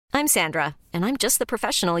I'm Sandra, and I'm just the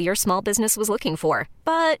professional your small business was looking for.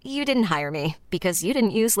 But you didn't hire me because you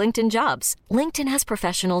didn't use LinkedIn Jobs. LinkedIn has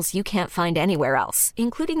professionals you can't find anywhere else,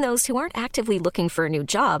 including those who aren't actively looking for a new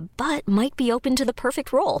job, but might be open to the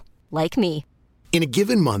perfect role, like me. In a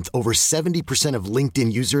given month, over 70% of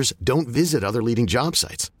LinkedIn users don't visit other leading job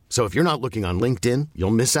sites. So if you're not looking on LinkedIn,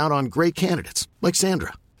 you'll miss out on great candidates like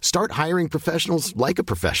Sandra. Start hiring professionals like a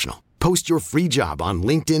professional. Post your free job on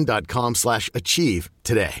linkedin.com/achieve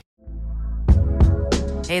today.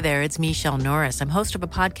 Hey there, it's Michelle Norris. I'm host of a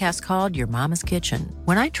podcast called Your Mama's Kitchen.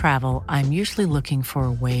 When I travel, I'm usually looking for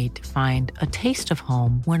a way to find a taste of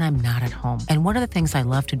home when I'm not at home. And one of the things I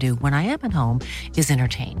love to do when I am at home is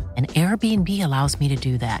entertain. And Airbnb allows me to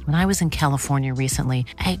do that. When I was in California recently,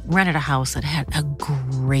 I rented a house that had a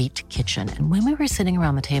great kitchen. And when we were sitting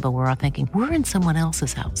around the table, we're all thinking, we're in someone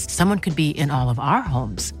else's house. Someone could be in all of our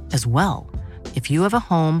homes as well. If you have a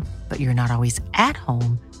home, but you're not always at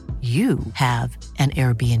home, you have an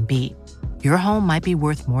Airbnb. Your home might be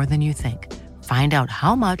worth more than you think. Find out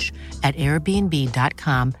how much at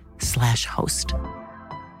airbnb.com/host.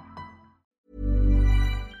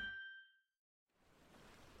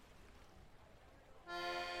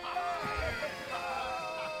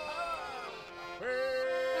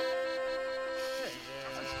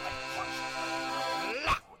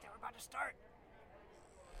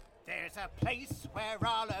 There's a place where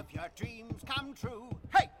all of your dreams come true.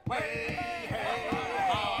 Hey! Way, hey,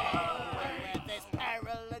 hallway, where there's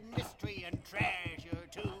peril and mystery and treasure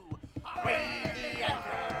too. Way the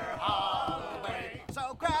anchor hallway.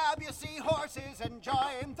 So grab your seahorses and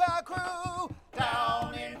join the crew.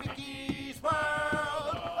 Down in Ricky's world.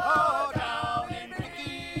 Oh, down in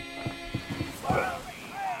Ricky's world.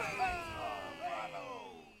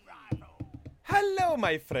 Hello,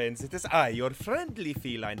 my friends. It is I, your friendly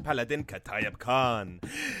feline paladin, Katayab Khan.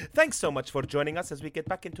 Thanks so much for joining us as we get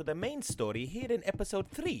back into the main story here in episode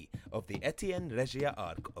 3 of the Etienne Regia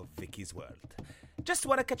arc of Vicky's World. Just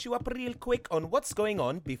want to catch you up real quick on what's going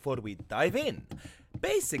on before we dive in.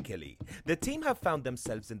 Basically, the team have found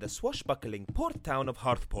themselves in the swashbuckling port town of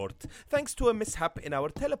Hearthport thanks to a mishap in our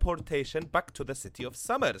teleportation back to the city of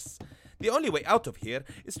Summers. The only way out of here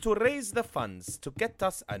is to raise the funds to get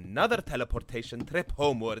us another teleportation trip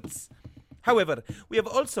homewards. However, we have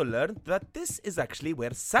also learned that this is actually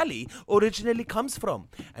where Sally originally comes from,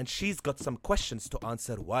 and she's got some questions to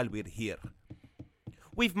answer while we're here.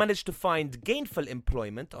 We've managed to find gainful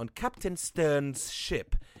employment on Captain Stern's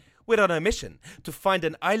ship. We're on a mission to find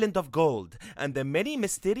an island of gold and the many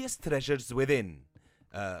mysterious treasures within.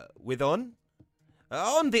 On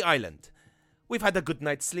the island. We've had a good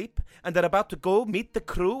night's sleep and are about to go meet the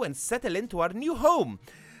crew and settle into our new home.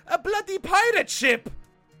 A bloody pirate ship!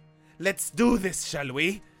 Let's do this, shall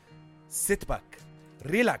we? Sit back,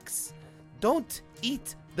 relax, don't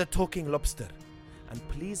eat the talking lobster, and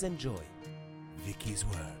please enjoy Vicky's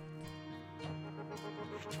World.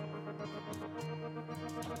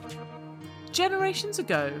 Generations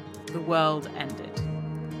ago, the world ended.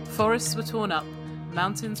 Forests were torn up,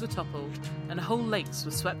 mountains were toppled, and whole lakes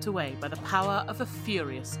were swept away by the power of a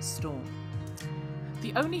furious storm.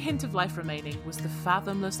 The only hint of life remaining was the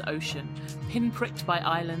fathomless ocean, pinpricked by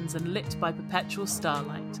islands and lit by perpetual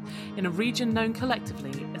starlight, in a region known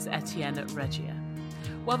collectively as Etienne Regia.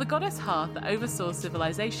 While the goddess Hearth oversaw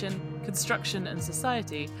civilization, construction and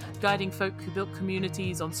society, guiding folk who built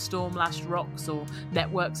communities on storm-lashed rocks or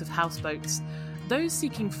networks of houseboats, those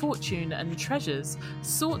seeking fortune and treasures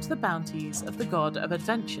sought the bounties of the god of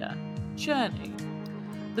adventure, Journey.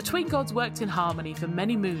 The twin gods worked in harmony for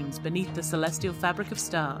many moons beneath the celestial fabric of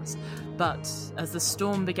stars, but as the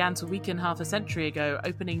storm began to weaken half a century ago,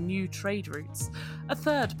 opening new trade routes, a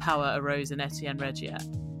third power arose in Etienne Regia,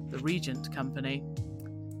 the Regent Company.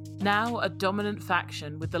 Now a dominant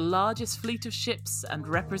faction with the largest fleet of ships and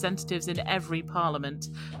representatives in every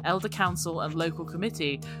parliament, elder council and local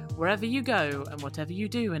committee, wherever you go and whatever you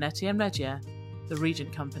do in Etienne Regia, the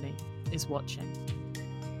Regent Company is watching.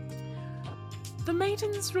 The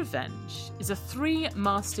Maiden's Revenge is a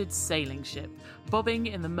 3-masted sailing ship bobbing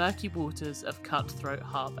in the murky waters of Cutthroat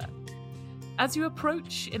Harbour. As you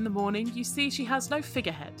approach in the morning, you see she has no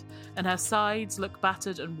figurehead, and her sides look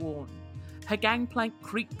battered and worn. Her gangplank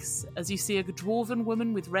creaks as you see a dwarven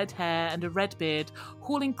woman with red hair and a red beard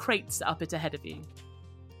hauling crates up it ahead of you.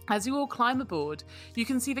 As you all climb aboard, you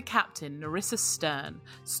can see the captain, Narissa Stern,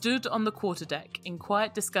 stood on the quarterdeck in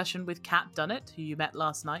quiet discussion with Kat Dunnett, who you met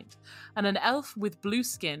last night, and an elf with blue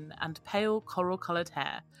skin and pale coral-coloured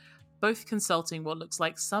hair, both consulting what looks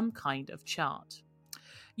like some kind of chart.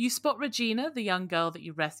 You spot Regina, the young girl that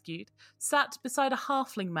you rescued, sat beside a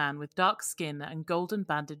halfling man with dark skin and golden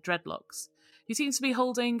banded dreadlocks. who seems to be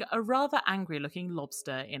holding a rather angry-looking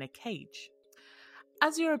lobster in a cage.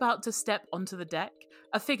 As you're about to step onto the deck,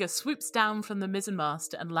 a figure swoops down from the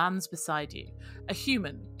mizzenmast and lands beside you. A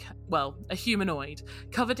humanoid,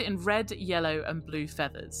 covered in red, yellow, and blue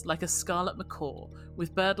feathers, like a scarlet macaw,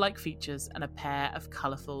 with bird-like features and a pair of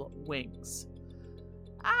colourful wings.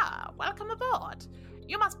 Ah, welcome aboard.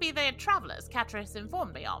 You must be the travellers Catris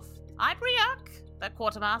informed me of. I'm Ryuk, the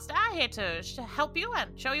quartermaster, here to help you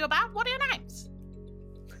and show you about. What are your names?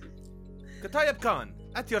 Katayab Khan,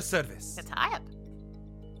 at your service. Katayab.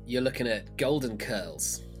 You're looking at Golden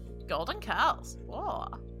Curls. Golden Curls. Whoa.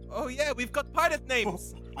 Oh yeah, we've got pirate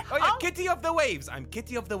names. Oh yeah, Kitty of the Waves. I'm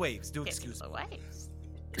Kitty of the Waves. Do excuse me. Waves.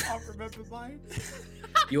 Can't remember mine.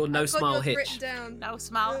 You're No Smile I've got yours Hitch. written down. No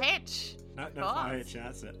Smile Hitch. No Smile Hitch,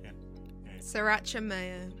 that's it. Yeah. Sriracha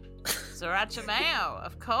mayo. Sriracha mayo,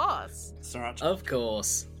 of course. Sriracha. Of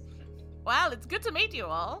course. Well, it's good to meet you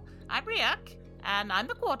all. I'm Ryuk, and I'm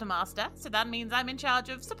the quartermaster, so that means I'm in charge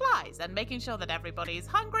of supplies and making sure that everybody's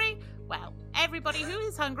hungry. Well, everybody who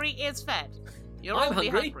is hungry is fed. You'll I'm all be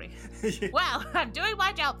hungry. Well, I'm doing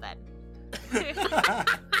my job then.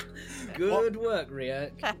 Good work,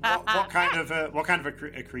 Ryuk. What kind of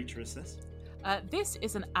a creature is this? This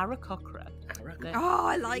is an Aarakocra. Oh,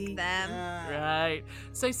 I like them. Right.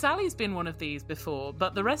 So Sally's been one of these before,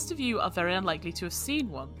 but the rest of you are very unlikely to have seen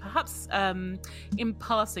one. Perhaps in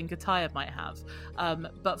passing, Kataya might have.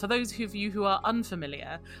 But for those of you who are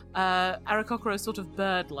unfamiliar, Aarakocra are sort of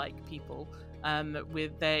bird-like people.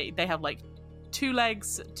 They have like 2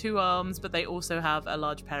 legs, 2 arms, but they also have a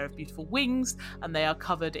large pair of beautiful wings, and they are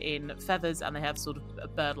covered in feathers, and they have sort of a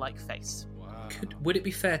bird-like face. Would it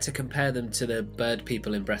be fair to compare them to the bird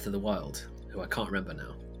people in Breath of the Wild, who I can't remember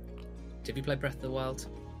now? Did you play Breath of the Wild?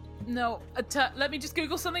 No, let me just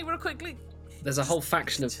Google something real quickly. There's a whole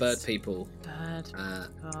faction of bird people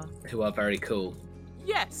who are very cool.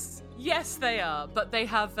 Yes, they are, but they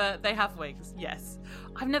have wings. Yes,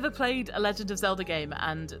 I've never played a Legend of Zelda game,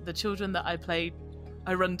 and the children that I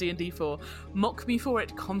run D&D for mock me for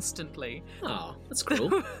it constantly. Oh, that's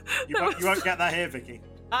cool. You won't get that here, Vicky.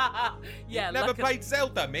 Yeah, Never played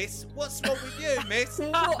Zelda, miss. What's wrong with you, miss?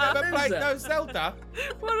 What Never is played it? no Zelda.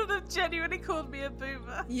 One of them genuinely called me a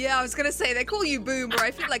boomer. Yeah, I was going to say, they call you Boomer. I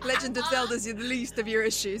feel like Legend of Zelda's the least of your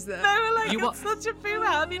issues there. They were like, You you're are- such a boomer.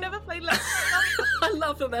 Have you never played Legend of Zelda? I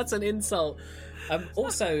love that that's an insult.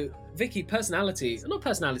 Also, Vicky, not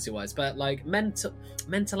personality-wise, but like mental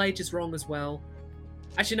age is wrong as well.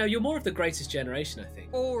 Actually, no, you're more of the Greatest Generation, I think.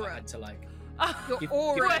 Aura. I had to like. Your Give-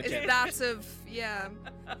 aura give is it a that of, yeah.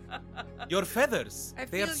 Your feathers. I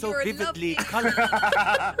They are feel so you're a vividly lovely- colored.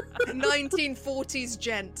 1940s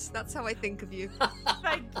gent. That's how I think of you.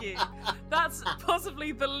 Thank you. That's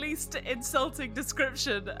possibly the least insulting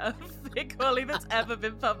description of Vic Wally that's ever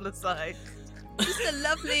been publicised. Just a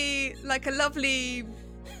lovely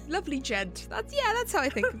gent. That's how I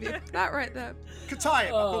think of you. That right there. Kataya, I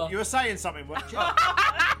thought you were saying something, weren't you?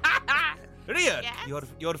 Ryuk, Yes?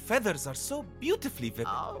 your feathers are so beautifully vivid.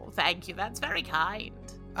 Oh, thank you. That's very kind.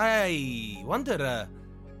 I wonder,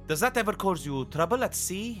 does that ever cause you trouble at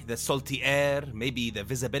sea? The salty air, maybe the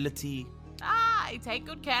visibility? I take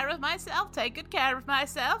good care of myself.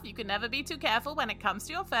 You can never be too careful when it comes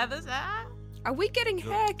to your feathers. Are we getting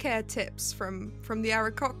hair care tips from the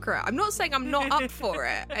Aarakocra? I'm not saying I'm not up for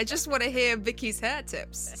it. I just want to hear Vicky's hair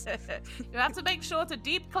tips. You have to make sure to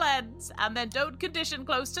deep cleanse and then don't condition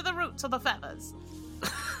close to the roots of the feathers.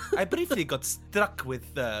 I briefly got struck with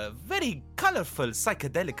very colorful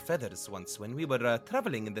psychedelic feathers once when we were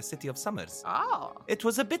traveling in the City of Summers. Oh. It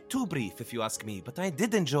was a bit too brief, if you ask me, but I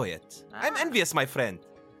did enjoy it. I'm envious, my friend.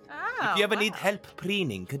 Oh, If you ever need wow. help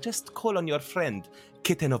preening, just call on your friend,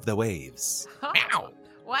 Kitten of the Waves. Oh.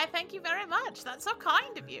 Why, thank you very much. That's so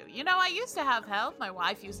kind of you. You know, I used to have help. My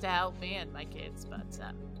wife used to help me and my kids, but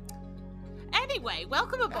anyway,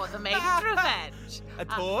 welcome aboard the Maiden's Revenge. A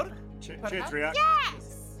tour? Cheers, Ryuk.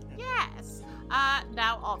 Yes.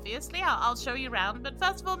 Now, obviously, I'll show you around, but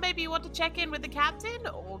first of all, maybe you want to check in with the captain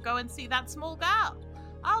or go and see that small girl.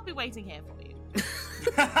 I'll be waiting here for you.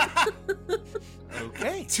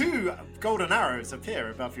 Okay. 2 golden arrows appear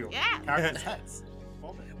above your Yeah. characters' heads.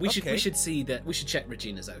 We should Okay. check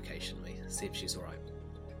Regina's okay, shouldn't we? See if she's all right.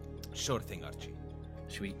 Sure thing, Archie.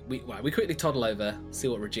 Should we quickly toddle over, see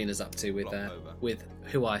what Regina's up to with Flop over. with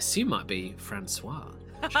who I assume might be Francois.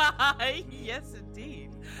 Yes, indeed.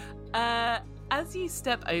 As you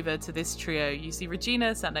step over to this trio, you see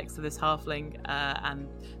Regina sat next to this halfling, and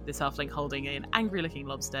this halfling holding an angry-looking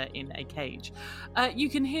lobster in a cage. You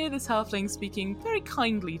can hear this halfling speaking very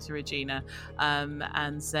kindly to Regina,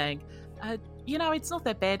 and saying, it's not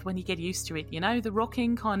that bad when you get used to it. The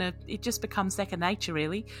rocking it just becomes second nature,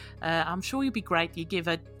 really. I'm sure you'll be great. You give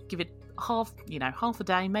it half a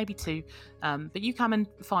day, maybe 2. But you come and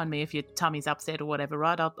find me if your tummy's upset or whatever,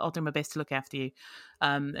 right? I'll do my best to look after you.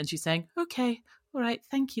 And she's saying, okay, all right,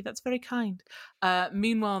 thank you. That's very kind.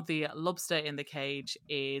 Meanwhile, the lobster in the cage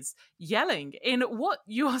is yelling in what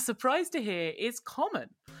you are surprised to hear is common.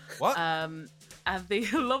 What? And the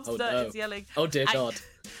lobster is yelling. Oh, dear God.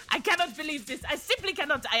 I cannot believe this. I simply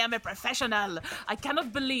cannot. I am a professional. I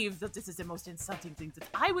cannot believe that this is the most insulting thing that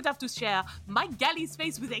I would have to share my galley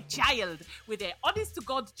space with a child, with a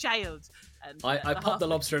honest-to-God child. And, I pop the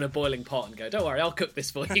lobster in a boiling pot and go, don't worry, I'll cook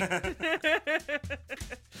this for you. The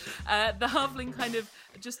halfling kind of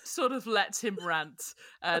just sort of lets him rant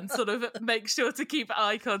and sort of makes sure to keep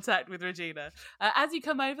eye contact with Regina. As you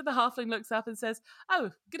come over, the halfling looks up and says,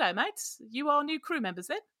 "Oh, g'day, mates. You are new crew members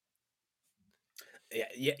then?"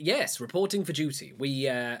 Yes, reporting for duty.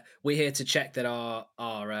 We're here to check that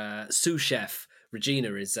our sous chef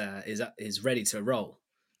Regina is ready to roll.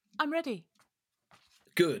 I'm ready.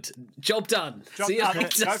 Good, job done. See you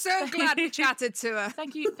later. I'm so glad we chatted to her.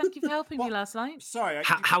 Thank you for helping me last night. Sorry.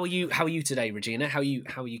 How are you today, Regina? How are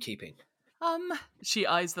you keeping? She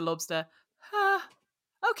eyes the lobster.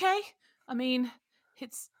 Okay. I mean,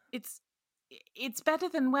 it's better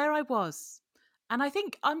than where I was. And I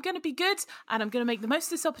think I'm going to be good, and I'm going to make the most of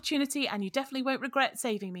this opportunity, and you definitely won't regret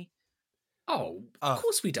saving me. Oh, of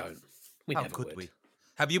course we don't. We How never could would. we?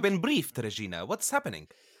 Have you been briefed, Regina? What's happening?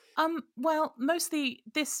 Well, mostly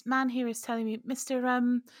this man here is telling me,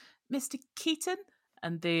 Mr. Keaton,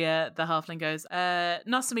 and the halfling goes,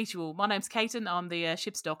 "Nice to meet you all. My name's Keaton. I'm the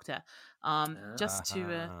ship's doctor. Just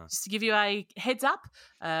to give you a heads up,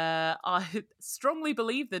 I strongly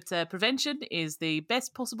believe that prevention is the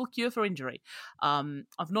best possible cure for injury.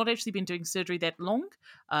 I've not actually been doing surgery that long.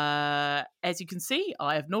 As you can see,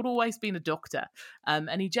 I have not always been a doctor."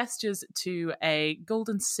 And he gestures to a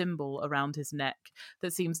golden symbol around his neck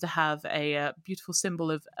that seems to have a beautiful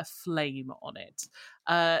symbol of a flame on it.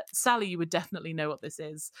 Sally, you would definitely know what this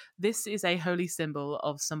is. This is a holy symbol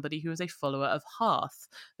of somebody who is a follower of Hearth,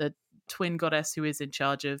 the twin goddess who is in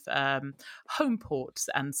charge of home ports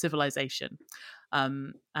and civilization.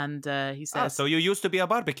 And he says... so you used to be a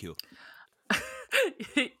barbecue.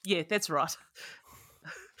 Yeah, that's right.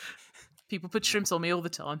 People put shrimps on me all the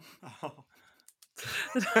time. Oh.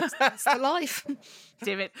 That's the life.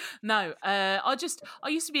 Damn it. No, I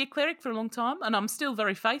used to be a cleric for a long time, and I'm still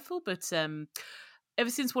very faithful, but ever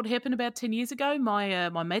since what happened about 10 years ago,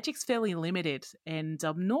 my magic's fairly limited, and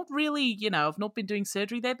I'm not really, I've not been doing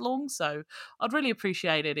surgery that long, so I'd really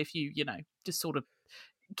appreciate it if you, just sort of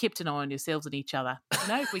kept an eye on yourselves and each other.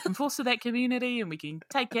 If we can foster that community and we can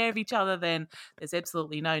take care of each other, then there's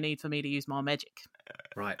absolutely no need for me to use my magic.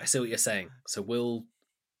 Right, I see what you're saying. So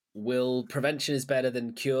will prevention is better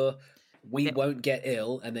than cure. We won't get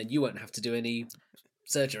ill, and then you won't have to do any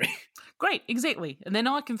surgery. Great, exactly. And then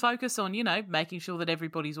I can focus on, making sure that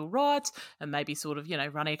everybody's all right, and maybe sort of,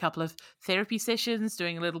 running a couple of therapy sessions,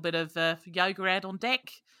 doing a little bit of yoga out on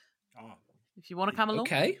deck. Oh. If you want to come along.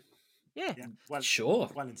 Okay. Yeah. Well,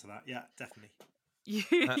 sure. Well into that. Yeah, definitely.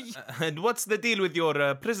 And what's the deal with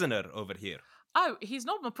your prisoner over here? Oh, he's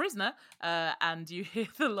not my prisoner. And you hear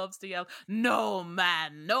the lobster yell, "No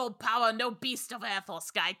man, no power, no beast of earth or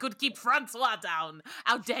sky could keep Francois down.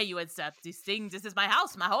 How dare you insert these things? This is my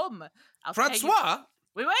house, my home." Francois?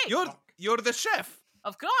 Wait. You're the chef.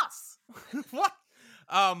 Of course. What?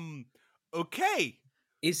 Okay.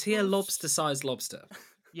 Is he a lobster-sized lobster?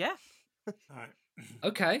 Yeah. All right.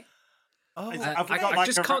 Okay. Have we I got like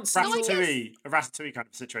just a can't see- ratatouille kind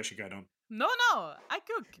of situation going on? No, I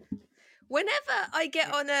cook. Whenever I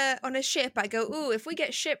get on a ship, I go, "Ooh, if we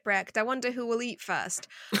get shipwrecked, I wonder who will eat first."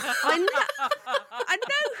 I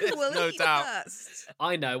know who will no eat doubt. first.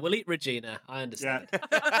 I know. We'll eat Regina. I understand.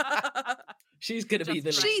 She's going to be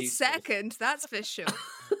the least She's useful. second, that's for sure.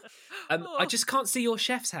 I just can't see your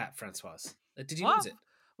chef's hat, Francoise. Did you What? lose it?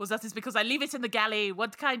 Well, that is because I leave it in the galley.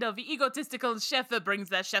 What kind of egotistical chef brings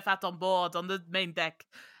their chef hat on board on the main deck?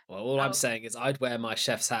 Well, all I'm saying is I'd wear my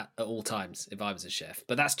chef's hat at all times if I was a chef,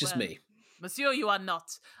 but that's just me. Monsieur, you are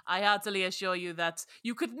not. I heartily assure you that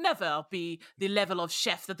you could never be the level of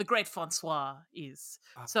chef that the great Francois is.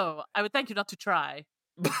 So I would thank you not to try.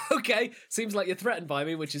 Okay, seems like you're threatened by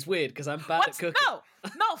me, which is weird because I'm bad at cooking.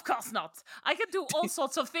 No, of course not. I can do all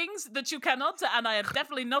sorts of things that you cannot, and I am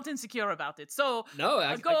definitely not insecure about it. So No,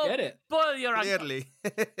 I go get it. boil your uncle. Clearly.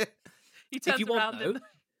 He turns If you around want, though, and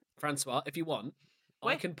Francois, if you want, I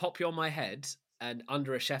Wait. can pop you on my head and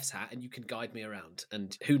under a chef's hat, and you can guide me around.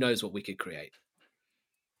 And who knows what we could create?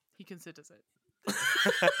 he considers it.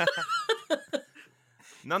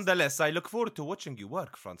 Nonetheless, I look forward to watching you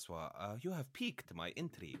work, Francois. You have piqued my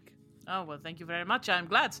intrigue. Oh, well, thank you very much. I'm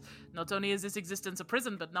glad. Not only is this existence a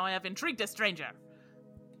prison, but now I have intrigued a stranger.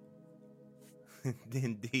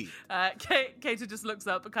 Indeed. Kato just looks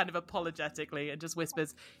up kind of apologetically and just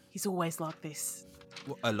whispers, he's always like this.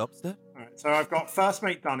 What, a lobster? All right, so I've got First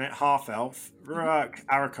Mate Dunnet, half-elf, Ruark,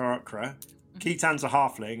 Arakokra, Keatan's a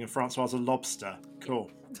halfling, and Francois a lobster. Cool.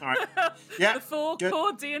 All right. Yeah, The four good.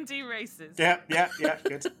 core D&D races. Yeah,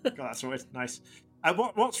 good. Got that sorted. Nice.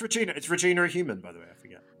 What's Regina? Is Regina a human, by the way? I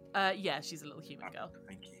forget. Yeah, she's a little human girl.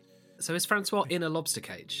 Thank you. So is Francois in a lobster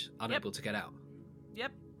cage, unable to get out?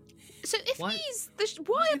 Yep. So if Why- he's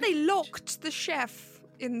why have they locked the chef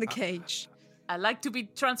in the cage? I like to be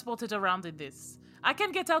transported around in this. I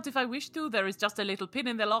can get out if I wish to. There is just a little pin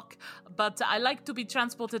in the lock, but I like to be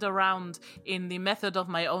transported around in the method of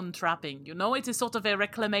my own trapping. You know, it is sort of a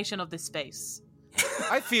reclamation of the space.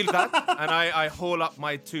 I feel that, and I haul up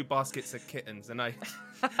my 2 baskets of kittens, and I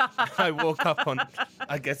walk up on,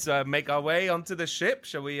 I guess, make our way onto the ship.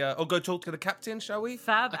 Shall we, or go talk to the captain, shall we?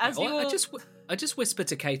 Fab, Okay, as you all... I just whisper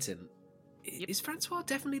to Caton, is Francois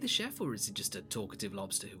definitely the chef, or is he just a talkative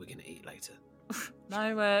lobster who we're going to eat later?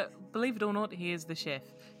 No, believe it or not, he is the chef.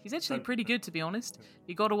 He's actually pretty good, to be honest.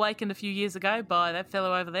 He got awakened a few years ago by that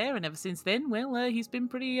fellow over there, and ever since then, well, he's been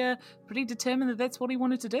pretty determined that that's what he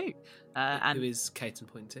wanted to do. Who is Caton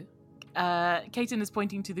pointing to? Caton is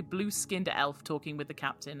pointing to the blue-skinned elf talking with the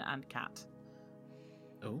captain and Cat.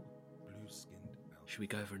 Oh, Blue-skinned elf. should we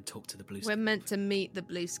go over and talk to the blue? We're meant to meet the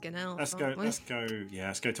blue skin elf. Let's aren't we? go. Yeah,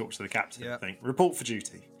 let's go talk to the captain. Yeah. I think. Report for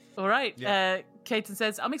duty. All right, Yeah. Caton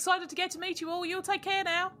says, I'm excited to get to meet you all. You'll take care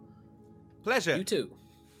now. Pleasure. You too.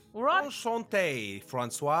 All right? Enchanté,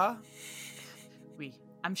 Francois. Oui,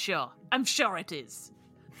 I'm sure. I'm sure it is.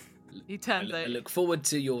 He I turned I the... look forward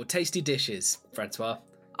to your tasty dishes, Francois.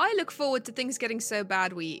 I look forward to things getting so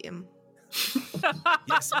bad we eat him.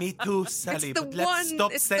 Yes, me too, Sally. the But let's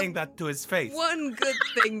stop it's saying the that to his face. One good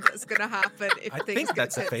thing that's going to happen if I things think get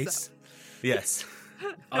that's a tits face. up. Yes.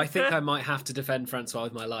 I think I might have to defend Francois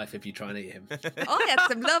with my life if you try and eat him. I had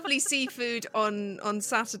some lovely seafood on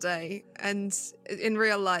Saturday and in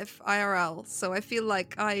real life, IRL, so I feel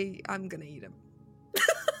like I'm going to eat him.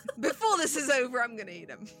 Before this is over, I'm going to eat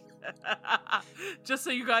him. Just so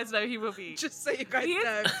you guys know, he will be. Just so you guys He is-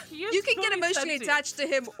 know. he is You can get fully emotionally sentient. attached to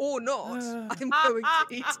him or not. I'm going to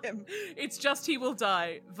eat him. It's just he will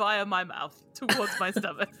die via my mouth towards my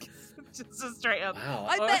stomach. Just a straight up. Wow.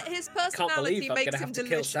 I bet his Can't personality believe I'm makes going to him have to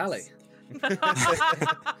delicious. kill Sally.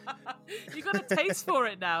 You got a taste for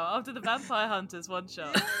it now after the Vampire Hunters one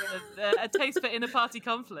shot. A taste for inner party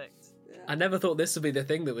conflict. I never thought this would be the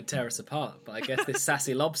thing that would tear us apart, but I guess this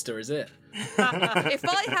sassy lobster is it. If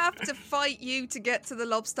I have to fight you to get to the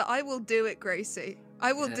lobster, I will do it, Gracie.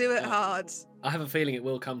 I will do it hard. I have a feeling it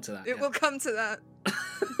will come to that. It will come to that.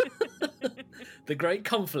 The great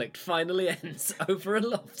conflict finally ends over a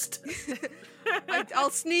lobster. I'll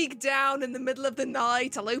sneak down in the middle of the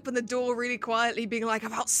night. I'll open the door really quietly, being like,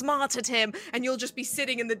 I've outsmarted him. And you'll just be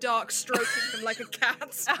sitting in the dark, stroking him like a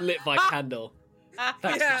cat. Lit by candle.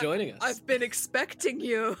 Thanks Yeah, for joining us. I've been expecting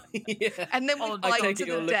you. Yeah. And then we I I fight take to it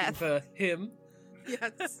you're the looking death. for him.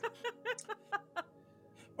 Yes.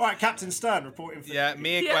 All right, Captain Stern reporting for Yeah,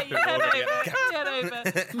 me and Yeah, you Guapo head already over. at the Head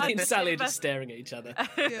over. Me and Sally are But- just staring at each other.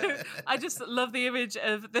 Yeah. I just love the image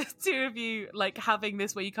of the two of you like having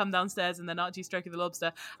this where you come downstairs and then Archie stroking the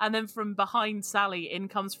lobster, and then from behind Sally in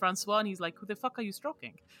comes Francois and he's like, "Who the fuck are you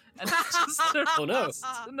stroking?" And it's just a, Oh, no. just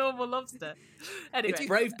a normal lobster. Anyway, It's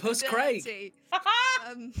Brave Puss Craig. Dirty.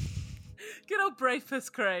 Um, good old Brave Puss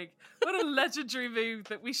Craig. What a legendary move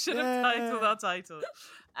that we should have titled our title.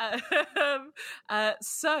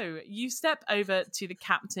 So you step over to the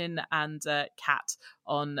captain and Cat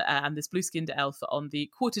on and this blue-skinned elf on the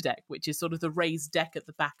quarterdeck, which is sort of the raised deck at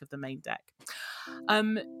the back of the main deck.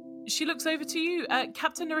 She looks over to you,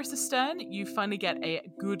 Captain Narissa Stern. You finally get a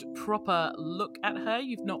good, proper look at her.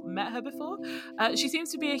 You've not met her before. She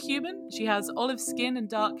seems to be a human. She has olive skin and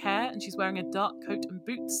dark hair, and she's wearing a dark coat and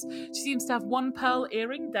boots. She seems to have one pearl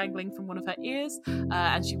earring dangling from one of her ears,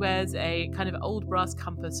 and she wears a kind of old brass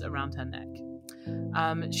compass around her neck.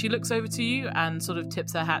 She looks over to you and sort of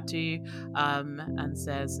tips her hat to you and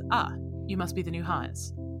says, you must be the new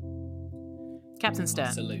hires. Captain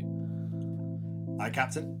Stern. Salute. Hi,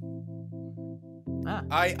 Captain.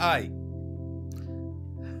 Aye, aye.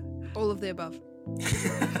 all of the above.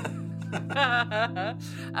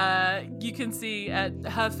 You can see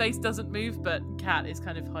her face doesn't move, but Kat is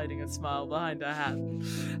kind of hiding a smile behind her hat.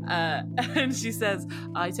 And she says,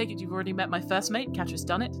 I take it you've already met my first mate, Catrice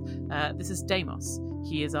Dunnet. This is Deimos.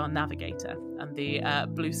 He is our navigator. And the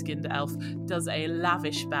blue-skinned elf does a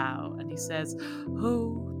lavish bow, and he says,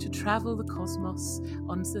 "Oh, to travel the cosmos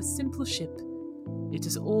on a simple ship. It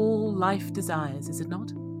is all life desires, is it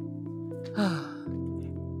not?"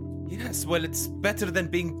 Yes, well, it's better than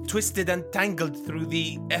being twisted and tangled through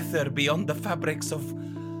the ether beyond the fabrics of...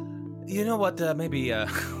 You know what, maybe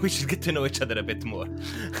we should get to know each other a bit more.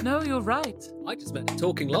 No, you're right. I just met a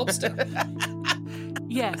talking lobster.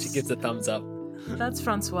 Yes. She gives a thumbs up. That's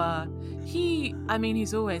Francois.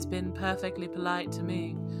 He's always been perfectly polite to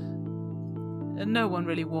me. No one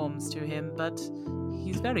really warms to him, but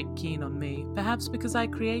he's very keen on me, perhaps because I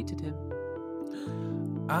created him.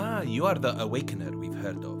 Ah, you are the awakener we've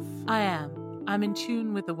heard of. I am. I'm in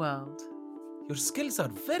tune with the world. Your skills are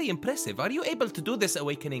very impressive. Are you able to do this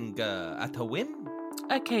awakening at a whim?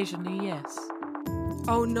 Occasionally, yes.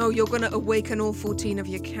 Oh no, you're gonna awaken all 14 of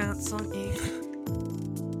your cats, aren't you?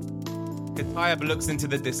 Katayab looks into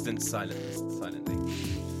the distance silently.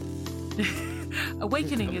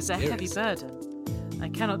 Awakening is a heavy burden. I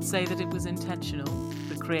cannot say that it was intentional,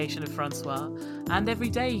 the creation of Francois, and every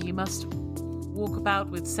day he must walk about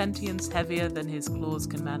with sentience heavier than his claws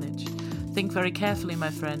can manage. Think very carefully, my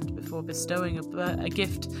friend, before bestowing a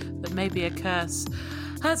gift that may be a curse,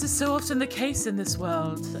 as is so often the case in this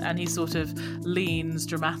world. And he sort of leans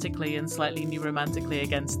dramatically and slightly new romantically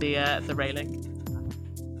against the railing.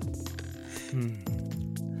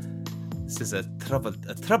 This is a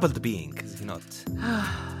troubled being, is he not?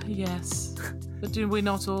 Yes, but do we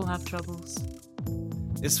not all have troubles?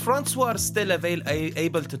 Is Francois still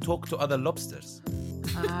able to talk to other lobsters?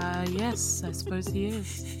 Yes, I suppose he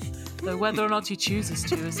is. Though whether or not he chooses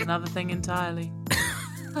to is another thing entirely.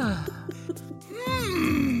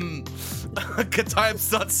 Katayab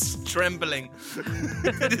starts trembling.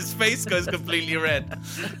 His face goes completely red.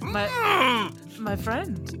 My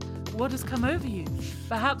friend, what has come over you?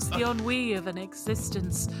 Perhaps the ennui of an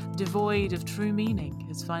existence devoid of true meaning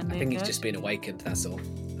has finally I think occurred. he's just been awakened, that's all.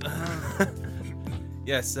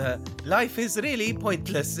 Yes, life is really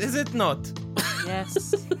pointless, is it not?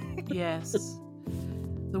 Yes, yes.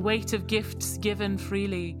 The weight of gifts given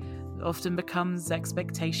freely often becomes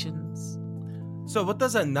expectations. So what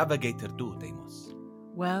does a navigator do, Deimos?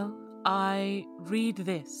 Well, I read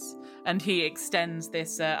this. And he extends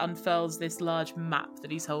this, unfurls this large map that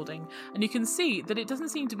he's holding. And you can see that it doesn't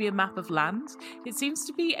seem to be a map of land. It seems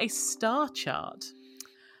to be a star chart.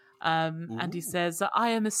 And he says, "I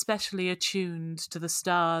am especially attuned to the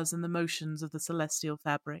stars and the motions of the celestial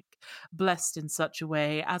fabric, blessed in such a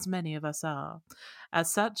way as many of us are.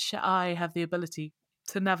 As such, I have the ability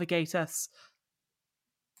to navigate us."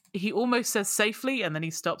 He almost says safely, and then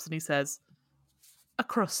he stops and he says,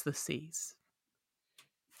 "across the seas."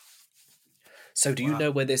 So do you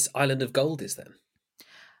know where this island of gold is then?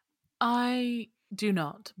 I do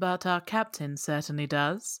not, but our captain certainly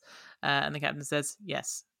does. And the captain says,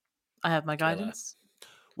 "Yes, I have my guidance."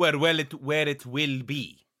 Where it will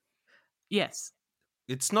be. Yes.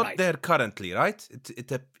 It's not Right. there currently, right?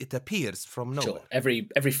 It appears from nowhere. Sure.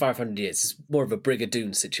 Every 500 years. It's more of a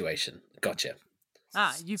Brigadoon situation. Gotcha.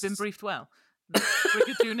 You've been briefed well. The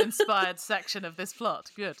Brigadoon-inspired section of this plot.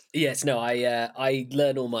 Good. Yes, no, I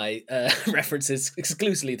learn all my references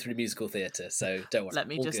exclusively through musical theatre, so don't worry. Let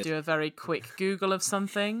me all just good. do a very quick Google of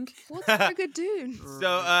something. What's Brigadoon?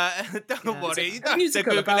 So don't worry, you don't have to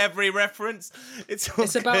musical Google about- every reference. It's all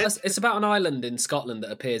It's about an island in Scotland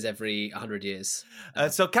that appears every 100 years.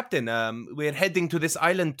 So, Captain, we're heading to this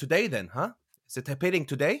island today, then, huh? Is it appearing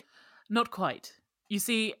today? Not quite. You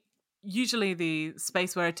see, usually the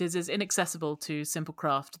space where it is inaccessible to simple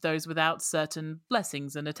craft, those without certain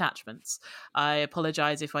blessings and attachments. I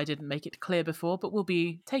apologise if I didn't make it clear before, but we'll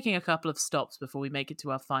be taking a couple of stops before we make it to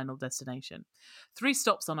our final destination. 3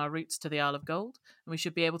 stops on our routes to the Isle of Gold, and we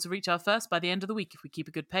should be able to reach our first by the end of the week if we keep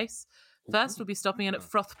a good pace. First, we'll be stopping in at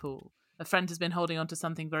Frothpool. A friend has been holding on to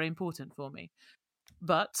something very important for me.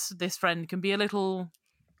 But this friend can be a little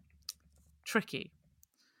tricky.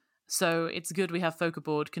 So it's good we have folk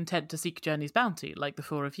aboard content to seek Journey's bounty, like the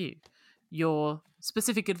 4 of you. Your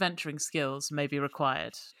specific adventuring skills may be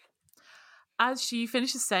required. As she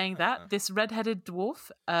finishes saying that, this red-headed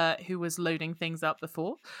dwarf, who was loading things up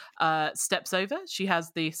before, steps over. She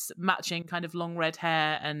has this matching kind of long red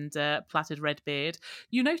hair and plaited red beard.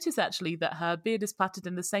 You notice, actually, that her beard is plaited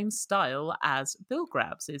in the same style as Bill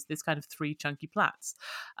Grab's, is this kind of 3 chunky plaits.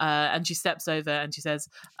 And she steps over and she says,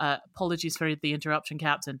 "Apologies for the interruption,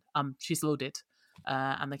 Captain. She's loaded."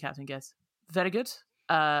 And the captain goes, "Very good.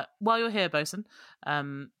 While you're here, Bosun,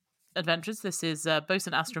 adventurers, this is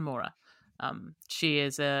Bosun Astramora. She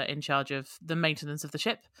is in charge of the maintenance of the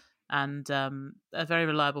ship and a very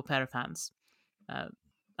reliable pair of hands.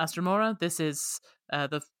 Astromora, this is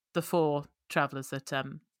the 4 travellers that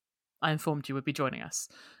I informed you would be joining us.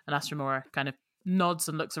 And Astromora kind of nods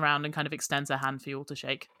and looks around and kind of extends her hand for you all to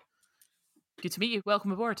shake. Good to meet you.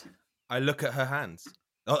 Welcome aboard. I look at her hands.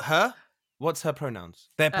 Oh, her? What's her pronouns?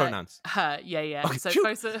 Their pronouns. Her, yeah. Okay, So phew.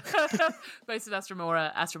 both of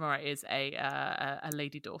Astromora is a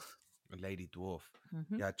lady dwarf. A lady dwarf.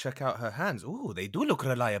 Mhm. Yeah, check out her hands. Ooh, they do look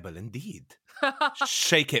reliable indeed.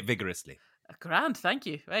 Shake it vigorously. Grand, thank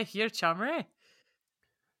you. Hey, here, Charmeray.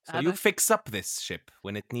 So you fix up this ship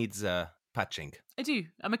when it needs patching. I do.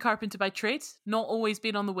 I'm a carpenter by trade. Not always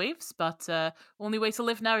been on the waves, but only way to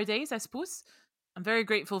live nowadays, I suppose. I'm very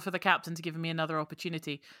grateful for the captain to giving me another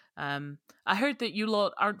opportunity. I heard that you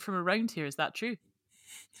lot aren't from around here. Is that true?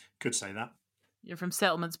 Could say that. You're from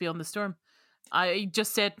settlements beyond the storm. I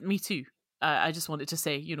just said me too. I just wanted to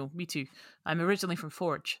say, me too. I'm originally from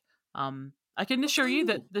Forge. I can assure you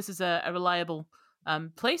that this is a reliable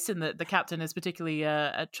place and that the captain is particularly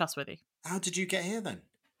trustworthy. How did you get here then?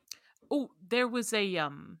 Oh, there was a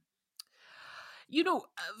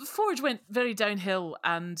Forge went very downhill,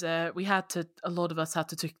 and a lot of us had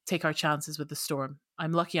to take our chances with the storm.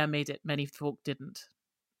 I'm lucky I made it. Many folk didn't.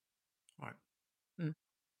 Right.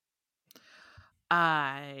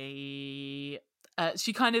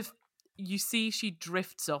 She kind of, you see, she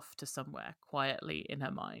drifts off to somewhere quietly in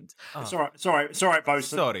her mind. Oh. It's all right,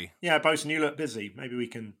 Bosun. Sorry. Yeah, Bosun, you look busy. Maybe we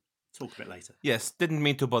can talk a bit later. Yes, didn't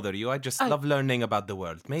mean to bother you. I just love learning about the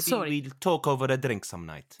world. Maybe we'll talk over a drink some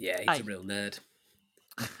night. Yeah, he's a real nerd.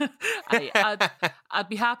 I'd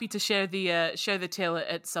be happy to share the tale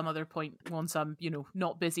at some other point once I'm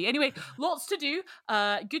not busy. Anyway, lots to do.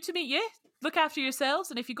 Good to meet you. Look after yourselves,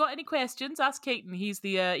 and if you got any questions, ask Caton. He's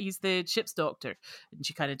the ship's doctor. And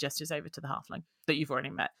she kind of gestures over to the halfling that you've already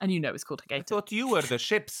met, and is called I Caton. thought you were the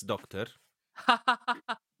ship's doctor.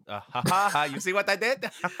 You see what I did?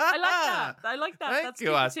 I like that. Thank That's you,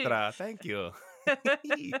 good Astra. Thank you.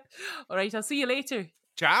 too. All right, I'll see you later.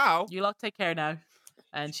 Ciao. You lot take care now.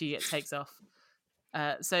 And she takes off.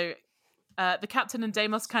 So the captain and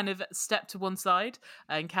Deimos kind of step to one side,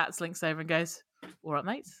 and Kat slinks over and goes, "All right,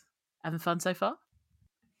 mates. Having fun so far?"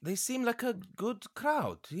 They seem like a good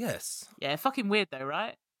crowd, yes. Yeah, fucking weird though,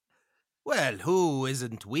 right? Well, who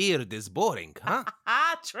isn't weird is boring, huh?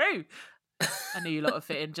 True. I knew you lot would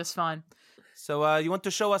fit in just fine. So, you want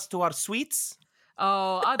to show us to our suites?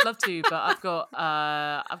 Oh, I'd love to, but I've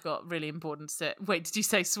got really important Wait, did you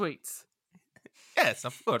say sweets? Yes,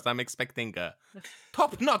 of course. I'm expecting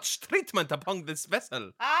top-notch treatment upon this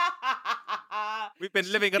vessel. We've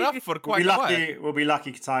been living rough for quite a while. We'll be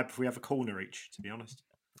lucky, Katayeb, if we have a corner each, to be honest.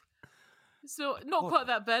 So, not quite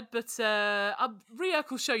that bad, but Riak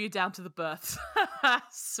will show you down to the berths.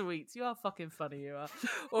 Sweet. You are fucking funny, you are.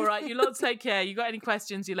 All right, you lot take care. You got any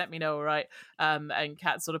questions, you let me know, all right? And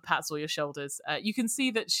Kat sort of pats all your shoulders. You can see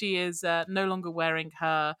that she is no longer wearing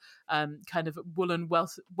her kind of woolen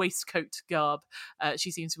waistcoat garb. She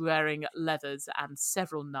seems to be wearing leathers and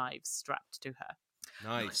several knives strapped to her.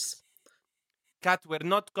 Nice. Kat, we're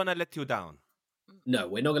not going to let you down. No,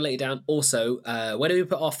 we're not going to let you down. Also, where do we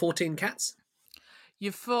put our 14 cats?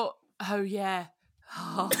 You've thought, oh yeah.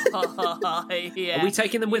 Yeah. Are we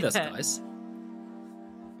taking them with us, guys?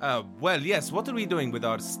 Well, yes. What are we doing with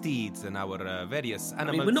our steeds and our various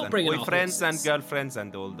animals we're not and bringing our boyfriends and horses. girlfriends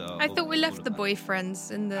and all the... I thought we left the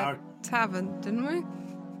boyfriends in the tavern, didn't we?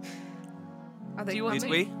 Are they Do you want Did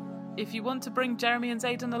to? we? If you want to bring Jeremy and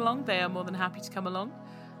Zayden along, they are more than happy to come along.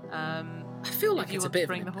 I feel like if you it's a want bit to of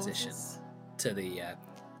bring an the imposition horses. to the...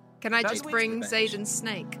 Can I That's just way bring too bad. Zayden's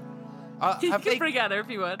snake? You Have can they... bring Anna if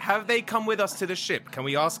you want. Have they come with us to the ship? Can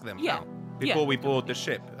we ask them Yeah. now? Before Yeah. we board the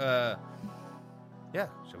ship? Yeah,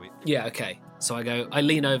 shall we? Yeah, okay. So I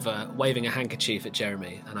lean over, waving a handkerchief at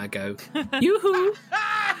Jeremy, and I go, "Yoo-hoo!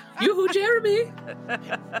 Yoo-hoo, Jeremy!"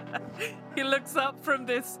 He looks up from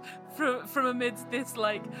amidst this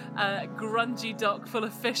grungy dock full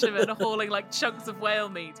of fishermen hauling like chunks of whale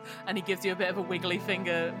meat, and he gives you a bit of a wiggly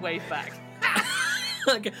finger wave back.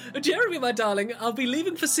 I go, "Jeremy, my darling, I'll be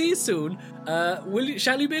leaving for sea soon.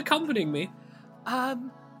 Shall you be accompanying me?"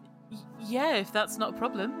 Yeah, if that's not a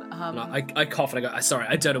problem. I cough and I go, "Sorry,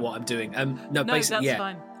 I don't know what I'm doing." No, basically, that's yeah.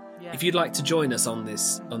 fine. Yeah. If you'd like to join us on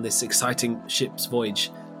this exciting ship's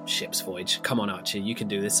voyage, come on, Archie, you can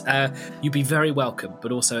do this. You'd be very welcome,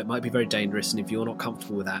 but also it might be very dangerous, and if you're not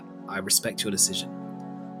comfortable with that, I respect your decision.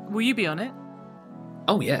 Will you be on it?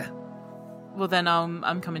 Oh yeah. Well, then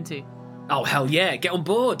I'm coming too. Oh hell yeah! Get on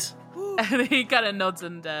board. And he kind of nods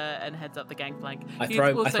and heads up the gangplank. I He's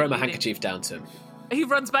throw also my leading- handkerchief down to him. He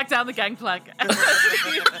runs back down the gangplank.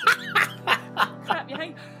 Crap, you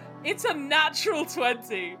hang. It's a natural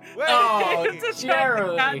 20. Oh, to try to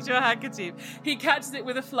Jeremy. catch your handkerchief. He catches it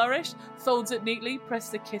with a flourish, folds it neatly,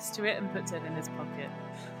 presses a kiss to it, and puts it in his pocket.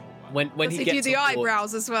 When Does he he gets do the on board,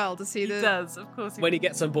 eyebrows as well? Does he He do? does, of course. when he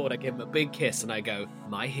gets on board, I give him a big kiss and I go,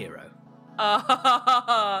 "My hero."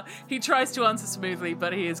 He tries to answer smoothly,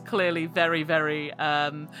 but he is clearly very, very,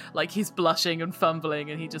 like he's blushing and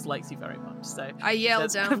fumbling, and he just likes you very much. So I yell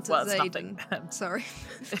there's- down to well, it's nothing. Zayden. Sorry.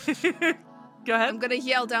 Go ahead. I'm gonna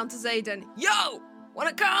yell down to Zayden. Yo!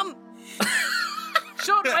 Wanna come?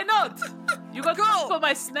 Sure, why not? You got Go! room for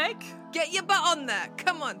my snake? Get your butt on there.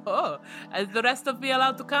 Come on. Oh, is the rest of me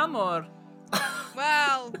allowed to come, or?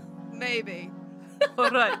 Well, maybe. All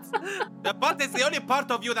right. The butt is the only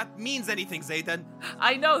part of you that means anything, Zayden.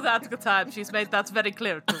 I know that good time. She's made that very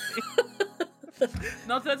clear to me.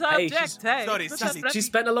 Not that I Hey, object, she's- hey. sorry, Just Sassy, ready- She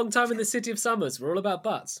spent a long time in the city of Summers. We're all about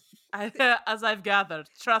butts. As I've gathered.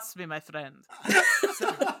 Trust me, my friend.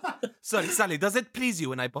 Sorry, Sally, does it please you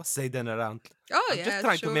when I boss Zayden around? Oh, I'm yeah. just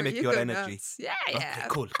trying to sure, mimic you your go energy. nuts. Yeah, Okay, yeah.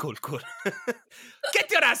 cool. Get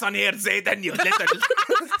your ass on here, Zayden, you little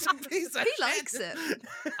piece of He shit. likes it.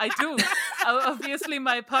 I do. Obviously,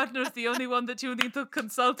 my partner's the only one that you need to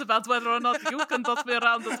consult about whether or not you can toss me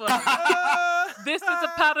around as well. This is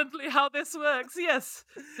apparently how this works. Yes.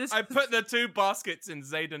 This. I put the 2 baskets in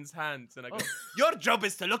Zayden's hands and I go, your job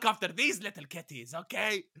is to look after these little kitties,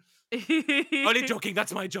 okay? Only joking,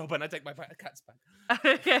 that's my job, and I take my cat's back.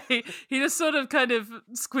 Okay. He just sort of kind of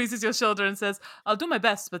squeezes your shoulder and says, I'll do my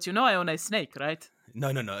best, but you know I own a snake, right? No,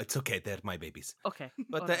 it's okay, they're my babies. Okay.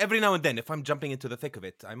 But all right. every now and then, if I'm jumping into the thick of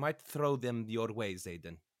it, I might throw them your way,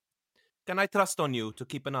 Zayden. Can I trust on you to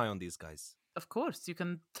keep an eye on these guys? Of course, you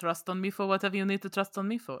can trust on me for whatever you need to trust on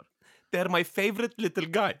me for. They're my favorite little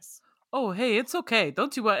guys. Oh, hey, it's okay.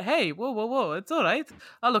 Don't you worry. Hey, whoa. It's all right.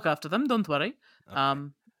 I'll look after them. Don't worry. Okay.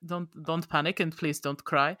 Don't panic, and please don't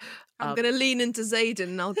cry. I'm gonna lean into Zayden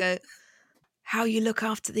and I'll go, how you look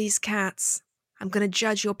after these cats. I'm gonna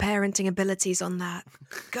judge your parenting abilities on that.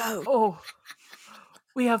 Go. Oh,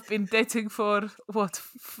 we have been dating for,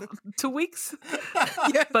 2 weeks?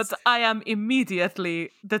 Yes. But I am immediately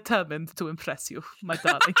determined to impress you, my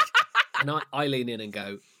darling. And I lean in and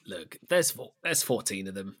go, "Look, there's 14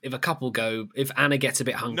 of them. If a couple go, if Anna gets a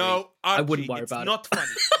bit hungry, No, I Archie, wouldn't worry it's about not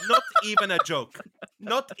funny. Not even a joke.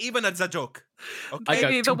 Not even as a joke. it." Okay? I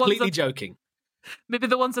Maybe go the ones completely that- joking. Maybe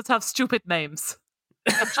the ones that have stupid names.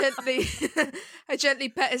 I gently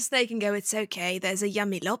pet a snake and go, it's okay, there's a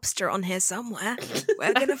yummy lobster on here somewhere.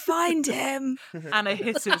 We're gonna find him. Anna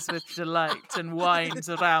hisses with delight and winds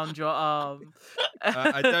around your arm.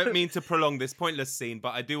 I don't mean to prolong this pointless scene,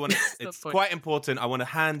 but I do want to. No It's point. quite important. I want to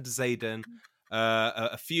hand Zayden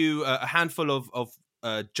a handful of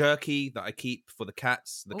jerky that I keep for the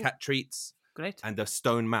cats, the Oh. cat treats, Great. and a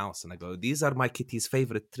stone mouse. And I go, these are my kitty's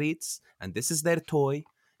favorite treats, and this is their toy.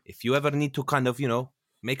 If you ever need to kind of,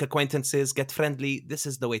 make acquaintances, get friendly, this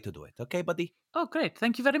is the way to do it. Okay, buddy? Oh, great.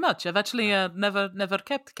 Thank you very much. I've actually never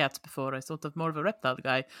kept cats before. I sort of more of a reptile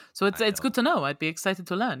guy. So it's good to know. I'd be excited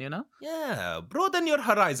to learn, Yeah, broaden your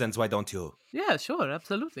horizons, why don't you? Yeah, sure.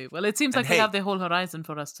 Absolutely. Well, it seems And like we hey- have the whole horizon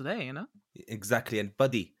for us today, Exactly. And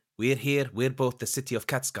buddy, we're here. We're both the City of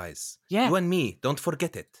Cats guys. Yeah. You and me, don't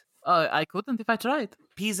forget it. I couldn't if I tried.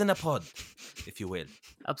 Peas in a pod, if you will.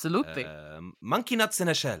 Absolutely. Monkey nuts in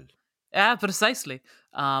a shell. Yeah, precisely.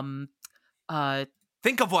 Think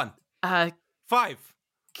of one. 5,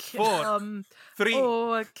 4, 3,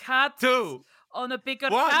 a cat 2, on a bigger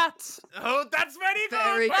 1. cat. Oh, that's very good.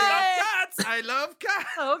 Very I love good. cats. I love cats.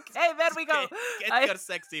 Okay, there we go. Get your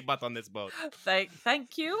sexy butt on this boat.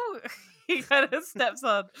 Thank you. He kind of steps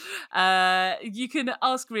on. You can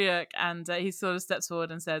ask Ryuk, and he sort of steps forward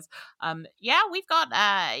and says, Yeah, we've got,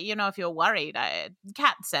 if you're worried,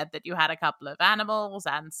 Kat said that you had a couple of animals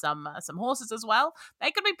and some horses as well.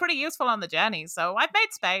 They could be pretty useful on the journey, so I've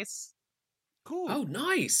made space. Cool. Oh,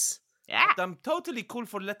 nice. Yeah, But I'm totally cool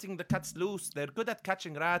for letting the cats loose. They're good at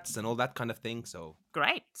catching rats and all that kind of thing, so...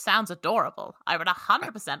 great. Sounds adorable. I would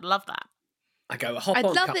 100% love that. I go, hop I'd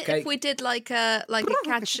on, love Cupcake. it if we did like a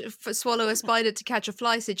swallow a spider to catch a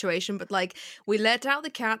fly situation, but like we let out the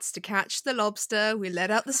cats to catch the lobster, we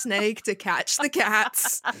let out the snake to catch the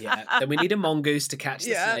cats. Yeah, then we need a mongoose to catch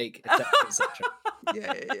the Yeah. snake, etc., etc.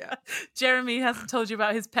 Yeah. Jeremy hasn't told you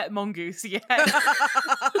about his pet mongoose yet.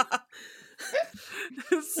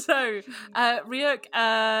 So,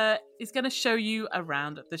 Ryuk is going to show you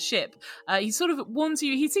around the ship. He sort of warns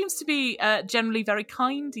you. He seems to be generally very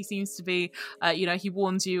kind. He seems to be, he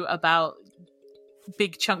warns you about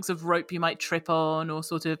big chunks of rope you might trip on, or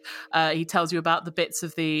sort of he tells you about the bits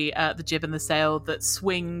of the jib and the sail that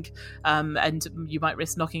swing, and you might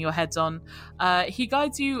risk knocking your heads on. He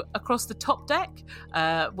guides you across the top deck,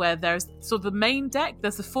 where there's sort of the main deck.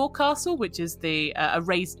 There's the forecastle, which is the a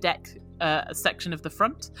raised deck section of the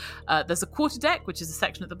front. There's a quarterdeck, which is a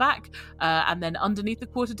section at the back, and then underneath the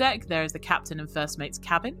quarterdeck there is the captain and first mate's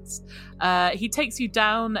cabins. He takes you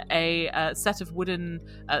down a set of wooden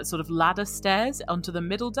sort of ladder stairs onto the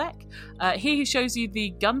middle deck. Here he shows you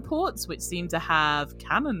the gun ports, which seem to have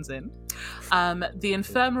cannons in. The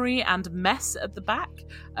infirmary and mess at the back.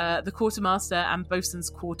 The quartermaster and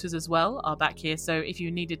boatswain's quarters as well are back here, so if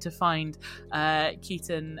you needed to find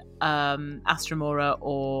Keaton, Astramora,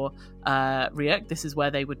 or Riek, this is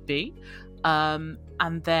where they would be.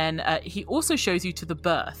 And then he also shows you to the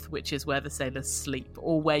berth, which is where the sailors sleep,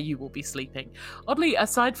 or where you will be sleeping. Oddly,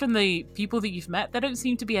 aside from the people that you've met, there don't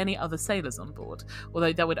seem to be any other sailors on board,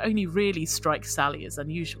 although that would only really strike Sally as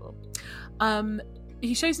unusual.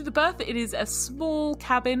 He shows you the berth. It is a small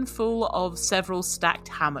cabin full of several stacked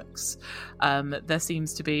hammocks. There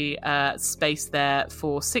seems to be space there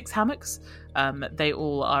for 6 hammocks. They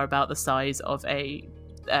all are about the size of a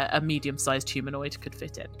medium-sized humanoid could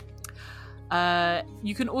fit in.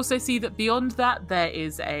 You can also see that beyond that there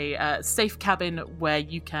is a safe cabin where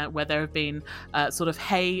there have been sort of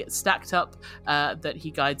hay stacked up that he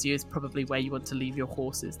guides you is probably where you want to leave your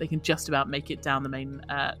horses. They can just about make it down the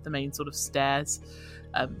main sort of stairs,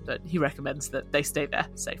 but he recommends that they stay there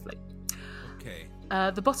safely. Okay.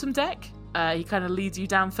 The bottom deck, he kind of leads you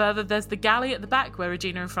down further. There's the galley at the back where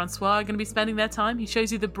Regina and Francois are going to be spending their time. He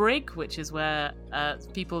shows you the brig, which is where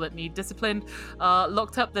people that need discipline are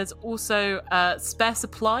locked up. There's also spare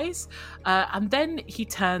supplies. And then he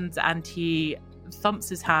turns and he thumps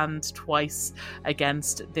his hand twice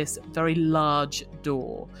against this very large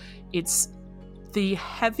door. It's the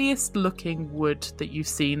heaviest looking wood that you've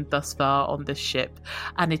seen thus far on this ship,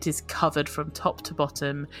 and it is covered from top to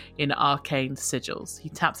bottom in arcane sigils. He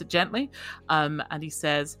taps it gently, and he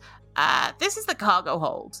says, this is the cargo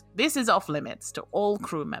hold. This is off limits to all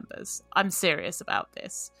crew members. I'm serious about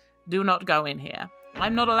this. Do not go in here.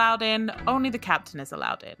 I'm not allowed in. Only the captain is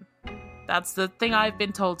allowed in. That's the thing I've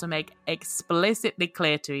been told to make explicitly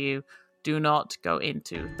clear to you. Do not go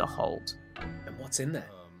into the hold. And what's in there?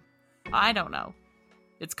 I don't know.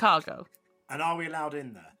 It's cargo. And are we allowed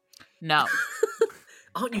in there? No.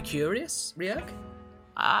 Aren't you curious, Riek?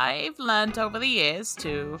 I've learnt over the years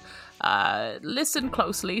to listen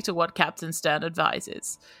closely to what Captain Stern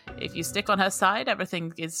advises. If you stick on her side,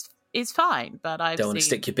 everything is fine, but Don't want to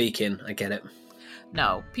stick your beak in, I get it.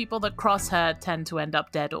 No, people that cross her tend to end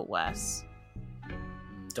up dead or worse.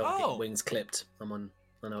 Don't get wings clipped. I know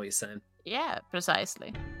what you're saying. Yeah,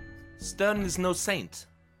 precisely. Stern is no saint.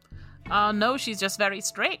 No, she's just very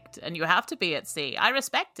strict, and you have to be at sea. I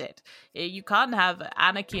respect it. You can't have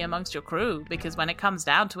anarchy amongst your crew, because when it comes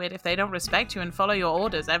down to it, if they don't respect you and follow your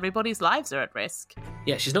orders, everybody's lives are at risk.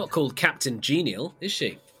 Yeah, she's not called Captain Genial, is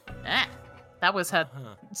she? That was her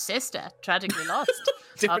sister, tragically lost.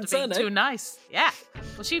 Different after being surname? too nice. Yeah.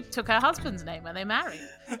 Well, she took her husband's name when they married.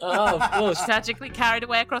 Oh, of course. She tragically carried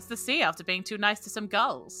away across the sea after being too nice to some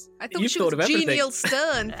gulls. I thought she was Genial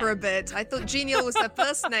Stern for a bit. I thought Genial was her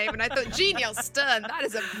first name, and I thought Genial Stern. That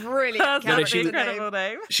is a brilliant character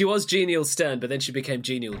name. She was Genial Stern, but then she became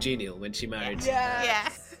Genial when she married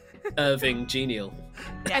Irving Genial.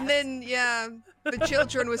 Yes. And then, the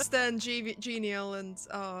children were Stern Genial, and it's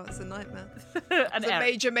a nightmare.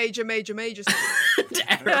 It's a major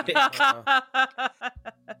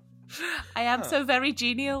I am so very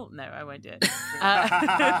genial. No, I won't do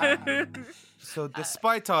it. So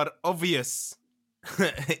despite our obvious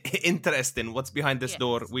interest in what's behind this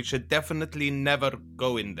door, we should definitely never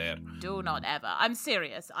go in there. Do not ever. I'm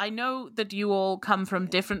serious. I know that you all come from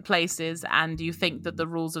different places and you think that the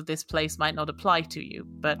rules of this place might not apply to you,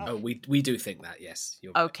 but... Oh, we do think that, yes.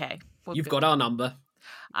 Okay. Well, you've got our number.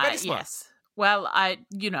 Yes. Well,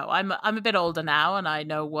 I'm a bit older now, and I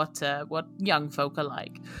know what young folk are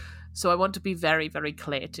like. So I want to be very, very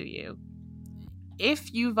clear to you.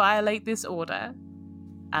 If you violate this order,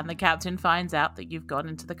 and the captain finds out that you've gone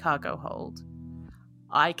into the cargo hold,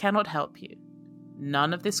 I cannot help you.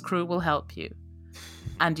 None of this crew will help you.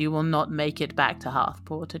 And you will not make it back to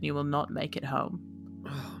Hearthport, and you will not make it home.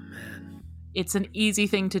 Oh, man. It's an easy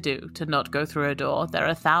thing to do, to not go through a door. There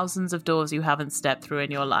are thousands of doors you haven't stepped through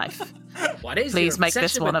in your life. What is Please make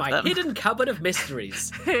this one of them. Hidden cupboard of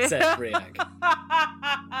mysteries, says Riek.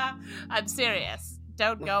 I'm serious.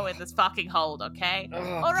 Don't go in this fucking hold, okay? Oh,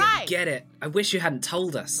 all right. Get it. I wish you hadn't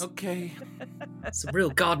told us. Okay. Some real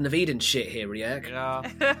Garden of Eden shit here, Riek.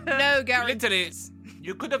 Yeah. No, Gary. Literally,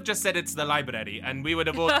 you could have just said it's the library, and we would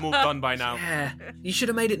have both moved on by now. Yeah, you should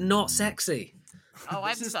have made it not sexy. Oh, I'm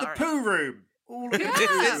This is sorry. the poo room. All of Yeah,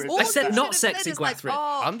 it. all I said you not should have sexy, said is like, Gwathryn.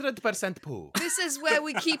 oh, 100% poo. this is where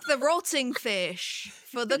we keep the rotting fish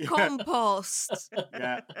for the compost.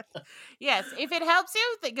 Yeah. Yes, if it helps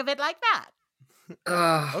you, think of it like that.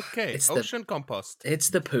 Okay, It's ocean compost. It's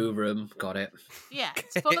the poo room. Got it. Yeah,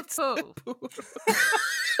 it's full of poo.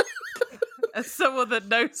 As someone that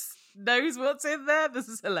knows what's in there, this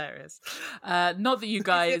is hilarious. Not that you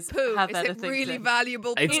guys Is it poo? have Is it anything really to...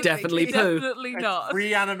 valuable poo? It's definitely Vicky? poo. Definitely It's not.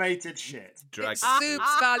 reanimated shit. Drag It's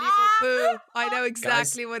soup's valuable poo. I know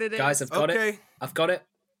exactly what it is. Guys, I've got Okay. it. I've got it.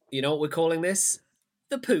 You know what we're calling this?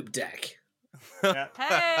 The poop deck. Yeah.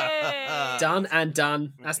 Hey! Done and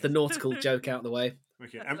done. That's the nautical joke out of the way.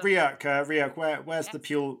 Okay. And Riak, where's the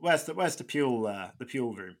Pule? Where's the Pule? The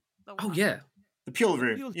Pule room. Oh yeah. The Pule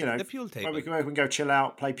room. Pule- you know, the Pule where we table. can go chill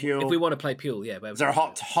out, play Pule. If we want to play Pule, yeah. Is there a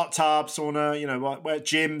hot tub, sauna? You know, where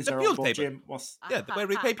gym? Is The there a Pule hot table. gym? What's Yeah, where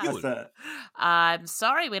we pay what's Pule. the? I'm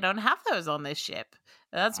sorry, we don't have those on this ship.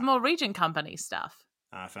 That's more Regent Company stuff.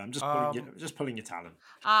 I'm just pulling your talent.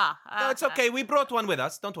 No, it's okay. We brought one with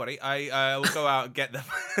us. Don't worry. I will go out and get the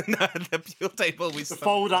the Pule table. We The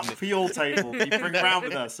fold up Pule table you bring around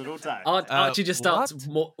with us at all times. Archie just starts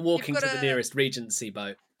walking You've to got the a- nearest Regency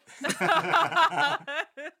boat.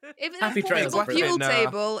 If Happy it's trails, a everyone. fuel No.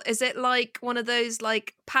 table, is it like one of those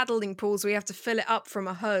like paddling pools where you have to fill it up from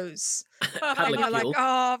a hose? And Paddling you're like, Pule.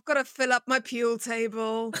 oh, I've got to fill up my fuel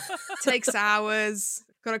table. Takes hours.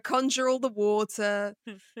 Got to conjure all the water.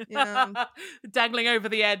 Yeah. Dangling over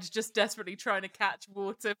the edge, just desperately trying to catch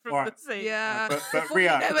water from Alright. the sea. Yeah. But Before you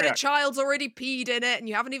Riak, know it, a Riak, child's already peed in it and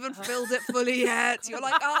you haven't even filled it fully yet. You're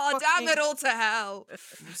like, oh, damn it all to hell.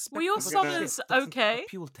 Were your sonnets okay?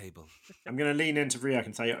 Pule table. I'm going to lean into Riak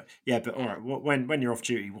and say, yeah, but all right. When you're off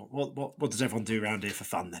duty, what does everyone do around here for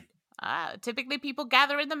fun then? Typically, people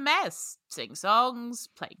gather in the mess, sing songs,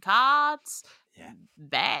 play cards, Yeah.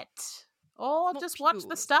 bet, or Not just watch the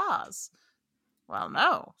Pule. stars. Well,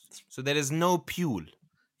 no. So there is no Pule.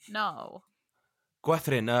 No.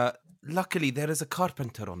 Gwathryn, luckily there is a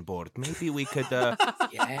carpenter on board. Maybe we could have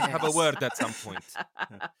a word at some point.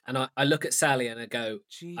 And I look at Sally and I go, I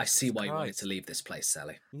Jesus see why you wanted Christ. to leave this place,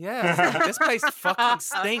 Sally. Yeah, this place fucking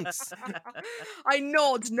stinks. I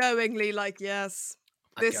nod knowingly, like, yes.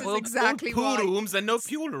 This is Well, exactly Pool why. rooms and no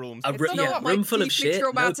Pule rooms. A It's yeah, not my room full of deeply shit,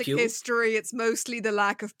 no traumatic Pule. history. It's mostly the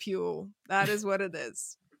lack of fuel. That is what it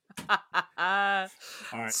is. All right.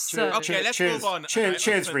 So- Okay, let's move on. Cheers,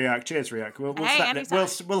 Riak. Cheers, Riak. We'll Hey, settle in. anytime.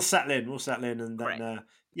 We'll settle in. We'll settle in, and then Great.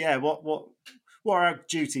 yeah. What are our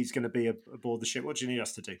duties going to be aboard the ship? What do you need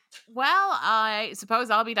us to do? Well, I suppose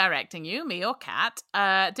I'll be directing you, me or Kat.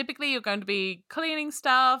 Typically, you're going to be cleaning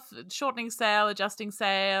stuff, shortening sail, adjusting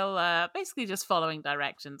sail, basically just following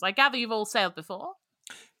directions. I gather you've all sailed before.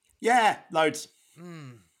 Yeah, loads.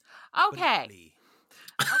 Okay.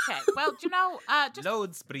 Okay. Well, do you know, just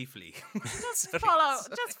Loads briefly.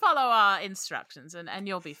 follow our instructions, and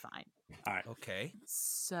you'll be fine. All right. Okay.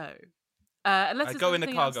 So, unless I there's go in the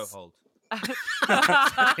anything cargo else- hold.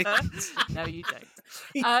 No, you don't.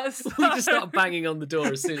 We just start banging on the door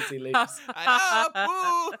as soon as he leaves. Can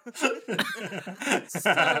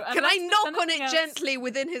I knock on it gently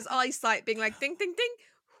within his eyesight, being like, ding, ding, ding?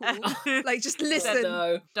 Ooh. Like, just listen.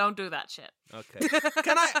 No. Don't do that shit. Okay.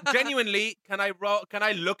 Can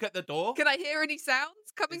I look at the door? Can I hear any sounds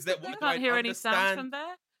coming Is that from there? what- Can't I hear any sounds understand. from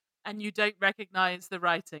there, and you don't recognize the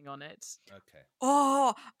writing on it. Okay.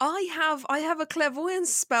 Oh, I have a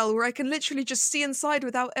clairvoyance spell where I can literally just see inside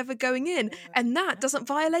without ever going in, and that doesn't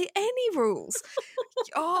violate any rules.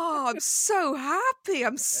 Oh, I'm so happy.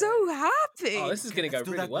 I'm so happy. Oh, this is going to go Let's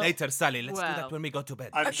do really that well. later, Sally. Let's do Well. that when we go to bed.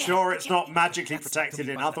 I'm sure it's not magically protected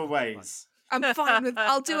in other ways. I'm fine with.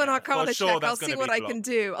 I'll do an Arcana For sure check. I'll that's see gonna what be I can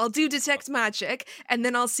do. I'll do detect magic, and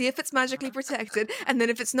then I'll see if it's magically protected. And then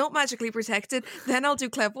if it's not magically protected, then I'll do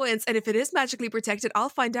clairvoyance. And if it is magically protected, I'll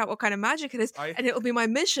find out what kind of magic it is, and it'll be my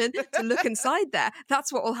mission to look inside there.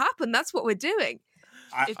 That's what will happen. That's what we're doing.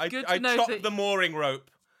 It's good I to know chop that. the mooring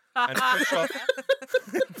rope and push off.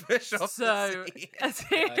 Push off. So, the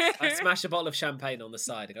sea. I smash a bottle of champagne on the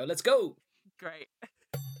side and go, let's go. Great.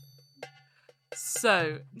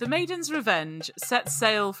 So, the Maiden's Revenge sets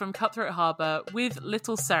sail from Cutthroat Harbour with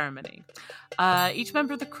little ceremony. Each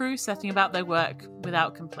member of the crew setting about their work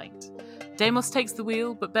without complaint. Deimos takes the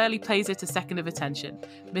wheel, but barely pays it a second of attention.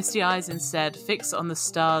 Misty eyes instead fix on the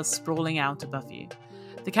stars sprawling out above you.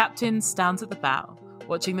 The captain stands at the bow,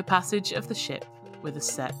 watching the passage of the ship with a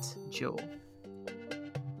set jaw.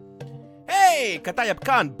 Hey, Hey, Katayab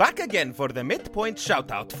Khan back again for the midpoint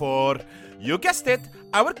shoutout for, you guessed it,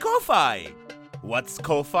 our Ko-Fi. What's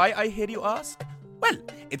Ko-Fi, I hear you ask? Well,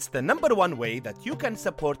 it's the number one way that you can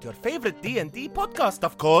support your favorite D&D podcast,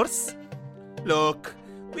 of course. Look,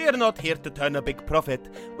 we are not here to turn a big profit.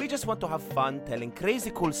 We just want to have fun telling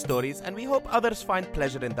crazy cool stories, and we hope others find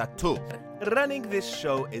pleasure in that too. Running this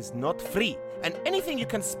show is not free, and anything you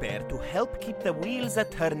can spare to help keep the wheels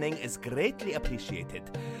a-turning is greatly appreciated.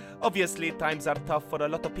 Obviously, times are tough for a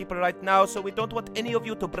lot of people right now, so we don't want any of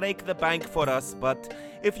you to break the bank for us, but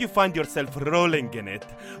if you find yourself rolling in it,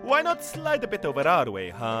 why not slide a bit over our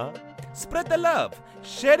way, huh? Spread the love.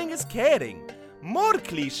 Sharing is caring. More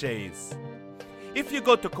cliches. If you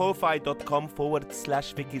go to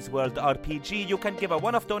ko-fi.com/Vicky's World RPG, you can give a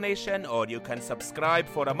one-off donation or you can subscribe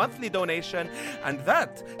for a monthly donation, and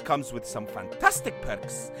that comes with some fantastic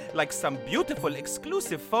perks, like some beautiful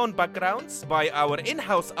exclusive phone backgrounds by our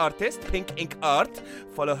in-house artist, Pink Ink Art.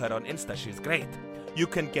 Follow her on Insta, she's great. You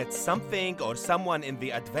can get something or someone in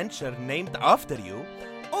the adventure named after you,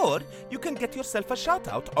 or you can get yourself a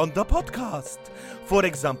shout-out on the podcast. For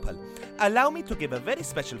example, allow me to give a very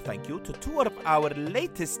special thank you to two of our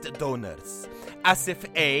latest donors, Asif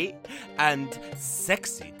A and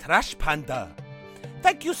Sexy Trash Panda.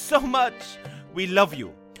 Thank you so much. We love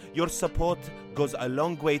you. Your support goes a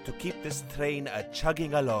long way to keep this train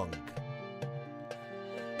chugging along.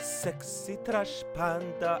 Sexy Trash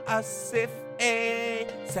Panda, Asif A.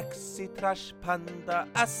 Sexy Trash Panda,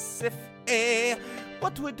 Asif A.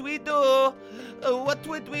 What would we do? What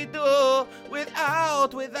would we do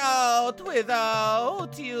without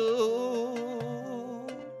you?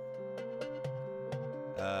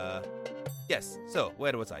 Yes, so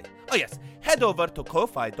where was I? Oh yes, head over to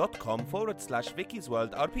ko-fi.com/Vicky's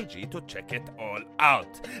World RPG to check it all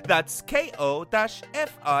out. That's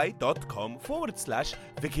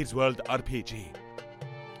ko-fi.com/Vicky's World RPG.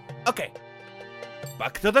 Okay,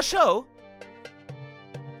 back to the show.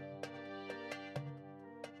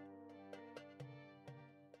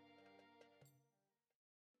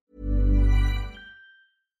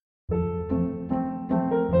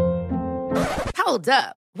 Hold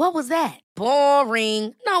up. What was that?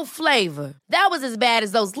 Boring. No flavor. That was as bad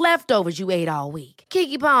as those leftovers you ate all week.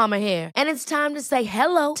 Keke Palmer here, and it's time to say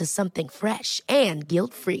hello to something fresh and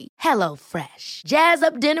guilt-free. Hello Fresh. Jazz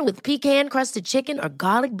up dinner with pecan-crusted chicken or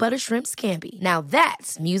garlic butter shrimp scampi. Now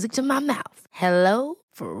that's music to my mouth. Hello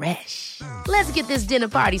Fresh. Let's get this dinner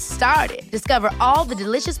party started. Discover all the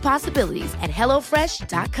delicious possibilities at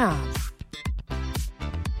hellofresh.com.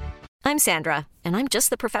 I'm Sandra, and I'm just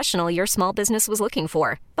the professional your small business was looking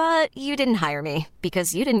for. But you didn't hire me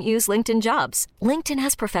because you didn't use LinkedIn Jobs. LinkedIn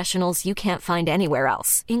has professionals you can't find anywhere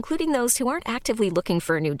else, including those who aren't actively looking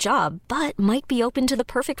for a new job, but might be open to the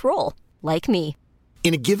perfect role, like me.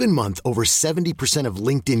 In a given month, over 70% of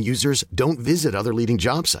LinkedIn users don't visit other leading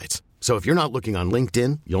job sites. So if you're not looking on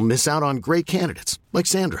LinkedIn, you'll miss out on great candidates like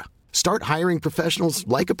Sandra. Start hiring professionals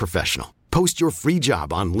like a professional. Post your free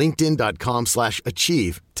job on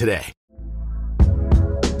linkedin.com/achieve today.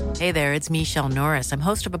 Hey there, it's Michelle Norris. I'm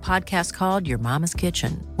host of a podcast called Your Mama's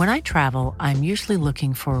Kitchen. When I travel, I'm usually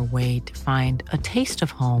looking for a way to find a taste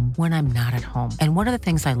of home when I'm not at home. And one of the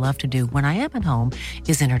things I love to do when I am at home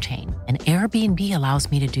is entertain. And Airbnb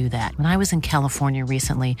allows me to do that. When I was in California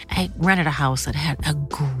recently, I rented a house that had a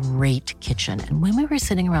great kitchen. And when we were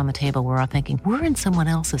sitting around the table, we're all thinking, we're in someone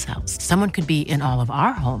else's house. Someone could be in all of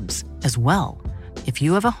our homes as well. If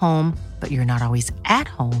you have a home, but you're not always at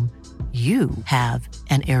home, you have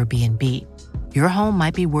an Airbnb. Your home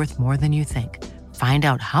might be worth more than you think. Find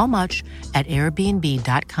out how much at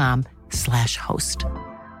airbnb.com/host.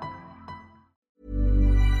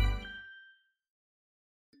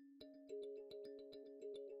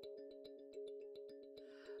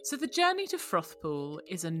 So the journey to Frothpool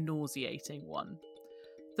is a nauseating one.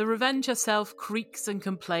 The Revenge herself creaks and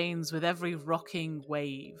complains with every rocking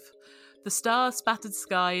wave. The star-spattered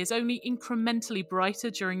sky is only incrementally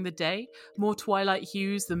brighter during the day, more twilight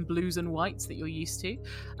hues than blues and whites that you're used to,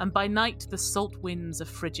 and by night the salt winds are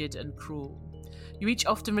frigid and cruel. You each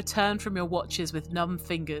often return from your watches with numb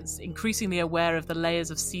fingers, increasingly aware of the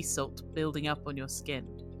layers of sea salt building up on your skin.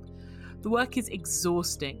 The work is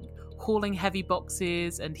exhausting, hauling heavy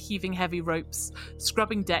boxes and heaving heavy ropes,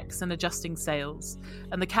 scrubbing decks and adjusting sails,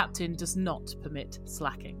 and the captain does not permit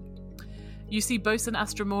slacking. You see Bosun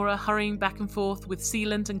Astromora hurrying back and forth with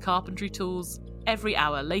sealant and carpentry tools every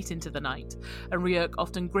hour late into the night, and Ryuk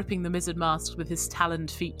often gripping the mizzenmast with his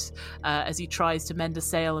taloned feet as he tries to mend a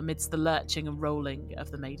sail amidst the lurching and rolling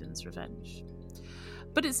of the Maiden's Revenge.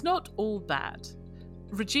 But it's not all bad.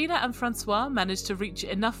 Regina and Francois manage to reach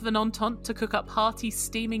enough of an entente to cook up hearty,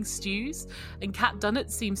 steaming stews, and Cat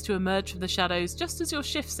Dunnett seems to emerge from the shadows just as your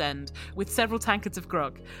shifts end, with several tankards of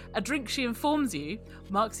grog. A drink, she informs you,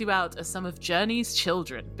 marks you out as some of Journey's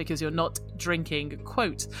children, because you're not drinking,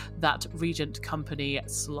 quote, that Regent Company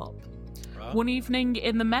slop. One evening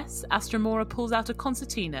in the mess, Astromora pulls out a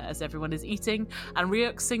concertina as everyone is eating, and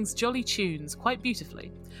Ryuk sings jolly tunes quite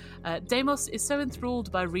beautifully. Deimos is so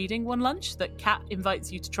enthralled by reading one lunch that Kat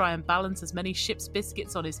invites you to try and balance as many ship's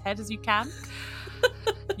biscuits on his head as you can.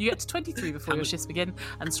 You get to 23 before your shifts begin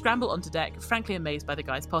and scramble onto deck, frankly amazed by the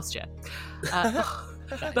guy's posture.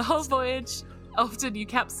 The whole voyage, often you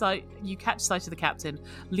catch sight of the captain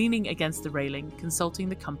leaning against the railing, consulting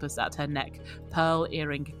the compass at her neck, pearl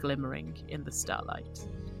earring glimmering in the starlight.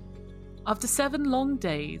 After 7 long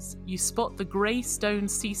days, you spot the grey stone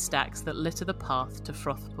sea stacks that litter the path to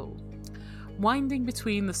Frothpool. Winding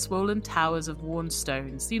between the swollen towers of worn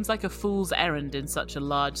stone seems like a fool's errand in such a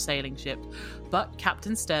large sailing ship, but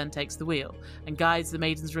Captain Stern takes the wheel and guides the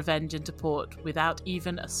Maiden's Revenge into port without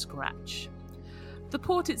even a scratch. The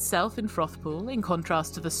port itself in Frothpool, in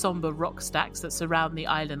contrast to the sombre rock stacks that surround the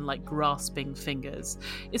island like grasping fingers,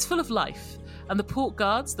 is full of life, and the port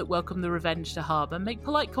guards that welcome the Revenge to harbour make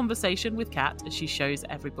polite conversation with Kat as she shows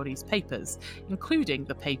everybody's papers, including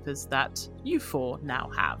the papers that you 4 now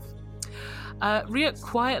have. Ryuk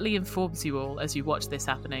quietly informs you all as you watch this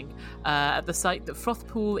happening at the site that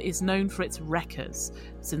Frothpool is known for its wreckers,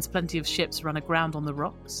 since plenty of ships run aground on the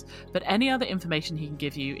rocks, but any other information he can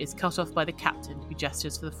give you is cut off by the captain, who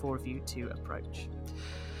gestures for the 4 of you to approach.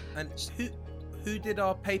 And who did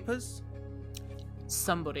our papers?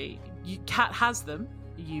 Somebody. Kat has them.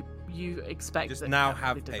 You expect just that now Kat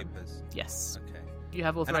have really did them. papers. Yes. Okay. You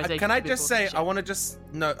have authorization. Can I just say, I want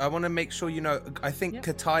to make sure you know, I think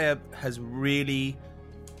Kataya has really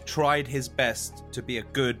tried his best to be a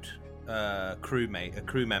good crew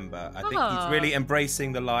member. I think he's really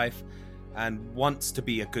embracing the life and wants to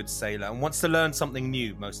be a good sailor and wants to learn something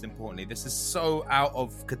new, most importantly. This is so out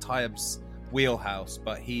of Katayab's wheelhouse,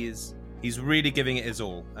 but he's really giving it his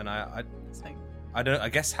all. And I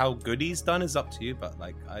guess how good he's done is up to you, but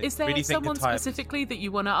is there really think someone specifically that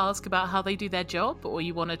you want to ask about how they do their job, or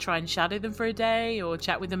you want to try and shadow them for a day, or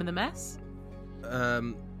chat with them in the mess?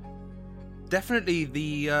 Definitely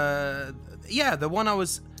the one I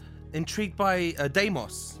was intrigued by,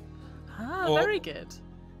 Deimos. Very good.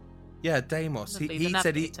 Yeah, Deimos. Lovely, He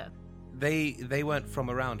said they weren't from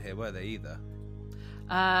around here, were they either?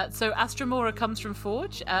 So Astromora comes from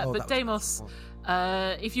Forge, but Deimos.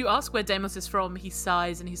 If you ask where Deimos is from, he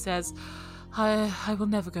sighs and he says, I will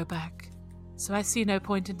never go back, so I see no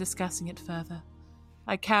point in discussing it further.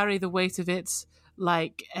 I carry the weight of it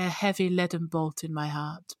like a heavy leaden bolt in my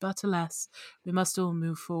heart, but alas, we must all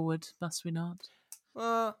move forward, must we not?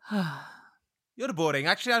 You're boring.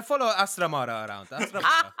 Actually, I'll follow Astromora around.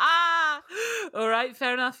 All right,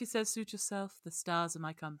 fair enough, he says, suit yourself, the stars are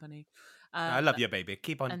my company. I love you, baby.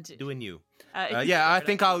 Keep on doing you. I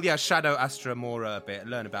think I'll shadow Astromora a bit,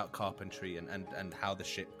 learn about carpentry and how the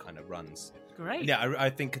ship kind of runs. Great. Yeah, I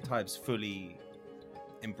think Katayab's fully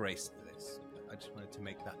embraced this. I just wanted to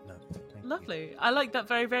make that note. Lovely. I like that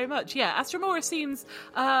very, very much. Yeah, Astromora seems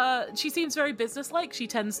very businesslike. She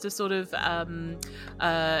tends to sort of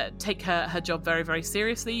take her job very, very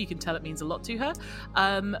seriously. You can tell it means a lot to her.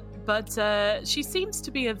 But she seems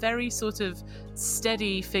to be a very sort of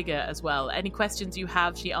steady figure as well. Any questions you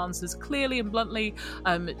have, she answers clearly and bluntly.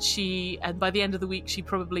 And by the end of the week, she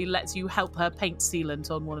probably lets you help her paint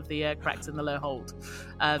sealant on one of the cracks in the low hold.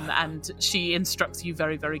 And she instructs you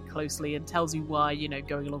very, very closely and tells you why,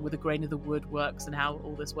 going along with the grain of the wood works and how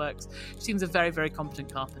all this works. She seems a very, very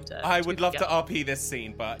competent carpenter. I would love to RP this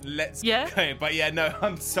scene, but let's go. But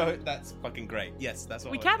that's fucking great. Yes, that's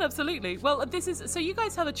what we can, absolutely. Well, so you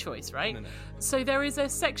guys have a choice, right? No. So there is a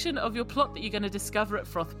section of your plot that you're going to discover at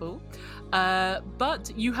Frothpool,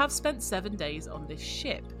 but you have spent 7 days on this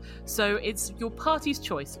ship. So it's your party's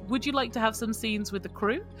choice. Would you like to have some scenes with the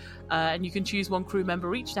crew? And you can choose one crew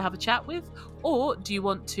member each to have a chat with, or do you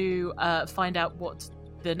want to find out what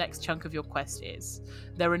the next chunk of your quest is?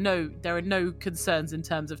 There are no concerns in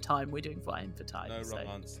terms of time. We're doing fine for time. No wrong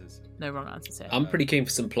answers. No wrong answers here. I'm pretty keen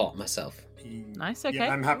for some plot myself. Nice. Okay.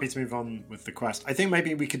 Yeah, I'm happy to move on with the quest. I think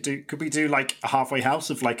maybe we could do like a halfway house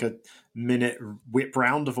of like a minute whip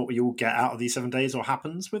round of what we all get out of these 7 days or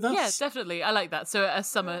happens with us. Yeah, definitely. I like that. So a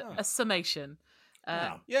summation.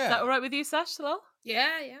 Yeah. Is that all right with you, Sash Salal? Yeah,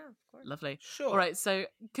 of course. Lovely. Sure. All right. So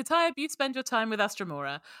Katayab, you spend your time with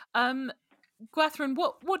Astromora. Gwathrin,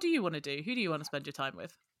 what do you want to do? Who do you want to spend your time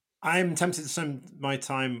with? I'm tempted to spend my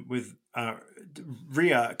time with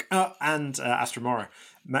Ryuk and Astromora.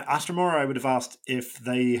 Astromora, I would have asked if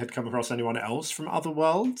they had come across anyone else from other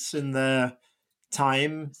worlds in their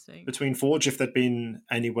time between Forge, if they'd been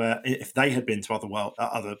anywhere, if they had been to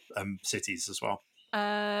other cities as well.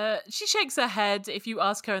 She shakes her head. If you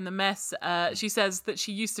ask her in the mess, she says that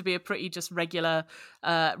she used to be a pretty just regular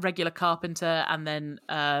carpenter, and then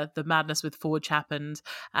the madness with Forge happened,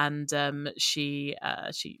 and she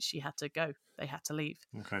had to go. They had to leave.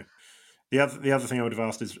 Okay. The other thing I would have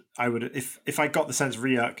asked is if I got the sense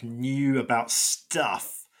Ryuk knew about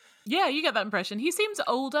stuff. Yeah, you get that impression. He seems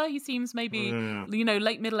older. He seems maybe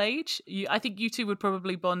late middle age. I think you two would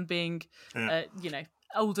probably bond being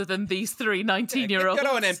older than these three 19-year-olds.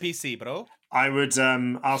 Get on NPC, bro. I would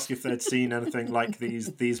ask if they'd seen anything like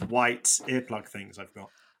these white earplug things I've got.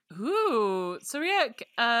 Ooh, Ryuk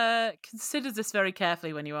considers this very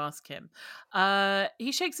carefully when you ask him.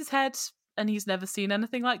 He shakes his head, and he's never seen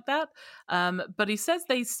anything like that. But he says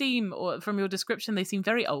they seem, or from your description, they seem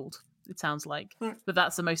very old, it sounds like. Right. But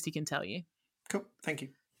that's the most he can tell you. Cool, thank you.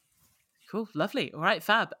 Cool, lovely. All right,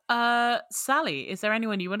 fab. Sally, is there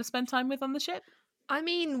anyone you want to spend time with on the ship? I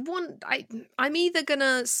mean, I'm either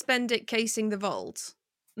gonna spend it casing the vault,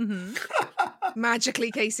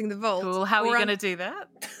 magically casing the vault. Cool. How are you gonna do that?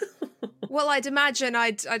 Well, I'd imagine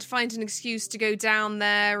I'd find an excuse to go down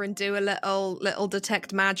there and do a little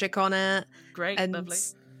detect magic on it. Great, lovely.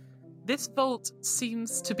 This vault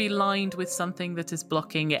seems to be lined with something that is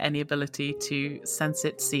blocking any ability to sense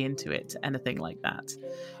it, see into it, anything like that.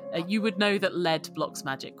 You would know that lead blocks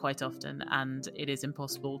magic quite often, and it is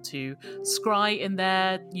impossible to scry in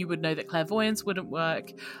there. You would know that clairvoyance wouldn't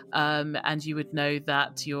work, and you would know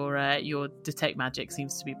that your detect magic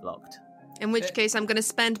seems to be blocked. In which case, I'm going to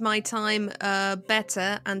spend my time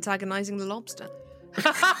better antagonizing the lobster.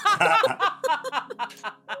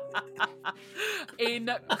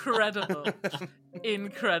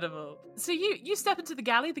 Incredible. So you step into the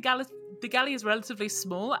galley. The galley is relatively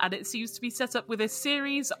small, and it seems to be set up with a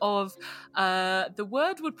series of the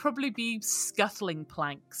word would probably be scuttling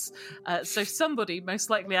planks. So somebody, most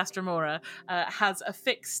likely Astromora, has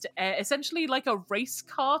affixed essentially like a race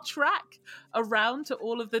car track around to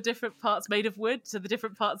all of the different parts made of wood, to the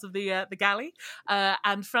different parts of the galley,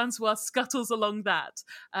 and Francois scuttles along that.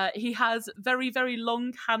 He has very, very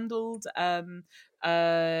long-handled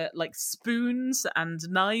like spoons and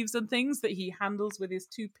knives and things that he handles with his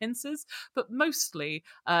two pincers, but mostly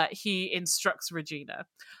he instructs Regina.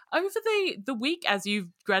 Over the week, as you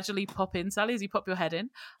gradually pop in, Sally, as you pop your head in,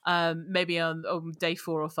 maybe on day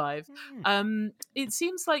 4 or 5, it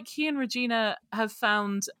seems like he and Regina have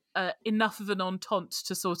found enough of an entente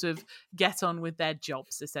to sort of get on with their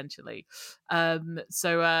jobs, essentially.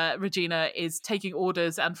 So Regina is taking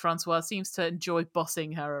orders, and Francois seems to enjoy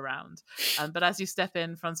bossing her around. But as you step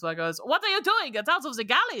in, Francois goes, "What are you doing? Get out of the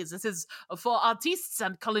galleys. This is for artistes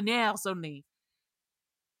and culinaires only."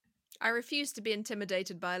 I refuse to be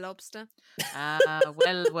intimidated by a lobster.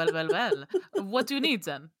 Well. What do you need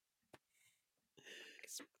then?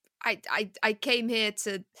 I came here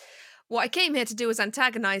to... What I came here to do was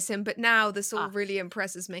antagonize him, but now this all really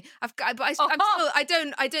impresses me. I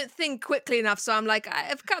don't think quickly enough, so I'm like,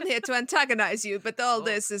 I've come here to antagonize you, but all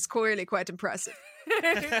this is clearly quite impressive.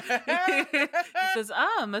 He says,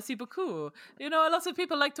 merci beaucoup. You know, a lot of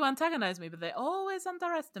people like to antagonize me, but they always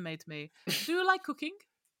underestimate me. Do you like cooking?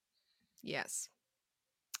 Yes.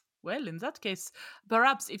 Well, in that case,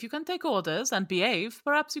 perhaps if you can take orders and behave,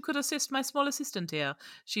 perhaps you could assist my small assistant here.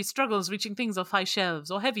 She struggles reaching things off high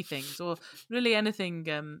shelves or heavy things or really anything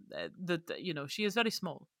that, she is very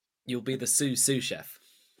small. You'll be the sous chef.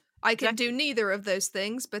 I can do neither of those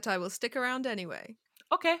things, but I will stick around anyway.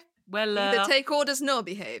 Okay, well... Either take orders nor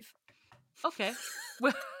behave. Okay.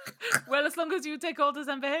 Well, as long as you take orders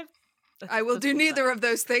and behave. I will do neither of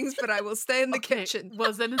those things, but I will stay in the kitchen.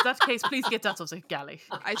 Well, then in that case, please get out of the galley.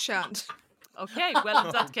 I shan't. Okay, well,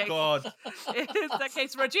 in that case... God. In that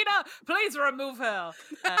case, Regina, please remove her.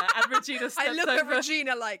 And Regina steps I look over. at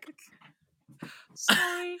Regina like...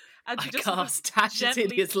 Sorry. And I cast Tasha's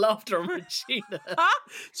hideous laughter on Regina.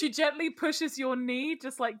 She gently pushes your knee,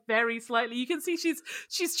 just like very slightly. You can see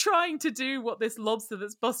she's trying to do what this lobster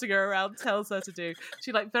that's bossing her around tells her to do.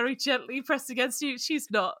 She like very gently pressed against you.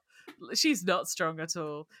 She's not strong at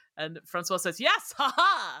all. And Francois says, "Yes,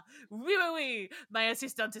 ha! Oui. My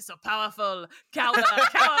assistant is so powerful. Count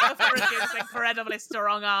her for his incredibly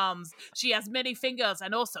strong arms. She has many fingers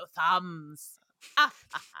and also thumbs."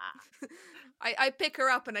 I pick her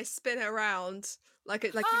up and I spin her around like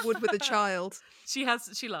you would with a child. She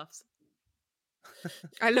laughs.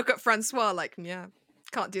 I look at Francois like, yeah,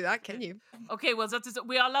 Can't do that, can you? Okay, well, that is,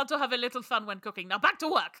 we are allowed to have a little fun when cooking. Now back to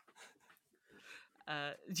work.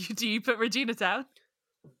 Do you put Regina down?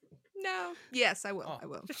 No. Yes, I will. Oh. I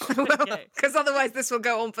will. Because otherwise this will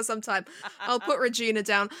go on for some time. I'll put Regina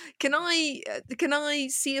down. Can I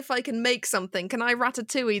see if I can make something? Can I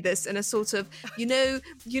ratatouille this in a sort of, you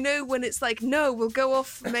know when it's like, no, we'll go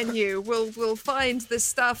off menu. We'll find this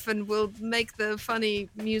stuff and we'll make the funny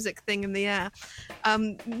music thing in the air.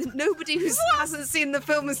 Nobody who hasn't seen the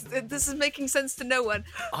film this is making sense to no one.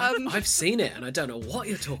 I've seen it and I don't know what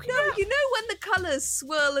you're talking No, about. you know when the colours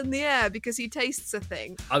swirl in the air because he tastes a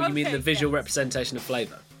thing. Oh, you mean the Okay, visual yes. representation of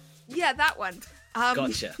flavour? Yeah, that one.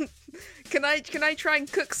 Gotcha. Can I try and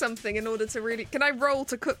cook something in order to really? Can I roll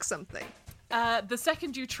to cook something? The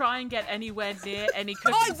second you try and get anywhere near any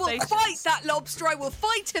cooking I will stations, fight that lobster. I will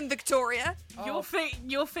fight him, Victoria. your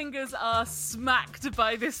fingers are smacked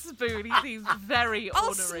by this spoon. He seems very I'll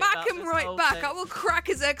ornery smack about him this right whole back. thing. I will crack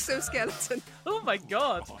his exoskeleton. Oh my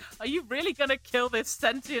god. Are you really gonna kill this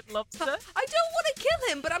sentient lobster? I don't want to kill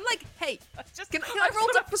him, but I'm like, hey, can I roll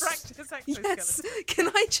to practice Yes.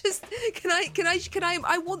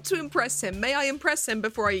 I want to impress him. May I impress him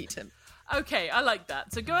before I eat him? Okay, I like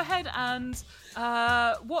that. So go ahead and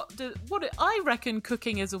I reckon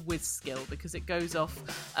cooking is a whiz skill because it goes off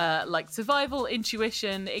like survival,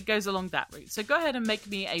 intuition. It goes along that route. So go ahead and make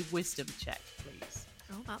me a wisdom check, please,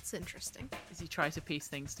 Oh, that's interesting. as you try to piece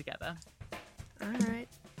things together. All right.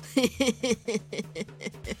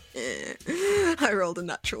 I rolled a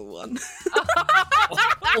natural 1.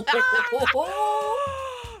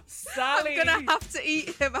 Sally, I'm gonna have to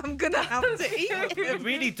eat him. I'm gonna have to eat You him.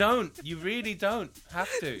 really don't. You really don't have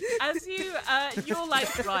to. as you're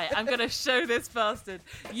like, right, I'm gonna show this bastard.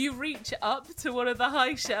 You reach up to one of the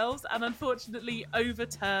high shelves and unfortunately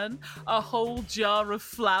overturn a whole jar of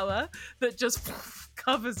flour that just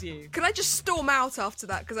covers you. Can I just storm out after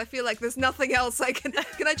that? Because I feel like there's nothing else I can.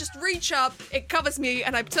 Can I just reach up? It covers me,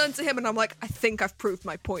 and I turn to him, and I'm like, I think I've proved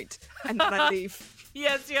my point, and then I leave.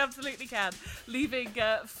 Yes, you absolutely can, leaving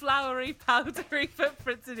floury, powdery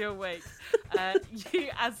footprints in your wake.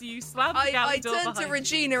 As you slam the I galley door turn to behind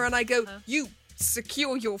Regina, and I go, "You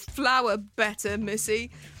secure your flour better, Missy,"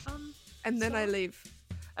 and then I leave.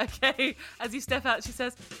 you. Okay, as you step out, she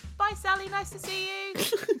says, "Bye, Sally. Nice to see you."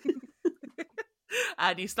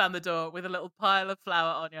 And you slam the door with a little pile of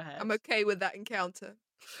flour on your head. I'm okay with that encounter.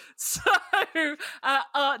 So,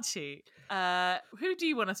 Archie, who do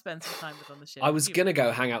you want to spend some time with on the ship? I was gonna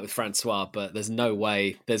go hang out with Francois, but there's no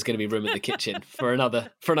way there's gonna be room in the kitchen for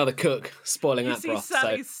another cook spoiling You that see broth.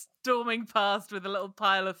 Sally So storming past with a little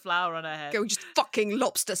pile of flour on her head. Go, just fucking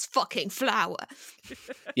lobsters, fucking flour.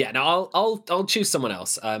 yeah, no, I'll choose someone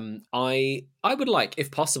else. I would like,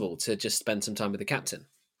 if possible, to just spend some time with the captain.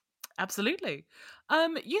 Absolutely.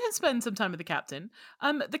 You can spend some time with the captain.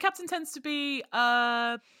 The captain tends to be.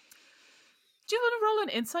 Do you want to roll an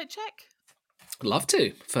insight check? Love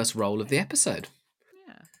to. First roll of the episode.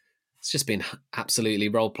 Yeah. It's just been absolutely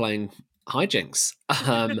role-playing hijinks.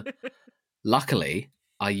 Luckily,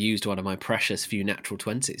 I used one of my precious few natural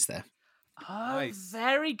 20s there. Oh, Nice.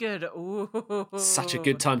 very good. Ooh. Such a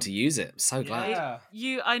good time to use it. I'm so glad.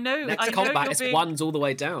 Yeah. I know. Next I know combat, you're it's being, ones all the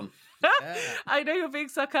way down. I know you're being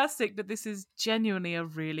sarcastic, but this is genuinely a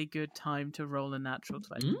really good time to roll a natural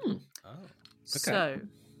 20. Mm. Oh. So,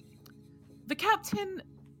 the captain,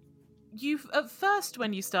 at first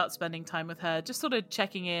when you start spending time with her, just sort of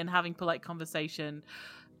checking in, having polite conversation,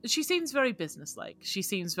 she seems very businesslike. She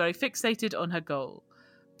seems very fixated on her goal.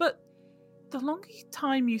 But the longer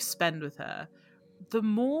time you spend with her, the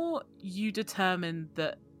more you determine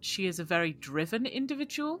that she is a very driven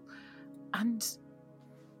individual, and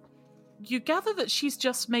you gather that she's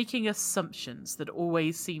just making assumptions that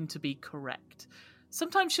always seem to be correct.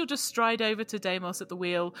 Sometimes she'll just stride over to Deimos at the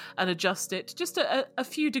wheel and adjust it just a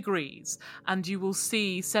few degrees, and you will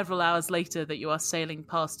see several hours later that you are sailing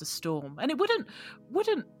past a storm. And it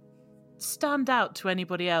wouldn't stand out to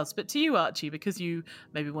anybody else, but to you, Archie, because you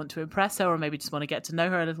maybe want to impress her or maybe just want to get to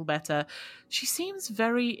know her a little better, she seems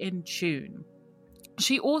very in tune.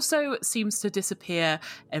 She also seems to disappear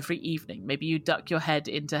every evening. Maybe you duck your head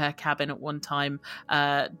into her cabin at one time,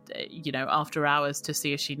 after hours to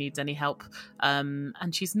see if she needs any help. And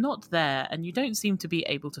she's not there, and you don't seem to be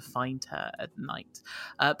able to find her at night.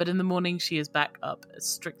 But in the morning, she is back up,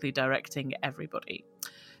 strictly directing everybody.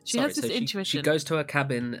 She has this intuition. She goes to her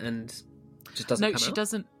cabin and just doesn't come she out?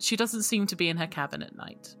 doesn't. She doesn't seem to be in her cabin at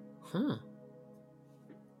night. Huh.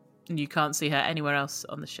 And you can't see her anywhere else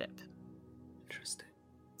on the ship. Interesting.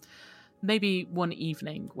 Maybe one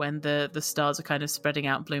evening when the stars are kind of spreading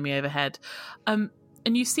out gloomy overhead. And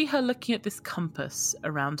you see her looking at this compass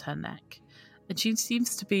around her neck. and she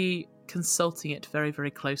seems to be consulting it very, very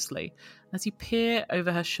closely. As you peer over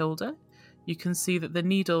her shoulder, you can see that the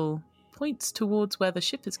needle points towards where the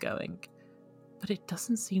ship is going, but it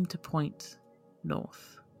doesn't seem to point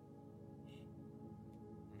north.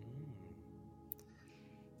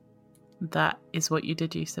 That is what you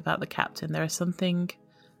deduce about the captain. There is something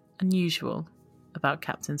unusual about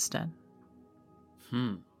Captain Sten.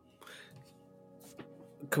 Can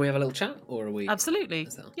we have a little chat, or are we? Absolutely.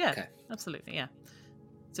 Yeah. Okay. Absolutely. Yeah.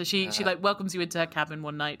 So she like welcomes you into her cabin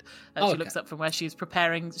one night. She looks up from where she's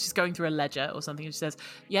preparing. She's going through a ledger or something, and she says,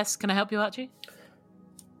 "Yes, can I help you, Archie?"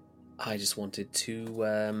 I just wanted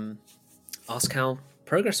to ask how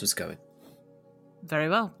progress was going. Very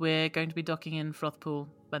well. We're going to be docking in Frothpool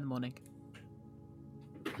by the morning.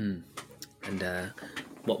 And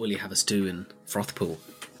what will you have us do in Frothpool?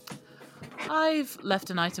 I've left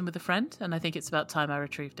an item with a friend, and I think it's about time I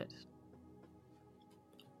retrieved it.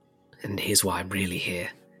 And here's why I'm really here.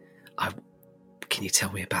 Can you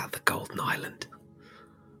tell me about the Golden Island?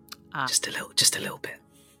 Just a little bit.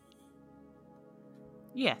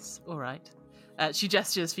 Yes, all right. She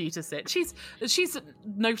gestures for you to sit. She's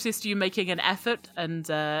noticed you making an effort, and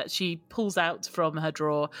she pulls out from her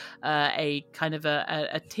drawer a kind of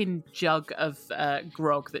a tin jug of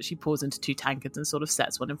grog that she pours into 2 tankards and sort of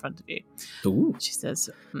sets one in front of you. Ooh. She says,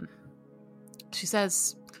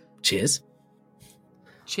 Cheers.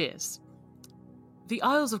 Cheers. The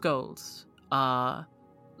Isles of Gold are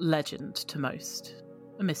legend to most,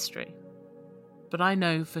 a mystery. But I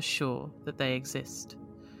know for sure that they exist.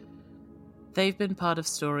 They've been part of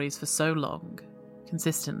stories for so long,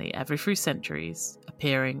 consistently every few centuries,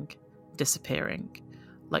 appearing, disappearing,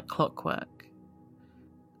 like clockwork.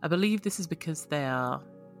 I believe this is because they are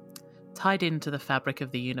tied into the fabric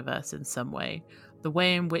of the universe in some way. The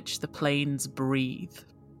way in which the planes breathe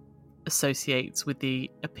associates with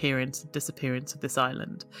the appearance and disappearance of this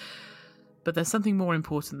island. But there's something more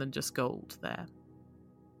important than just gold there.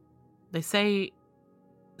 They say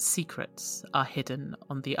secrets are hidden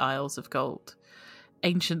on the Isles of Gold.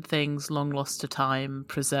 Ancient things long lost to time,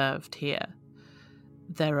 preserved here.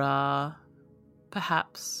 There are,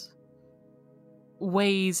 perhaps,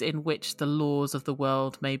 ways in which the laws of the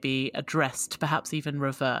world may be addressed, perhaps even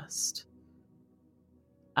reversed.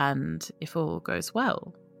 And if all goes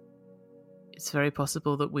well, it's very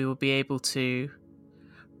possible that we will be able to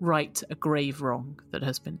right a grave wrong that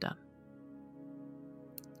has been done.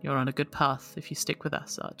 You're on a good path if you stick with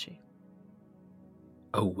us, Archie.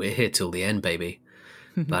 Oh, we're here till the end, baby.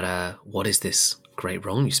 But what is this great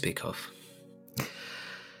wrong you speak of?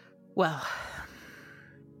 Well,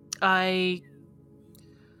 I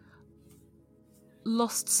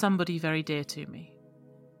lost somebody very dear to me.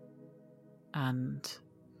 And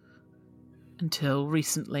until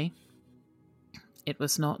recently, it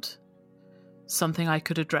was not something I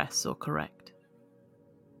could address or correct.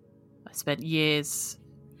 I spent years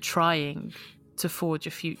trying to forge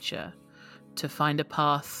a future, to find a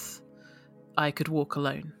path I could walk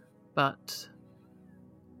alone, but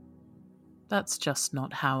that's just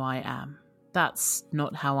not how I am. That's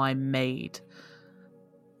not how I'm made.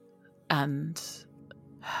 And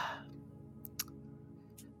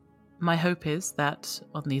my hope is that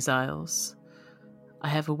on these isles, I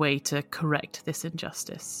have a way to correct this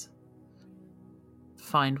injustice.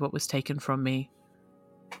 Find what was taken from me,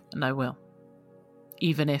 and I will.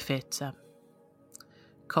 Even if it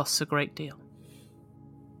costs a great deal.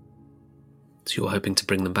 So you're hoping to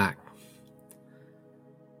bring them back?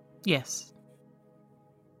 Yes.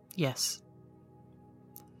 Yes.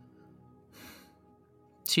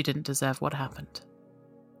 She didn't deserve what happened.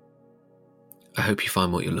 I hope you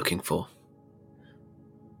find what you're looking for.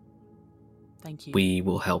 Thank you. We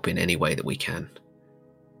will help in any way that we can.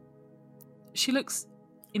 She looks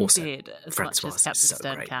Also, endeared as Francois much as Captain is so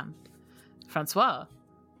Stern great. can. Francois?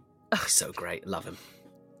 He's so great. Love him.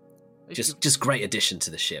 Just great addition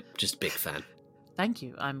to the ship. Just big fan. Thank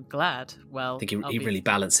you. I'm glad. Well, I think he really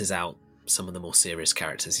balances out some of the more serious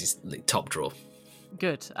characters. He's like, top draw.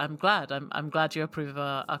 Good. I'm glad. I'm glad you approve of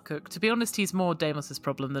our cook. To be honest, he's more Deimos's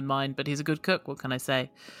problem than mine, but he's a good cook. What can I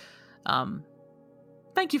say?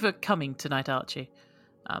 Thank you for coming tonight, Archie.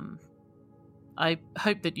 I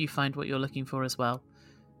hope that you find what you're looking for as well.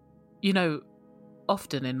 You know,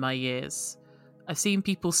 often in my years, I've seen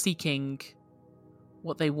people seeking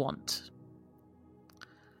what they want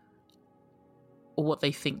or what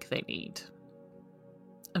they think they need.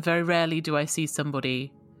 And very rarely do I see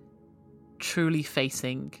somebody truly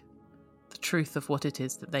facing the truth of what it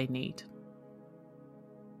is that they need.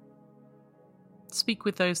 Speak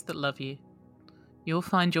with those that love you. You'll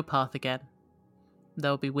find your path again.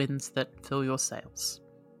 There'll be winds that fill your sails.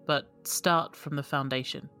 but start from the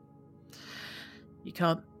foundation. You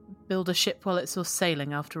can't build a ship while it's still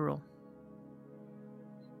sailing, after all.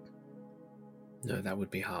 No, that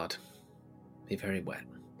would be hard. Be very wet.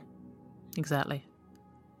 Exactly.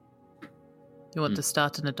 You want to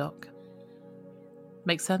start in a dock.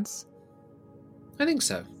 Make sense? I think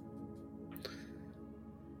so.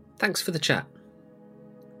 Thanks for the chat.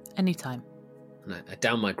 Anytime. And I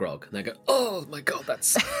down my grog, and I go, oh my god,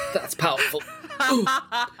 that's powerful. Ooh,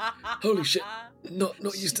 holy shit, not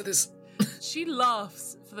used to this. She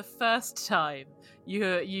laughs for the first time.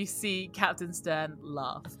 You see Captain Stern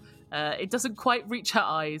laugh. It doesn't quite reach her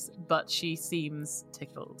eyes, but she seems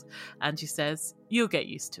tickled. And she says, you'll get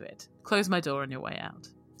used to it. Close my door on your way out.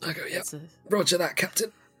 I go, yeah, roger that,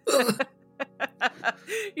 Captain.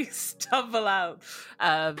 You stumble out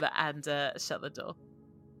and shut the door.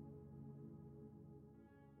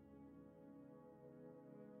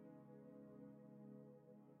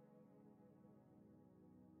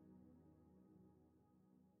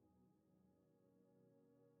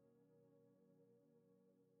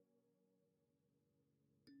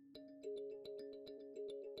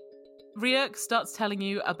 Ryuk starts telling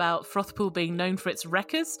you about Frothpool being known for its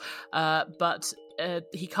wreckers, but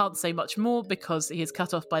he can't say much more because he is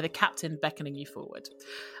cut off by the captain beckoning you forward.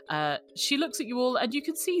 She looks at you all, and you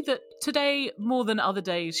can see that today, more than other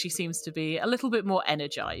days, she seems to be a little bit more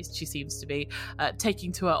energized. She seems to be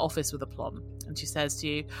taking to her office with aplomb. And she says to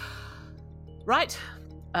you, right,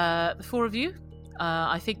 the four of you,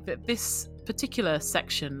 I think that this particular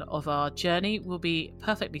section of our journey will be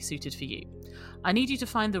perfectly suited for you. I need you to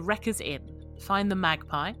find the Wreckers Inn, find the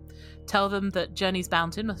Magpie, tell them that Journey's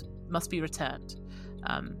Bounty must be returned.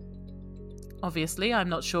 Obviously, I'm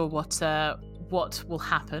not sure what will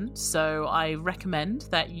happen, so I recommend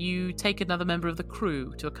that you take another member of the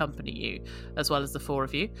crew to accompany you, as well as the four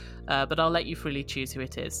of you, but I'll let you freely choose who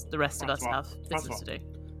it is. The rest of us have business to do.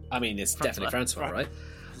 I mean, it's definitely Francois, right?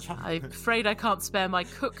 I'm afraid I can't spare my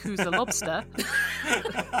cook who's a lobster.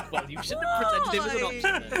 Well, you shouldn't have presented it as an option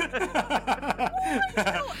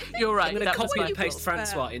then. You're right. I'm going to copy and paste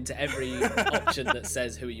Francois into every option that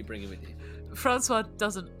says who are you bringing with you. Francois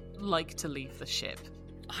doesn't like to leave the ship.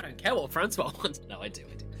 I don't care what Francois wants. No, I do.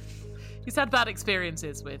 He's had bad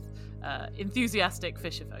experiences with enthusiastic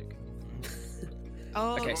fisherfolk.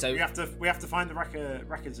 Oh, okay, so we have to find the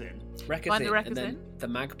Wreckers Inn. Find the Wreckers Inn. The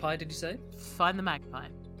Magpie, did you say? Find the Magpie.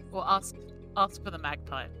 Or ask for the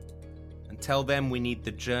Magpie. And tell them we need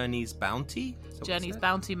the Journey's Bounty? Journey's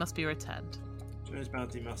Bounty must be returned. Journey's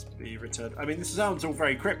Bounty must be returned. I mean, this sounds all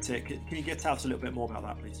very cryptic. Can you get us a little bit more about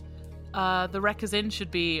that, please? The Wreckers Inn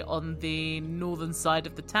should be on the northern side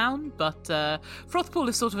of the town, but Frothpool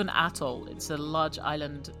is sort of an atoll. It's a large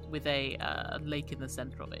island with a lake in the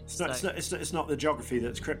centre of it. It's not the geography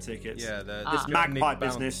that's cryptic. It's this Journey Magpie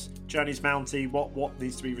business, Journey's Bounty. What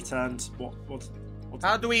needs to be returned? What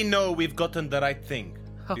How do we know we've gotten the right thing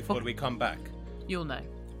before we come back? You'll know.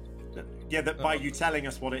 Yeah, that by you telling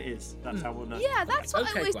us what it is, that's how we'll know. Yeah, that's what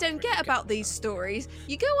I always don't get about these stories.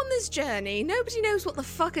 You go on this journey, nobody knows what the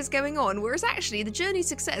fuck is going on, whereas actually the journey's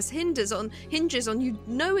success hinges on you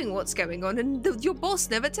knowing what's going on, and your boss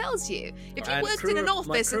never tells you. If you worked in an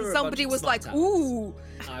office and somebody was like, "Ooh,"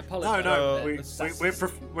 I apologize. No,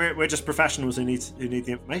 we're just professionals who need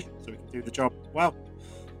the information so we can do the job well.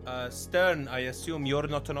 Stern, I assume you're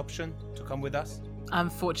not an option to come with us?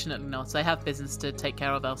 Unfortunately not. I have business to take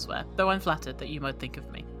care of elsewhere, though I'm flattered that you might think of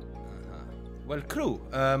me. Well, crew,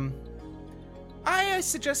 I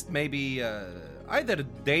suggest maybe either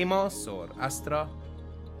Deimos or Astra.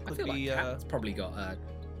 I feel like Kat's probably got a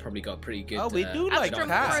pretty good... Oh, we do like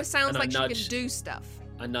Kat. Sounds like she can do stuff.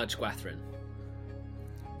 I nudge Gwathrin.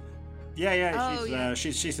 Yeah,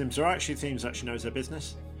 she seems alright. She seems like she knows her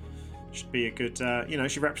business. Should be a good,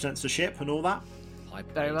 she represents the ship and all that.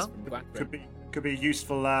 Very well. Could be a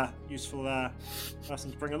useful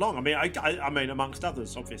person to bring along. I mean, amongst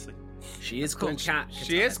others, obviously. She is called Kat.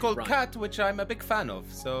 She is called Kat, which I'm a big fan of.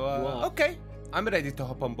 So, okay, I'm ready to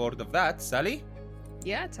hop on board of that. Sally?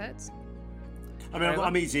 Yeah, Teds. I mean,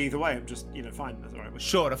 I'm easy either way. I'm just, fine. That's all right.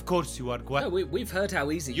 Sure, of course you are, Gwen. No, we've heard how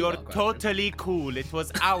easy you are. You're totally cool. It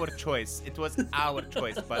was our choice. It was our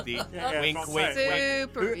choice, buddy. Wink, wink,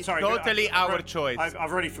 Super. Sorry, totally our choice. I've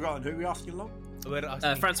already forgotten who we're asking along.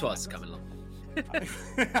 Francois is coming along. You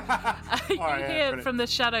hear from the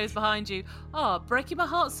shadows behind you, breaking my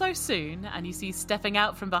heart so soon, and you see stepping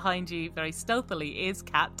out from behind you very stealthily is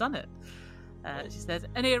Kat Dunnett. She says,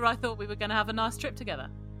 and here I thought we were going to have a nice trip together.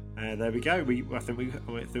 There we go.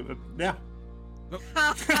 Yeah.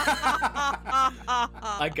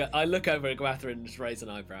 I look over at Gwathrin and just raise an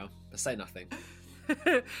eyebrow, but say nothing.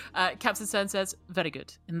 Captain Stern says, very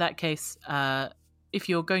good. In that case, if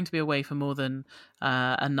you're going to be away for more than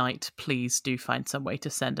a night, please do find some way to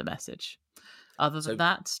send a message. Other than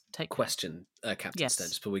that, take question, Captain Stern,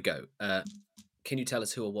 just before we go. Can you tell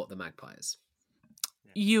us who or what the magpie is?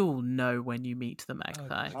 You'll know when you meet the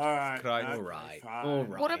magpie. All right. All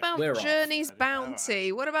right. What about Journey's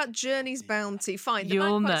bounty? What about Journey's bounty? Fine, the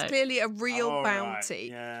You'll magpie's know. clearly a real bounty.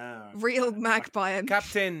 Yeah. Real magpie.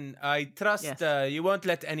 Captain, I trust Yes. you won't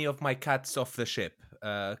let any of my cats off the ship.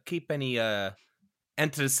 Keep any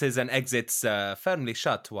entrances and exits firmly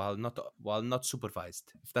shut while not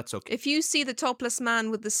supervised, if that's okay. If you see the topless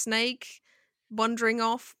man with the snake wandering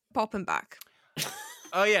off, pop him back.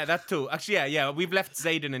 Oh yeah, that too. Actually, yeah. We've left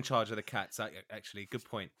Zayden in charge of the cats. Actually, good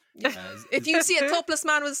point. If you see a topless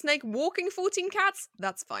man with a snake walking 14 cats,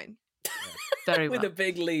 that's fine. Very With well. a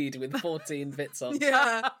big lead with 14 bits on.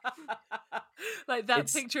 Yeah. Like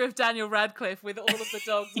that picture of Daniel Radcliffe with all of the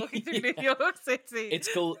dogs walking through New York City.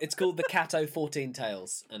 It's called the Cato 14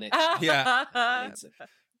 Tails, and it's it's-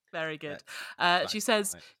 Very good. Fine, She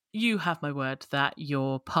says, fine. you have my word that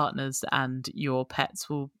your partners and your pets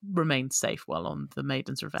will remain safe while on the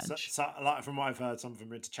Maiden's Revenge. Like from what I've heard, some of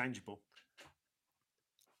them are interchangeable.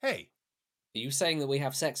 Hey, Are you saying that we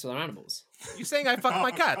have sex with our animals? you saying I fuck my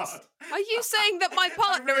cats? Are you saying that my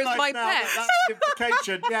partner is my pet? That's the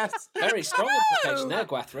implication, yes. Very strong implication there,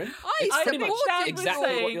 Gwathryn. I Pretty much supported exactly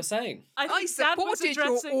saying- what you're saying. I Dan was supported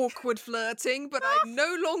your awkward flirting, but I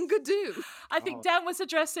no longer do. I think Dan was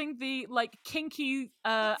addressing the kinky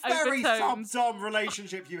Very overtones. Tom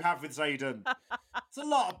relationship you have with Zayden. It's a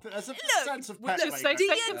lot. There's a sense of pet Just say play.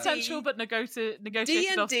 consensual, but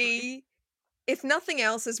negotiated off. D&D, if nothing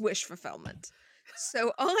else, is wish fulfillment.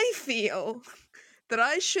 So I feel that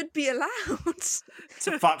I should be allowed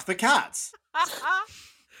to fuck the cats.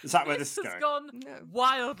 Is that where this is has going? gone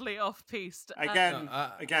wildly off-piste. Again,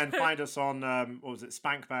 find us on what was it,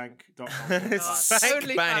 spankbank.com.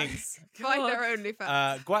 Spank bang. Find our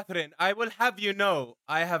OnlyFans. Gwathryn, I will have you know,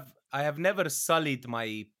 I have never sullied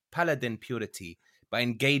my paladin purity by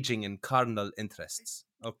engaging in carnal interests.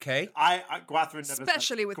 Okay, Gwathryn never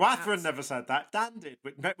Especially said, with Gwathryn cats. never said that. Dan did,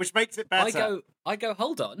 which makes it better. I go.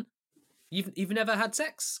 Hold on. You've never had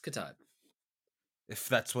sex, Katab? if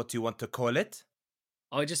that's what you want to call it.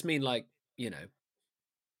 I just mean I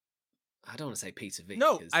don't want to say Peter V.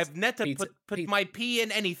 No, 'cause I've never Peter- put my pee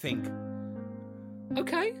in anything.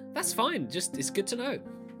 Okay, that's fine. Just it's good to know.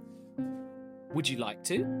 Would you like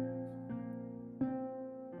to?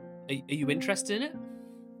 Are you interested in it?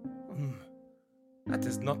 That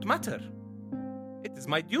does not matter. It is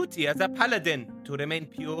my duty as a paladin to remain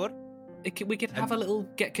pure. We could have a little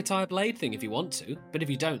get Kataya Blade thing if you want to, but if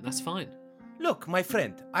you don't, that's fine. Look, my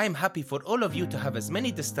friend, I am happy for all of you to have as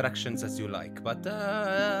many distractions as you like, but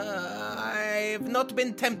I've not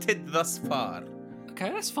been tempted thus far.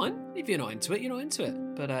 Okay, that's fine. If you're not into it, you're not into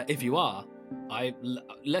it. But if you are,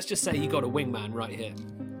 let's just say you got a wingman right here.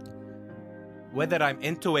 Whether I'm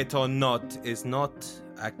into it or not is not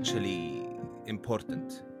actually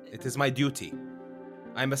important. It is my duty.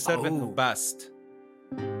 I'm a servant of Bast,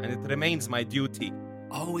 and it remains my duty.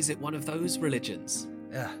 Oh, is it one of those religions?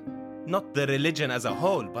 Not the religion as a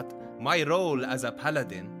whole, but my role as a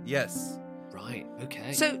paladin, yes. Right,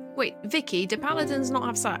 okay. So, wait, Vicky, do paladins not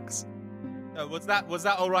have sex? Was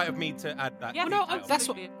that all right of me to add that? Yeah, no, absolutely, that's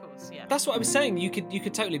what- of course, yeah. That's what I was saying. You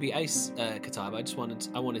could totally be ace, Kataya.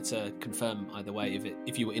 I wanted to confirm either way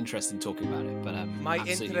if you were interested in talking about it. But My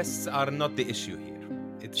absolutely. interests are not the issue here.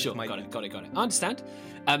 It's Sure, my got it. I understand.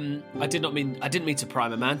 I didn't mean to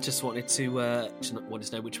prime a man. Just wanted to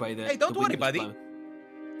know which way the. Hey, don't the worry, wind was buddy. blowing.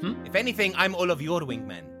 If anything, I'm all of your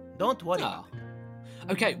wingmen. Don't worry. Ah.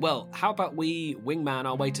 Okay, well, how about we wingman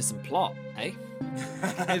our way to some plot, eh?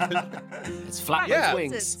 Let's flap Yeah. those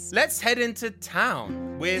wings. Let's head into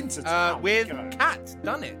town with Into town, with go. Cat.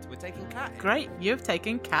 Done it. We're taking Cat. Great, you've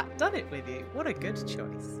taken Cat Dunnit with you. What a good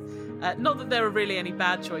choice. Not that there are really any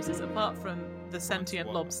bad choices apart from the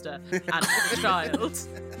sentient lobster and the child.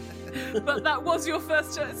 But that was your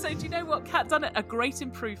first choice. So do you know what? Cat Dunnit, a great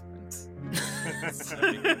improvement.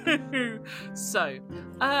 So,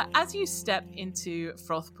 as you step into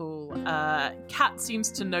Frothpool, Kat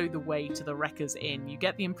seems to know the way to the Wreckers Inn. You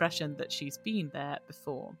get the impression that she's been there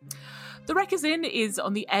before. The Wreckers Inn is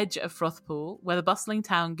on the edge of Frothpool, where the bustling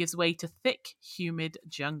town gives way to thick, humid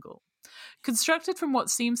jungle. Constructed from what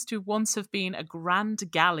seems to once have been a grand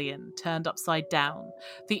galleon turned upside down,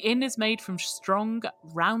 the inn is made from strong,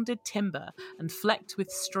 rounded timber and flecked with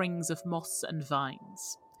strings of moss and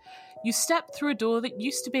vines. You step through a door that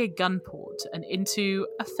used to be a gun port and into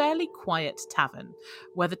a fairly quiet tavern,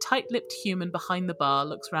 where the tight-lipped human behind the bar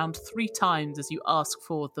looks round 3 times as you ask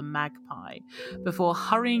for the Magpie, before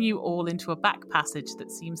hurrying you all into a back passage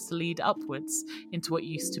that seems to lead upwards into what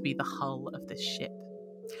used to be the hull of this ship.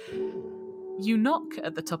 You knock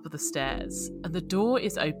at the top of the stairs, and the door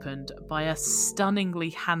is opened by a stunningly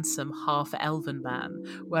handsome half-elven man,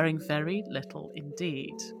 wearing very little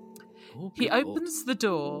indeed. He opens the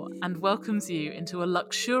door and welcomes you into a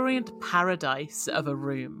luxuriant paradise of a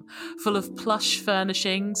room, full of plush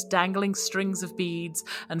furnishings, dangling strings of beads,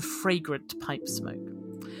 and fragrant pipe smoke.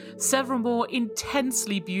 Several more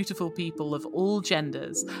intensely beautiful people of all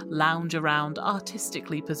genders lounge around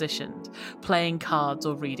artistically positioned, playing cards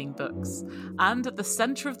or reading books. And at the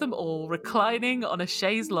centre of them all, reclining on a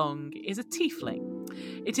chaise longue, is a tiefling.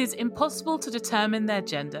 It is impossible to determine their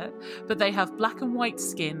gender, but they have black and white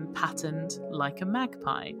skin patterned like a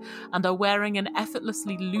magpie, and are wearing an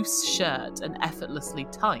effortlessly loose shirt and effortlessly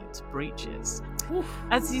tight breeches.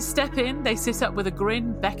 As you step in, they sit up with a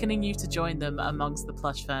grin, beckoning you to join them amongst the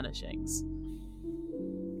plush furnishings.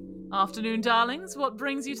 Afternoon, darlings. What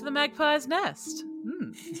brings you to the Magpie's Nest?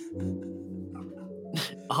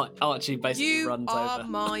 Archie basically runs over. You are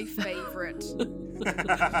my favourite.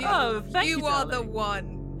 Oh, thank you, You are darling. the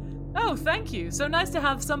one. Oh, thank you. So nice to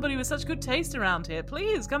have somebody with such good taste around here.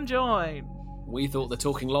 Please, come join. We thought the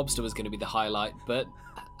talking lobster was going to be the highlight, but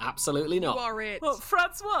absolutely not. You are it. Well,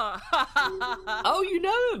 Francois. Oh, you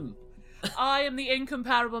know him. I am the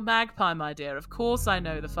incomparable magpie, my dear. Of course I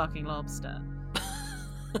know the fucking lobster.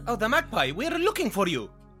 Oh, the Magpie, we're looking for you.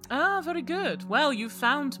 Ah, very good. Well, you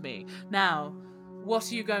found me. Now, what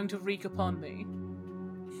are you going to wreak upon me?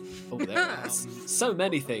 Oh, there are so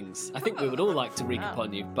many things. I think we would all like to wreak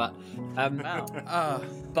upon you, but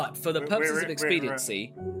but for the purposes of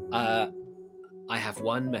expediency, I have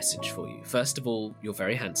one message for you. First of all, you're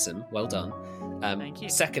very handsome. Well done. Thank you.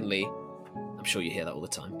 Secondly, I'm sure you hear that all the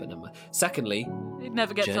time, but never mind. Secondly, It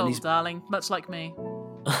never gets old, darling. Much like me.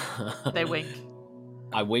 They wink.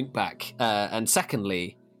 I wink back. And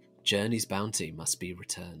secondly, Journey's bounty must be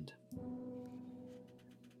returned.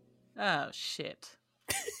 Oh, shit.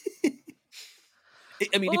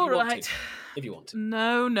 I mean, All if you want right. to. If you want to.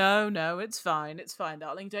 No, it's fine,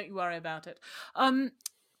 darling. Don't you worry about it.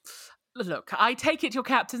 Look, I take it your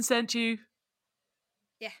captain sent you?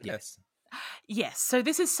 Yeah. Yes. Yes, so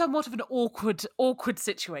this is somewhat of an awkward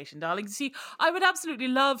situation, darling. See, I would absolutely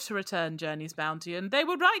love to return Journey's bounty, and they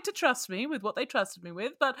were right to trust me with what they trusted me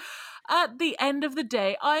with, but at the end of the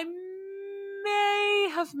day, I may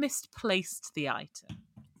have misplaced the item.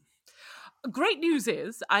 Great news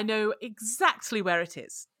is, I know exactly where it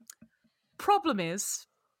is. Problem is,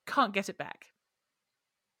 can't get it back.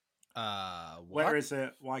 What? Where is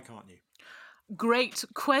it? Why can't you? Great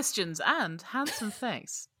questions and handsome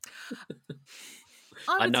face.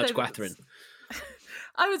 I would nudge say that- Gwathryn.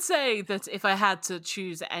 I would say that if I had to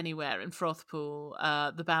choose anywhere in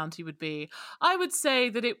Frothpool, the bounty would be. I would say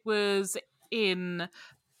that it was in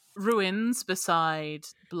ruins beside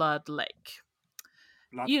Blood Lake.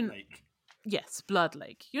 Blood Lake. Yes, Blood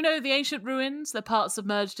Lake. You know, the ancient ruins, the part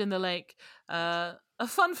submerged in the lake. A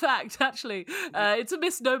fun fact, actually, it's a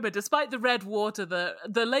misnomer. Despite the red water,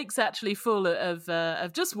 the lake's actually full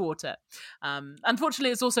of just water. Unfortunately,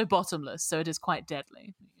 it's also bottomless, so it is quite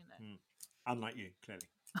deadly. You know. Unlike you, clearly.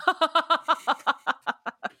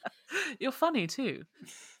 You're funny, too.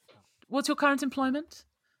 What's your current employment?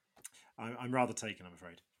 I'm rather taken, I'm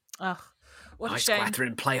afraid. Ugh, what Nice a shame.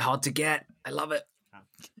 Gwathryn, play hard to get. I love it.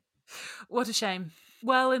 What a shame.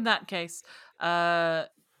 Well, in that case, what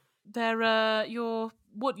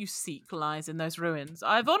you seek lies in those ruins.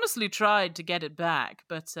 I've honestly tried to get it back,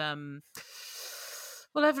 but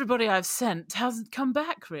well, everybody I've sent hasn't come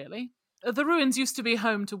back, really. The ruins used to be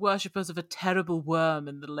home to worshippers of a terrible worm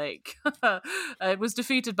in the lake. It was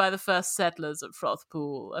defeated by the first settlers at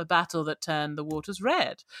Frothpool, a battle that turned the waters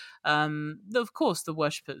red. Of course, the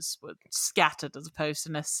worshippers were scattered as opposed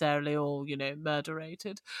to necessarily all,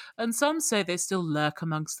 murderated. And some say they still lurk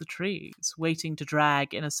amongst the trees, waiting to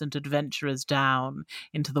drag innocent adventurers down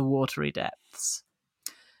into the watery depths.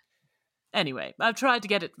 Anyway, I've tried to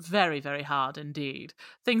get it very, very hard indeed.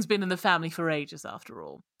 Things been in the family for ages, after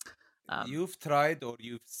all. You've tried, or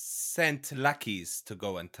you've sent lackeys to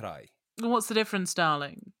go and try? What's the difference,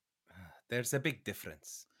 darling? There's a big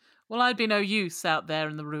difference. Well, I'd be no use out there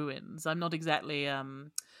in the ruins. I'm not exactly,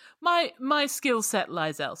 my skill set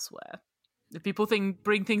lies elsewhere. If people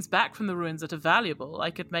bring things back from the ruins that are valuable,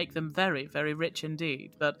 I could make them very, very rich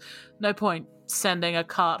indeed. But no point sending a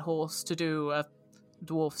cart horse to do a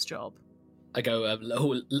dwarf's job. I go,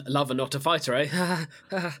 lover, not a fighter, eh?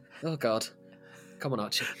 Oh, God. Come on,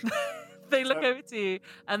 Archie. They look over to you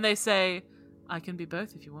and they say, I can be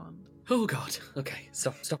both if you want. Oh, God. Okay,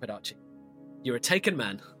 stop it, Archie. You're a taken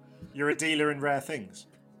man. You're a dealer in rare things.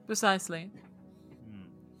 Precisely.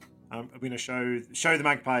 I'm going to show the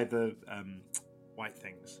magpie the white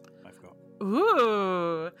things I've got.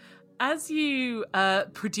 Ooh. As you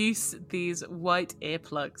produce these white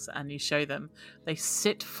earplugs and you show them, they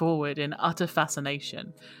sit forward in utter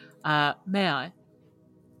fascination. May I?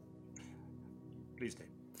 Please do.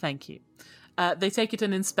 Thank you. They take it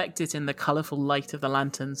and inspect it in the colourful light of the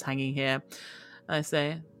lanterns hanging here. I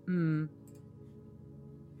say,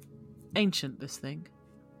 ancient, this thing.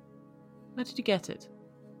 Where did you get it?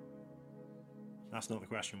 That's not the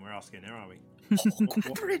question we're asking here, are we?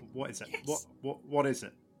 What is it? What is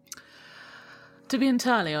it? To be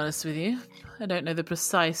entirely honest with you, I don't know the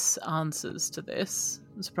precise answers to this.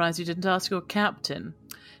 I'm surprised you didn't ask your captain.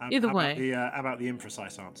 Either way... How about the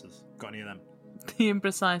imprecise answers? Got any of them? The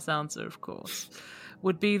imprecise answer, of course,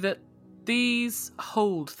 would be that these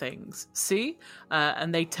hold things. See?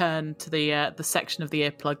 And they turn to the section of the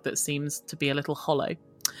earplug that seems to be a little hollow.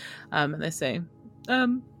 And they say,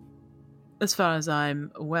 as far as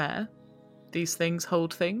I'm aware, these things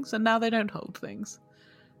hold things, and now they don't hold things.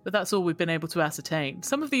 But that's all we've been able to ascertain.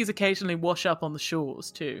 Some of these occasionally wash up on the shores,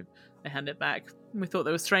 too. They hand it back. We thought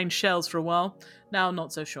they were strange shells for a while. Now I'm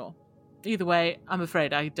not so sure. Either way, I'm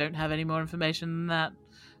afraid I don't have any more information than that.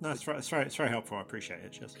 No, it's very helpful. I appreciate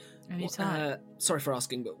it. Just anytime. Sorry for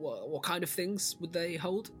asking, but what kind of things would they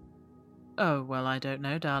hold? Oh, well, I don't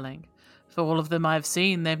know, darling. For all of them I've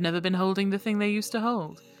seen, they've never been holding the thing they used to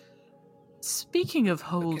hold. Speaking of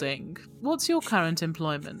holding, What's your current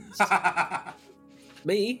employment?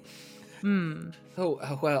 Me?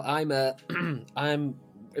 Oh, well, I'm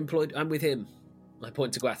employed. I'm with him. I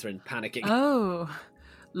point to Gwathrin, panicking. Oh,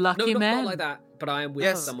 lucky man. Not like that, but I am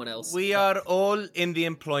with someone else. We are all in the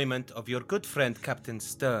employment of your good friend, Captain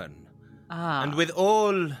Stern. Ah. And with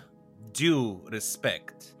all due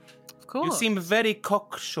respect, of course, you seem very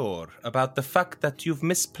cocksure about the fact that you've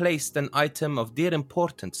misplaced an item of dear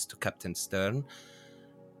importance to Captain Stern.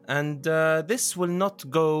 And this will not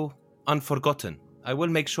go unforgotten. I will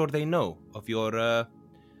make sure they know of your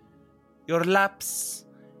lapse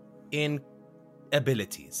in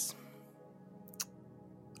abilities.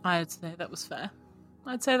 I'd say that was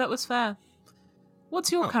fair.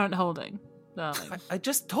 What's your current holding, darling? I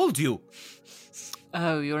just told you.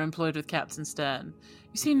 Oh, you're employed with Captain Stern.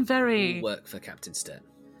 You seem very... You work for Captain Stern.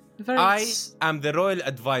 I am the royal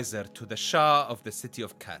advisor to the Shah of the City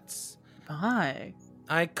of Cats. Hi.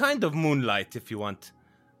 I kind of moonlight, if you want.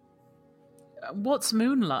 What's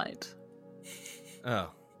moonlight?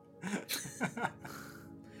 Oh.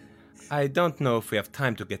 I don't know if we have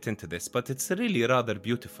time to get into this, but it's really rather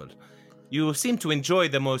beautiful. You seem to enjoy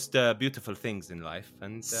the most beautiful things in life,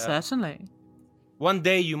 and certainly. One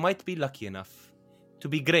day you might be lucky enough to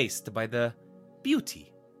be graced by the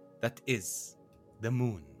beauty that is the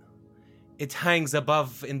moon. It hangs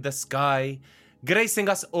above in the sky, gracing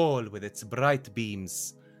us all with its bright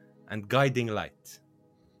beams and guiding light.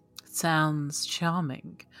 Sounds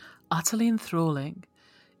charming, utterly enthralling.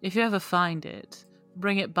 If you ever find it,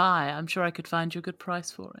 bring it by. I'm sure I could find you a good price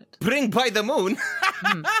for it. Bring by the moon?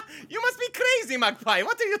 You must be crazy, Magpie.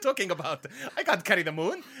 What are you talking about? I can't carry the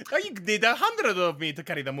moon. You need 100 of me to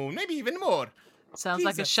carry the moon, maybe even more. Sounds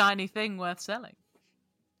like a shiny thing worth selling.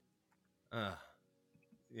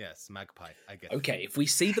 Yes, Magpie, I get Okay, if we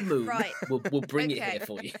see the moon, Right. we'll bring it here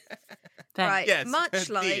for you. Right, Yes, much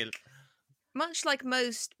deal. like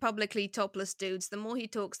most publicly topless dudes, the more he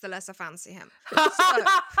talks, the less I fancy him.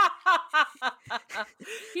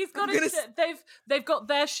 He's got his shirt. They've got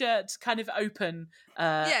their shirt kind of open,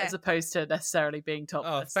 as opposed to necessarily being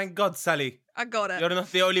topless. Oh, thank God, Sally. I got it. You're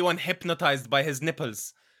not the only one hypnotized by his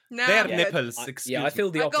nipples. No, Their I'm good. nipples, excuse me. I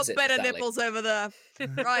feel the I've got opposite. better Sally. nipples over there.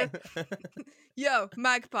 Right. Yo,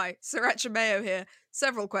 Magpie, Sriracha Mayo here.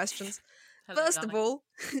 Several questions. Hello, First of darling. all,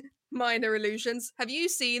 minor illusions. Have you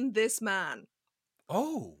seen this man?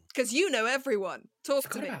 Oh. Because you know everyone. Talk to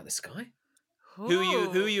Forgot me. about this guy. Who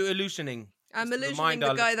are you illusioning? I'm Just illusioning remind the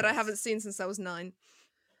our guy that I listeners. haven't seen since I was 9.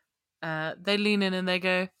 They lean in and they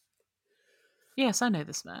go, yes, I know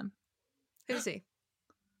this man. Who's he?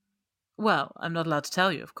 Well, I'm not allowed to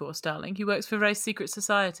tell you, of course, darling. He works for a very secret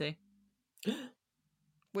society.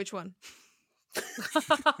 Which one?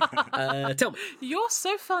 Tell me. You're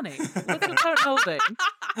so funny. What's your current holding?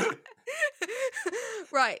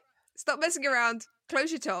 Right. Stop messing around.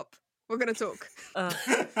 Close your top. We're going to talk.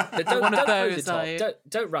 Don't One of close those, your are you? top.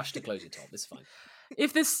 Don't rush to close your top. It's fine.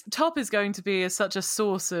 If this top is going to be such a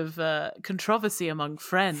source of controversy among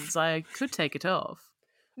friends, I could take it off.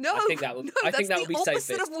 No, I think that would. no, I think that would be that's the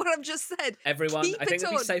safest. opposite of what I've just said. Everyone, Keep I think it it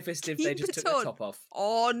would be on. safest if they Keep just it took on. the top off.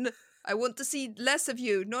 On. I want to see less of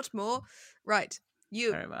you, not more. Right,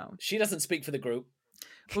 you. Very well. She doesn't speak for the group.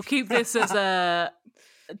 We'll keep this as a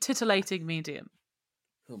titillating medium.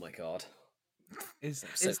 Oh my god.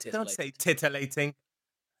 Don't say titillating.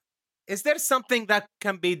 Is there something that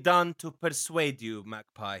can be done to persuade you,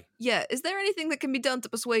 Magpie? Yeah, is there anything that can be done to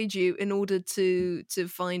persuade you in order to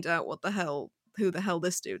find out who the hell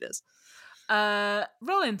this dude is?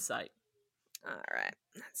 Roll insight. All right,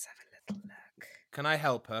 let's have a little look. Can I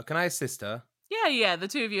help her? Can I assist her? Yeah, the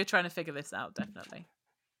two of you are trying to figure this out, definitely.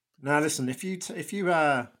 Now, listen. If you tell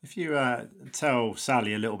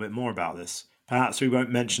Sally a little bit more about this, perhaps we won't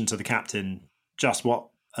mention to the captain just what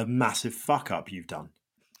a massive fuck up you've done.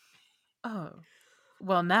 Oh,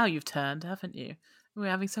 well, now you've turned, haven't you? We were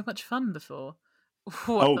having so much fun before.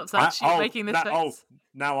 What's actually making this face? Oh,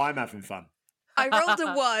 now I'm having fun. I rolled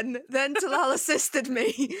a 1, then Talal assisted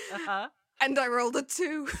me, and I rolled a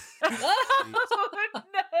 2. Oh, no!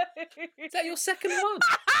 Is that your second one?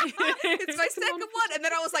 It's my second one, and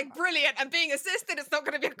then I was like, brilliant, I'm being assisted, it's not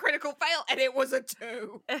going to be a critical fail, and it was a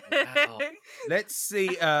 2. Wow. Let's see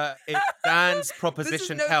if Dan's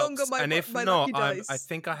proposition no helps, longer my and if lucky not, dice. I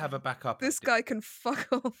think I have a backup. This idea. guy can fuck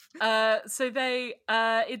off. So they're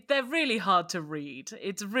really hard to read.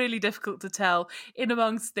 It's really difficult to tell in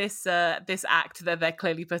amongst this act that they're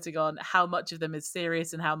clearly putting on how much of them is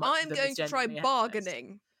serious and how much I'm of them going is to try genuinely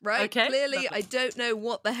bargaining, right? Okay, Clearly, lovely. I don't know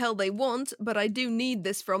what the hell they want, but I do need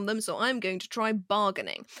this from them, so I'm going to try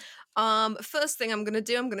bargaining. First thing I'm going to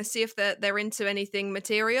do, I'm going to see if they're into anything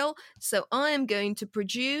material. So I am going to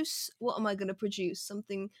produce. What am I going to produce? I'm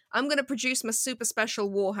going to produce my super special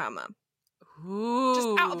Warhammer. Ooh. Just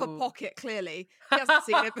out of a pocket, clearly. He hasn't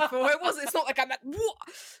seen it before. It's not like I'm like, what?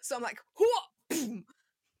 So I'm like, what?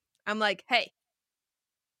 I'm like, hey,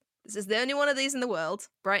 this is the only one of these in the world.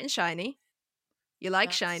 Bright and shiny. You like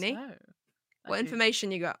That's shiny. so. What I do.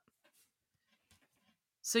 information you got?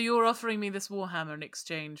 So you're offering me this Warhammer in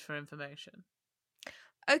exchange for information?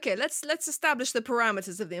 Okay, let's establish the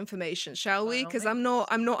parameters of the information, shall we? By all Because I'm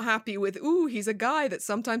not happy with, ooh, he's a guy that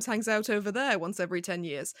sometimes hangs out over there once every 10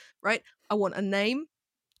 years, right? I want a name.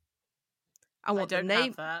 I want don't the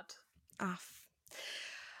name. have that.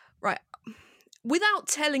 Right. Without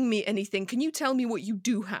telling me anything, can you tell me what you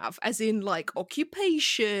do have? As in, like,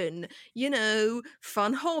 occupation,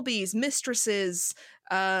 fun hobbies, mistresses,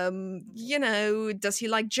 does he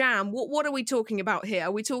like jam? What are we talking about here?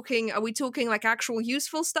 Are we talking like actual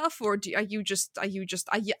useful stuff, or are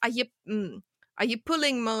you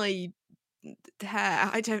pulling my hair?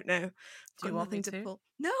 I don't know. Do you want me to? pull.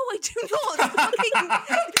 No, I do not. Fucking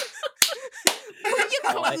put your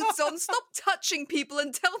clothes on. Stop touching people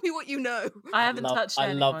and tell me what you know. I haven't touched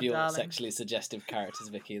anyone, I love your darling. sexually suggestive characters,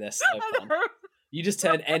 Vicky. They're so fun. You just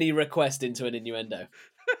turn any request into an innuendo.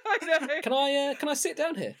 I know. Can I sit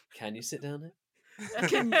down here? Can you sit down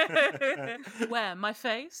here? Where? My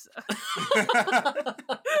face?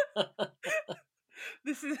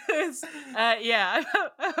 This is I'm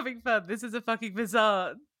having fun. This is a fucking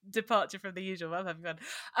bizarre departure from the usual. I'm having fun.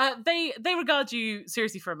 They regard you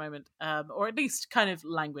seriously for a moment, or at least kind of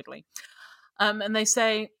languidly, and they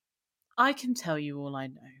say, "I can tell you all I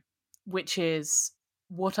know, which is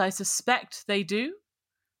what I suspect they do,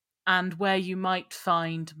 and where you might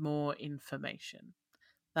find more information.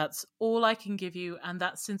 That's all I can give you, and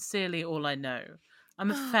that's sincerely all I know.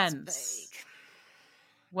 I'm a fence."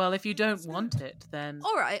 Well, if you don't want it, then...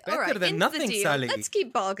 All right. Better than into nothing, the deal. Sally. Let's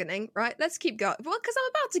keep bargaining, right? Let's keep going. Well, because I'm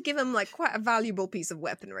about to give him, like, quite a valuable piece of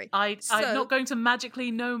weaponry. I'm not going to magically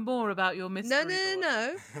know more about your mystery.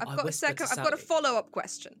 No. I've got a follow-up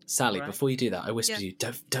question. Sally, Right. before you do that, I whisper to Yeah.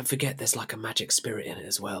 you, don't forget there's like a magic spirit in it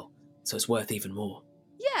as well. So it's worth even more.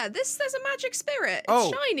 Yeah, there's a magic spirit. It's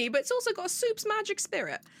Oh. shiny, but it's also got a soup's magic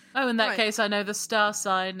spirit. Oh, in that Right. case, I know the star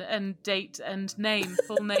sign and date and name,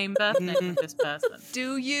 full name, birth name of this person.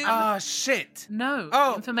 Do you? Ah, shit. No,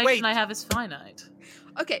 Oh, the information wait. I have is finite.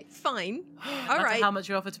 Okay, fine. No All matter right. how much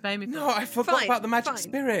you offer to pay me for No, it. I forgot Fine, about the magic fine.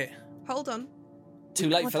 spirit. Hold on. Too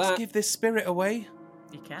late Can't for just that. give this spirit away.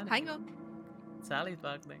 You can. Hang on. Sally's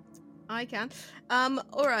bargaining. I can.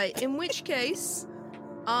 All right. In which case,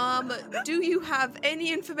 do you have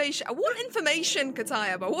any information? I want information,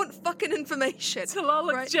 Katayab. I want fucking information. Talal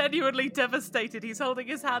looks Right. genuinely devastated. He's holding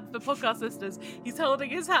his hand, for podcast listeners, he's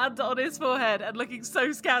holding his hand on his forehead and looking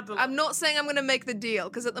so scandalous. I'm not saying I'm going to make the deal,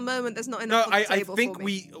 because at the moment there's not No, enough on the I table think for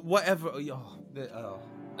me. whatever. Oh,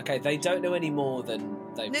 Okay, they don't know any more than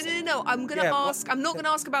they've said. No. I'm going to ask. I'm not going to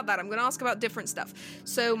ask about that. I'm going to ask about different stuff.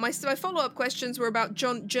 So my follow-up questions were about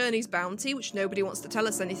Journey's bounty, which nobody wants to tell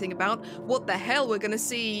us anything about. What the hell we're going to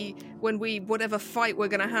see when whatever fight we're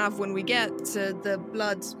going to have when we get to the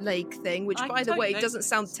Blood Lake thing, which, by the way, doesn't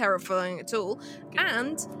sound terrifying at all.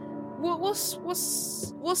 And what's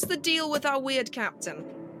the deal with our weird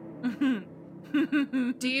captain?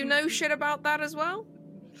 Do you know shit about that as well?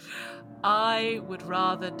 I would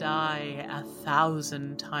rather die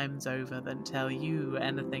 1,000 times over than tell you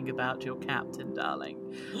anything about your captain, darling.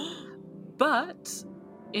 But,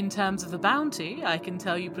 in terms of the bounty, I can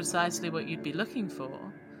tell you precisely what you'd be looking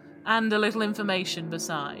for. And a little information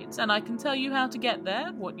besides. And I can tell you how to get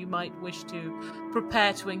there, what you might wish to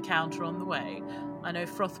prepare to encounter on the way. I know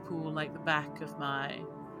Frothpool like the back of my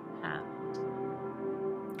hand.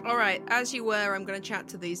 Alright, as you were, I'm going to chat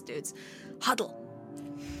to these dudes. Huddle.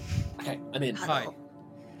 Okay, I'm in. Hi.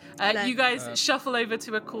 You guys shuffle over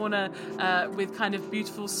to a corner with kind of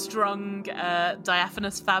beautiful, strung,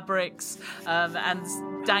 diaphanous fabrics and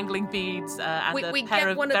dangling beads. And we a pair get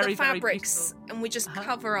of one very, of the fabrics and we just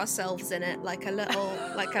cover ourselves in it like a little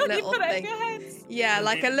thing. Yeah,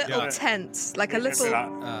 like a little tent, like a little.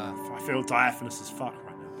 I feel diaphanous as fuck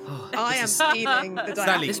right now. I am feeling the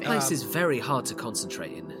diaphanous. This place is very hard to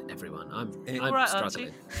concentrate in. Everyone, I'm right,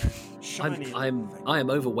 struggling. I am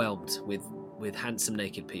overwhelmed with handsome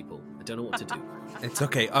naked people. I don't know what to do. It's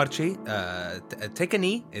okay, Archie. Take a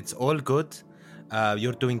knee. It's all good.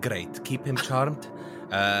 You're doing great. Keep him charmed.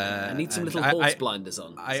 I need some little horse blinders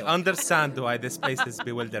on. I understand why this place is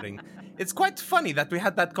bewildering. It's quite funny that we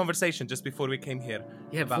had that conversation just before we came here.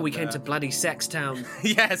 Yeah, before we came to bloody Sextown.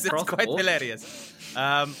 Yes, it's quite hilarious.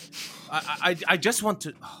 I just want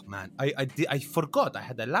to... Oh, man. I forgot. I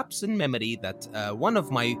had a lapse in memory that one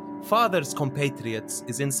of my father's compatriots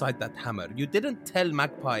is inside that hammer. You didn't tell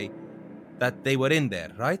Magpie that they were in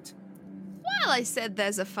there, right? Well, I said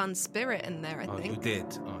there's a fun spirit in there, I think. Oh, you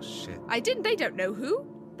did? Oh, shit. I didn't. They don't know who.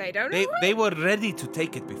 They don't know who. They were ready to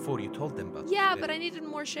take it before you told them about it. Yeah, but I needed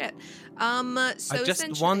more shit. So I'm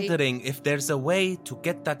just wondering if there's a way to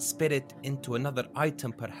get that spirit into another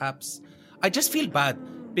item, perhaps. I just feel bad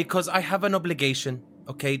because I have an obligation,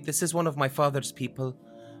 okay? This is one of my father's people.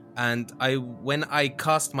 And when I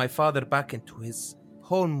cast my father back into his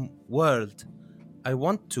home world, I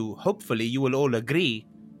want to, hopefully you will all agree,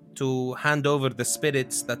 to hand over the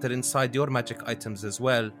spirits that are inside your magic items as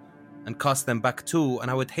well and cast them back too,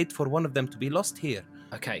 and I would hate for one of them to be lost here.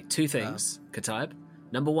 Okay, two things, Kataib.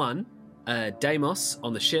 Number one, Deimos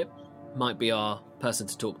on the ship might be our person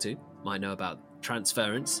to talk to, might know about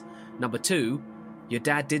transference. Number two, your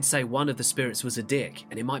dad did say one of the spirits was a dick,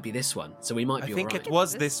 and it might be this one, so we might be all right. I think it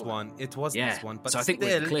was this one. It was this one, but so I think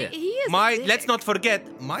we're clear. Let's not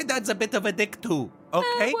forget, my dad's a bit of a dick too,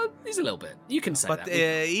 okay? Well, he's a little bit. You can say that. But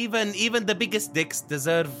even the biggest dicks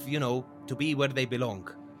deserve, to be where they belong.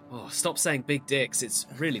 Oh, stop saying big dicks. It's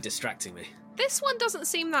really distracting me. This one doesn't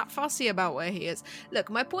seem that fussy about where he is. Look,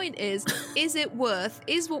 my point is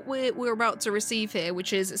what we're about to receive here,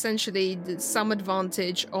 which is essentially some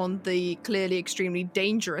advantage on the clearly extremely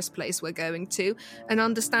dangerous place we're going to, an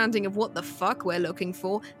understanding of what the fuck we're looking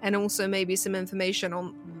for, and also maybe some information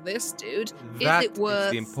on this dude. That is it worth...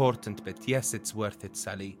 is the important bit. Yes, it's worth it,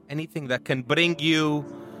 Sally. Anything that can bring you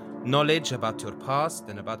knowledge about your past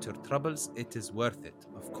and about your troubles, it is worth it,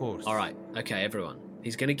 of course. All right. Okay, everyone.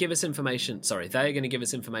 He's going to give us information. Sorry, they're going to give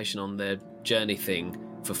us information on the journey thing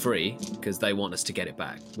for free because they want us to get it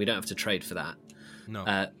back. We don't have to trade for that.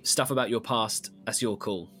 No. Stuff about your past, that's your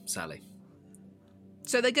call, Sally.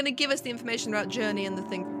 So they're going to give us the information about journey and the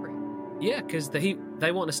thing for free? Yeah, because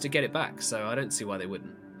they want us to get it back, so I don't see why they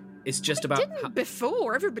wouldn't. It's just about...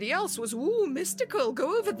 Before, everybody else was, ooh, mystical,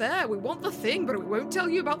 go over there, we want the thing, but we won't tell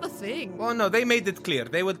you about the thing. Well, no, they made it clear.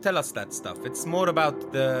 They will tell us that stuff. It's more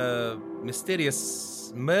about the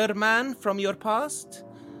mysterious merman from your past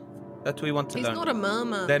that we want to learn. He's not a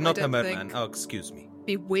merman. They're not a merman. Oh, excuse me. It'd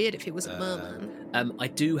be weird if he was a merman. I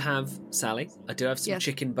do have, Sally, some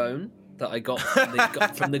chicken bone that I got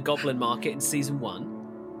from the Goblin Market in Season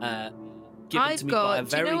 1. I've got,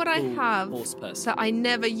 do you know what I have that I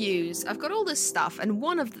never use? I've got all this stuff, and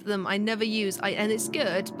one of them I never use, and it's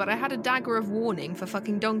good, but I had a dagger of warning for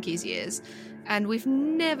fucking donkey's years, and we've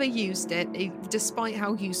never used it, despite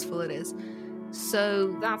how useful it is.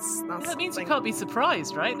 So that's that means you can't be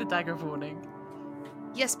surprised, right? The dagger of warning.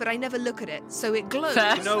 Yes, but I never look at it, so it glows.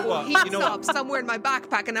 You know what? Heats up somewhere in my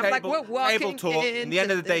backpack, and I'm like, we're walking table talk. in. At the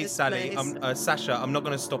end of the day, this Sally, place. Sasha, I'm not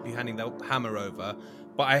going to stop you handing the hammer over,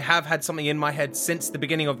 but I have had something in my head since the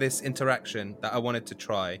beginning of this interaction that I wanted to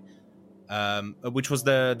try. which was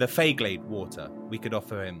the Feyglade water. We could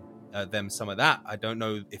offer them some of that. I don't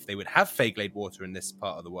know if they would have Feyglade water in this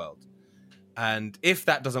part of the world. And if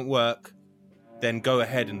that doesn't work, then go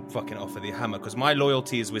ahead and fucking offer the hammer, because my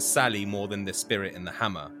loyalty is with Sally more than the spirit in the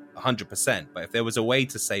hammer, 100%. But if there was a way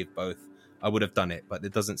to save both, I would have done it, but there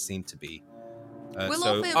doesn't seem to be. We'll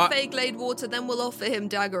offer him Feyglade water, then we'll offer him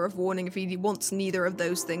Dagger of Warning. If he wants neither of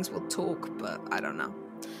those things, we'll talk, but I don't know.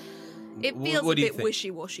 It feels a bit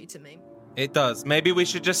wishy-washy to me. It does. Maybe we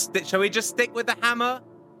should shall we just stick with the hammer?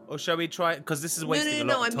 Or shall we try, because this is wasting a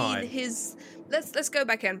lot of time. I mean let's go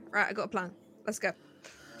back in. Right, I got a plan. Let's go.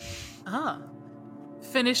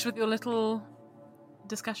 Finish with your little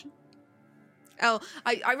discussion? Oh,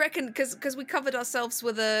 I reckon because we covered ourselves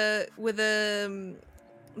with the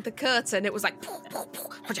curtain, it was like,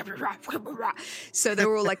 so they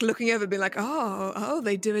were all like looking over, being like, oh,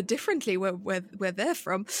 they do it differently where they're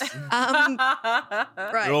from.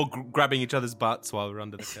 Right. We're all grabbing each other's butts while we're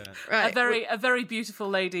under the curtain. Right. A very beautiful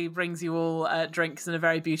lady brings you all drinks, and a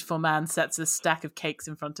very beautiful man sets a stack of cakes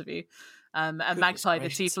in front of you. And Magpie, the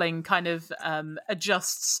tiefling, kind of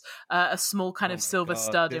adjusts a small kind of silver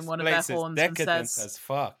stud in one of their horns and says, as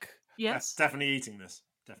fuck. Yes. Definitely eating this.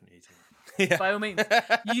 Yeah. By all means.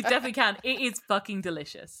 You definitely can. It is fucking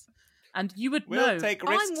delicious. And you would know.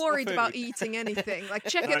 I'm worried about eating anything. Like,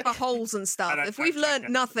 check it for holes and stuff. If we've learned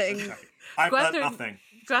nothing. I've learned nothing.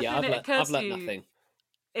 I've learned nothing.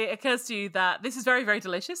 It occurs to you that this is very, very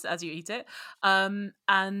delicious as you eat it. And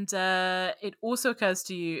it also occurs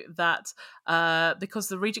to you that because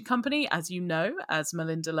the Regent Company, as you know, as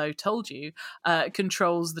Melinda Lowe told you,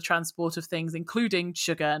 controls the transport of things, including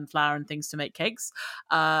sugar and flour and things to make cakes,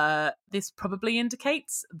 this probably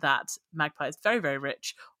indicates that Magpie is very, very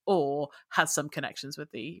rich or has some connections with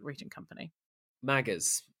the Regent Company.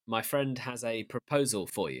 Maggers, my friend has a proposal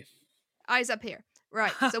for you. Eyes up here.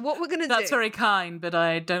 Right, so what we're going to do... That's very kind, but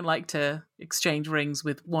I don't like to exchange rings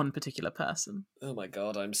with one particular person. Oh my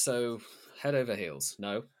god, I'm so head over heels.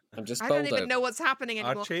 No, I'm just I bowled don't even know what's happening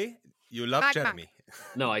anymore. Archie, you love Jeremy.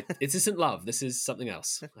 No, it isn't love. This is something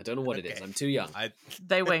else. I don't know what it is. I'm too young.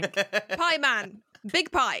 They wink. Pie man.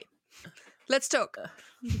 Big pie. Let's talk.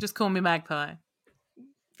 You just call me Magpie.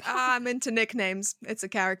 I'm into nicknames. It's a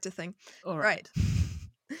character thing. All right.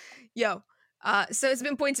 Yo. So it's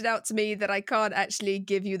been pointed out to me that I can't actually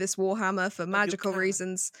give you this Warhammer for magical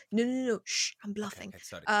reasons. No. Shh, I'm bluffing.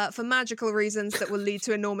 Okay, for magical reasons that will lead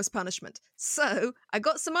to enormous punishment. So I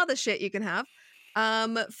got some other shit you can have.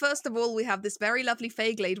 First of all, we have this very lovely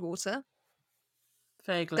Feyglade water.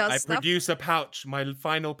 I produce a pouch, my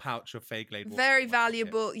final pouch of Feyglade water. Very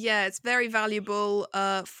valuable. Yeah, it's very valuable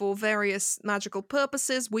for various magical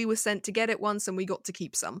purposes. We were sent to get it once and we got to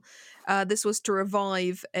keep some. This was to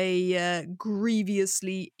revive a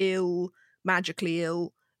grievously ill, magically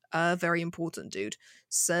ill, very important dude.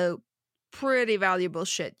 So, pretty valuable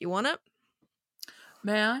shit. You want it?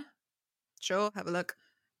 May I? Sure, have a look.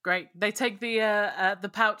 Great. They take the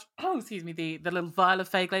pouch. Oh, excuse me, the little vial of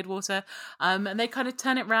Feyglade water, and they kind of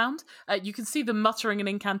turn it round. You can see them muttering an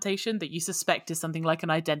incantation that you suspect is something like an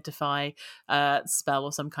identify spell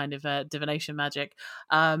or some kind of divination magic.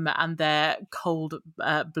 And their cold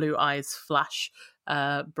blue eyes flash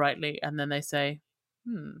brightly, and then they say,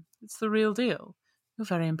 "It's the real deal. You're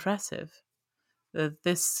very impressive.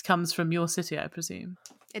 This comes from your city, I presume."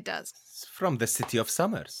 It does. It's from the city of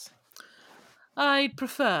Summers. I'd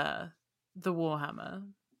prefer the Warhammer,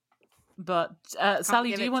 but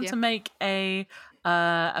Sally, do you want to make a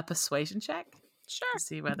persuasion check? Sure. To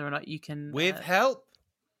see whether or not you can with help.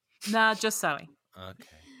 Nah, just Sally. Okay.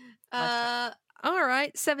 All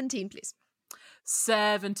right, 17, please.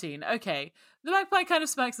 17. Okay. The Magpie kind of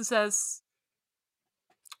smirks and says,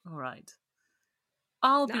 "All right.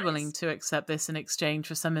 I'll be willing to accept this in exchange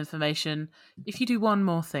for some information if you do one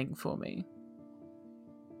more thing for me."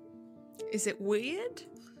 Is it weird?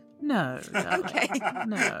 No. Okay.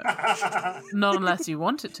 No. Not unless you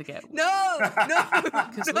want it to get weird. No.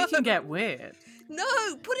 Because we can get weird. No,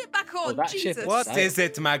 put it back on, Jesus. What is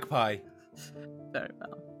it, Magpie? Very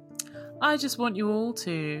well. I just want you all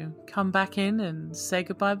to come back in and say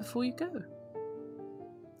goodbye before you go.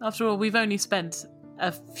 After all, we've only spent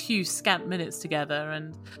a few scant minutes together,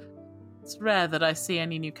 and it's rare that I see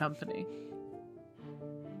any new company.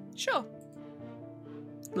 Sure.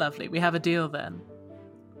 Lovely. We have a deal then.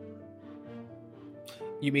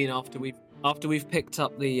 You mean after we've picked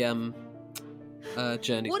up the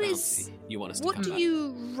journey? What is? You want us to What come do back?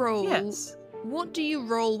 you roll? Yes. What do you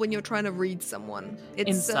roll when you're trying to read someone? It's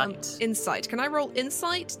Insight. Insight. Can I roll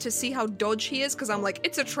insight to see how dodge he is? Because I'm like,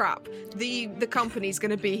 it's a trap. The company's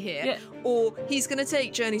going to be here, or he's going to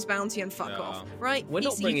take Journey's bounty and fuck off. Right? We're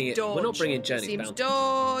not bringing Journey's bounty.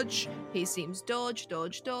 Dodge. He seems dodge.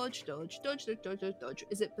 Is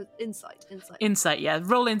it insight? Insight. Yeah.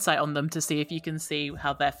 Roll insight on them to see if you can see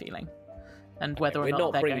how they're feeling and whether or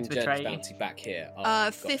not they're going to betray you. We're not bringing Journey's bounty back here.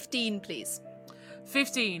 15, please.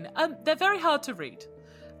 15. They're very hard to read.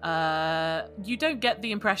 You don't get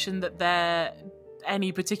the impression that they're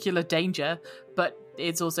any particular danger, but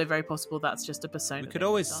it's also very possible that's just a persona. We could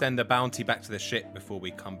always send the bounty back to the ship before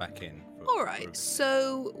we come back in. All right,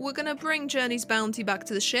 so we're going to bring Journey's bounty back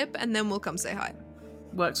to the ship, and then we'll come say hi.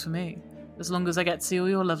 Works for me, as long as I get to see all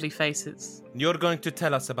your lovely faces. You're going to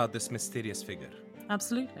tell us about this mysterious figure?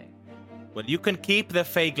 Absolutely. Well, you can keep the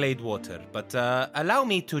Feyglade water, but allow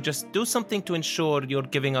me to just do something to ensure you're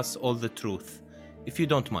giving us all the truth, if you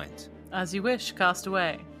don't mind. As you wish, cast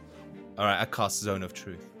away. All right, I cast Zone of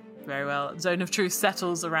Truth. Very well. Zone of Truth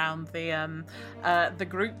settles around the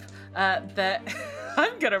group. I'm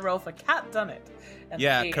going to roll for Cat Dunnett.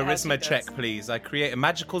 Yeah, charisma check, please. I create a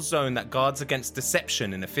magical zone that guards against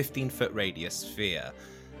deception in a 15-foot radius sphere,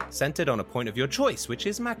 centered on a point of your choice, which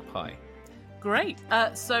is Magpie. Great.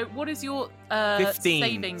 So what is your 15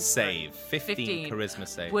 saving save? 15 charisma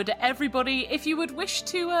save. Would everybody, if you would wish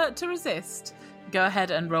to resist, go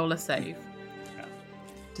ahead and roll a save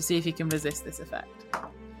to see if you can resist this effect.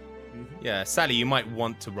 Yeah, Sally, you might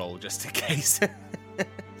want to roll just in case.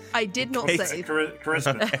 I did not save.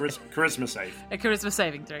 Charisma save. A charisma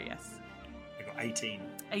saving throw, yes. I got 18.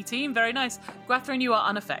 18, very nice. Gwathryn, you are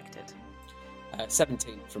unaffected.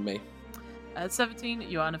 17 from me. 17,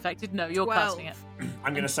 you are unaffected. No, you're 12. casting it.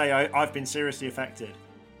 I'm going to say I've been seriously affected.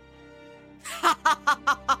 I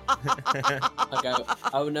go,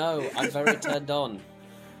 oh no, I'm very turned on.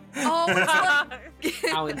 Oh, it's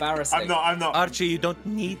like... How embarrassing. I'm not. Archie, you don't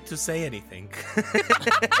need to say anything.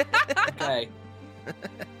 Okay.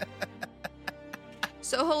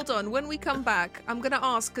 So hold on. When we come back, I'm going to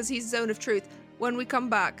ask, because he's Zone of Truth, when we come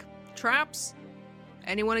back, traps?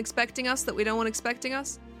 Anyone expecting us that we don't want expecting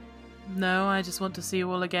us? No, I just want to see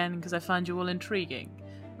you all again because I find you all intriguing.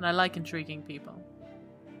 And I like intriguing people.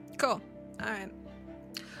 Cool. Alright.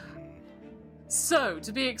 So,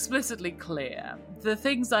 to be explicitly clear, the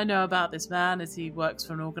things I know about this man is he works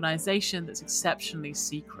for an organisation that's exceptionally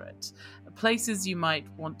secret. Places you might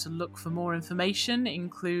want to look for more information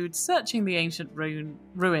include searching the ancient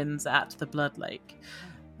ruins at the Blood Lake.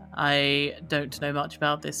 I don't know much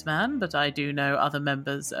about this man, but I do know other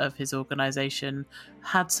members of his organisation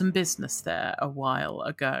had some business there a while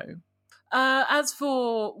ago. As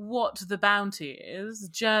for what the bounty is,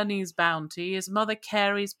 Journey's bounty is Mother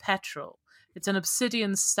Carey's petrel. It's an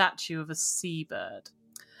obsidian statue of a seabird.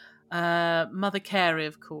 Mother Carey,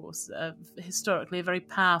 of course, historically a very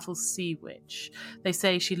powerful sea witch. They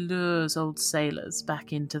say she lures old sailors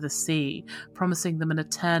back into the sea, promising them an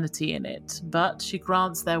eternity in it, but she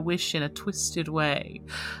grants their wish in a twisted way.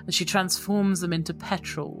 She transforms them into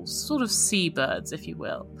petrels, sort of seabirds, if you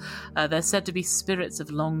will. They're said to be spirits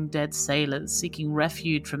of long-dead sailors seeking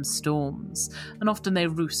refuge from storms, and often they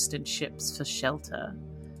roost in ships for shelter.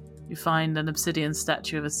 You find an obsidian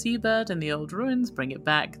statue of a seabird in the old ruins, bring it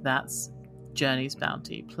back, that's Journey's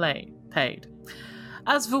bounty paid.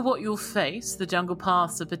 As for what you'll face, the jungle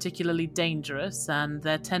paths are particularly dangerous, and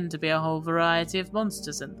there tend to be a whole variety of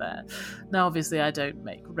monsters in there. Now, obviously, I don't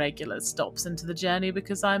make regular stops into the journey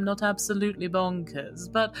because I'm not absolutely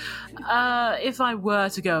bonkers, but if I were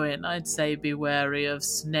to go in, I'd say be wary of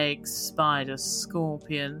snakes, spiders,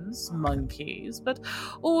 scorpions, monkeys, but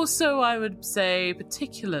also I would say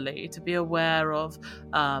particularly to be aware of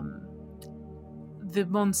the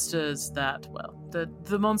monsters that, well,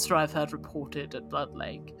 the monster I've heard reported at Blood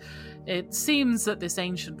Lake. It seems that this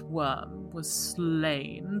ancient worm was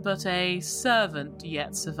slain, but a servant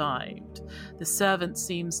yet survived. The servant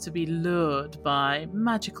seems to be lured by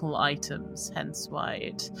magical items, hence why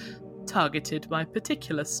it targeted my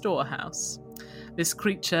particular storehouse. This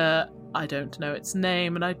creature, I don't know its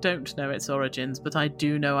name and I don't know its origins, but I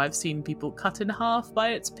do know I've seen people cut in half by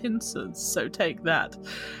its pincers, so take that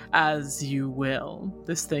as you will.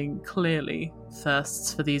 This thing clearly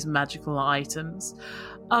thirsts for these magical items.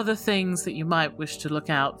 Other things that you might wish to look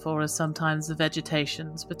out for are sometimes the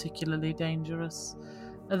vegetation's particularly dangerous.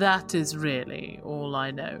 That is really all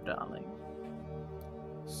I know, darling.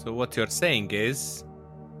 So what you're saying is,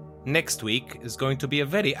 next week is going to be a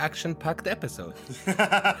very action-packed episode.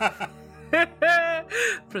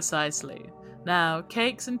 Precisely. Now,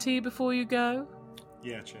 cakes and tea before you go?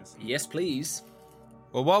 Yeah, cheers. Yes, please.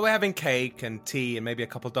 Well, while we're having cake and tea and maybe a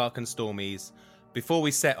couple dark and stormies, before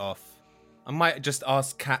we set off, I might just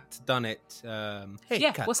ask Kat Dunnett. Hey,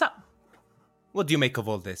 Yeah, Kat, what's up? what do you make of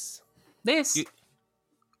all this? This?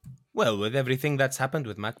 Well, with everything that's happened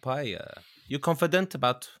with Magpie, you confident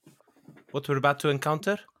about what we're about to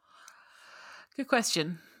encounter? Good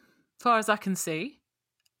question. Far as I can see,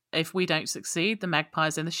 if we don't succeed, the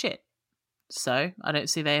Magpie's in the shit. So I don't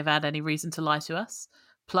see they've had any reason to lie to us.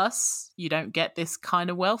 Plus, you don't get this kind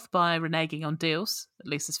of wealth by reneging on deals, at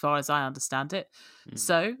least as far as I understand it.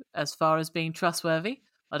 So, as far as being trustworthy,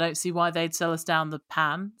 I don't see why they'd sell us down the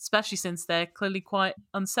pan, especially since they're clearly quite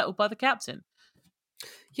unsettled by the captain.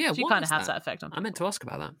 Yeah, She what kind of is has that? that effect on I meant to ask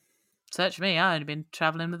about that. Search me, I've only been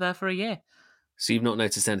travelling with her for a year. So you've not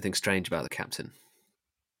noticed anything strange about the captain?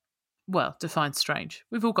 Well, define strange.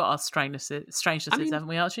 We've all got our strangenesses, haven't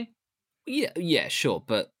we, Archie? Yeah, sure,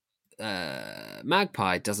 but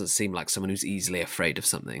Magpie doesn't seem like someone who's easily afraid of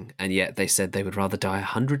something, and yet they said they would rather die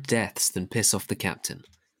 100 deaths than piss off the captain.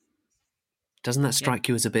 Doesn't that strike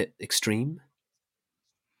you as a bit extreme?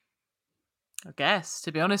 I guess.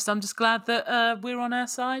 To be honest, I'm just glad that we're on her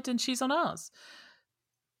side and she's on ours.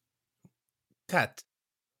 Kat,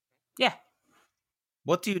 Yeah.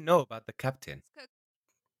 what do you know about the captain?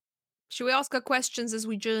 Should we ask her questions as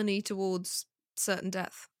we journey towards certain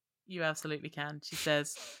death? You absolutely can. She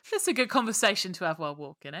says, it's a good conversation to have while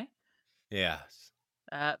walking, eh? Yes.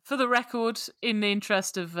 For the record, in the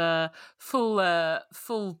interest of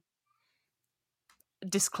full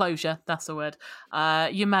disclosure, that's the word,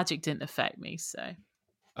 your magic didn't affect me, so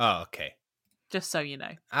Oh, okay. just so you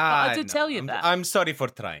know. But I did tell you that. I'm sorry for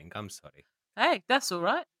trying. I'm sorry. Hey, that's all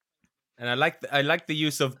right. And I like the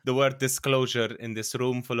use of the word disclosure in this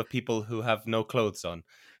room full of people who have no clothes on.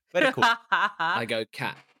 Very cool. I go,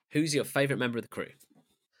 Kat, who's your favourite member of the crew?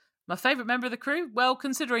 My favourite member of the crew? Well,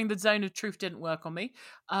 considering the zone of truth didn't work on me,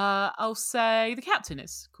 I'll say the captain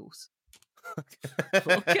is, of course.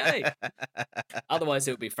 Okay. Otherwise,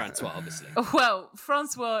 it would be Francois, obviously. Well,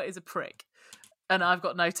 Francois is a prick, and I've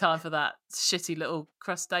got no time for that shitty little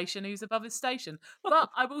crustacean who's above his station. But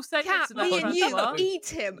I will say Cat, this about me and you Francois. eat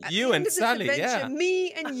him. At You the and end of this Sally, adventure, yeah.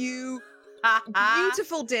 Me and you,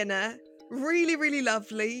 beautiful dinner, really, really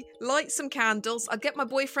lovely. Light some candles. I'll get my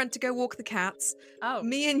boyfriend to go walk the cats. Oh.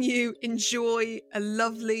 Me and you enjoy a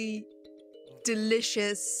lovely,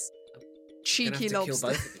 delicious, cheeky lobster.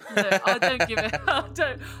 Look, I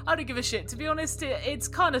don't give a shit. To be honest, it's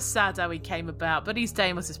kind of sad how he came about, but he's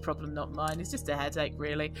Deimos' problem, not mine. It's just a headache,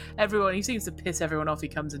 really. He seems to piss everyone off he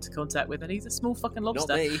comes into contact with, and he's a small fucking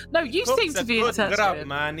lobster. me. No, you seem to be in touch with him.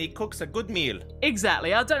 Man. He cooks a good meal.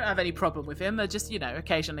 Exactly. I don't have any problem with him. They're just,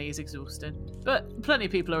 occasionally he's exhausting. But plenty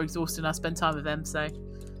of people are exhausted, and I spend time with them, so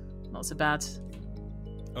not so bad.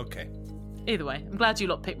 Okay. Either way, I'm glad you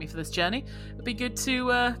lot picked me for this journey. It'd be good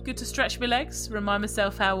to stretch my legs, remind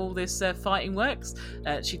myself how all this fighting works.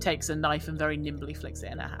 She takes a knife and very nimbly flicks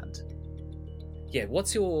it in her hand. Yeah,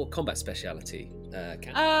 what's your combat speciality,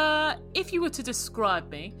 Kat? If you were to describe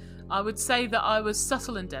me, I would say that I was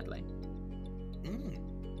subtle and deadly.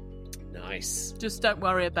 Nice. Just don't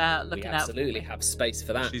worry about We looking out. absolutely have space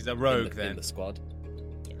for that. She's a rogue, in then. the squad.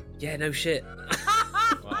 Yeah, no shit.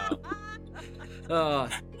 Wow. Oh,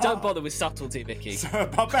 don't bother with subtlety, Vicky. So a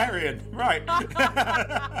barbarian, right?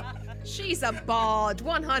 She's a bard,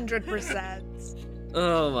 100%.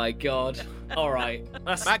 Oh my god. All right.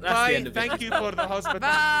 That's the Magpie, end of it. thank you for the hospitality.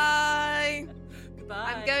 Bye.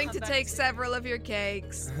 Goodbye. I'm going Come to back take soon. several of your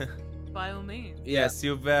cakes. By all means. Yes,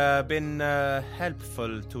 you've been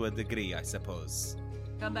helpful to a degree, I suppose.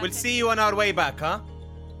 Come back We'll see you on our way back, huh?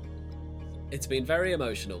 It's been very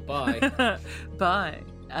emotional. Bye. Bye.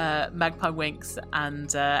 Magpie winks,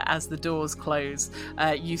 and as the doors close,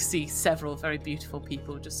 you see several very beautiful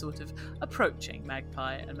people just sort of approaching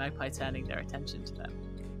Magpie, and Magpie turning their attention to them.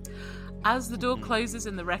 As the door closes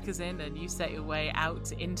in the Wreckers Inn, and you set your way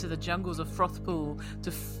out into the jungles of Frothpool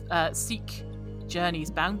to seek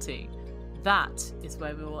Journey's bounty, that is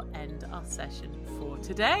where we will end our session for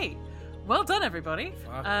today. Well done, everybody.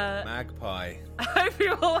 Fuck, Magpie. I hope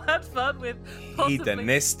you all had fun with possibly...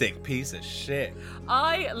 Hedonistic piece of shit.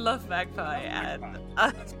 I love Magpie, and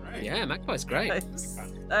Yeah, Magpie's great.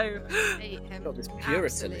 Got this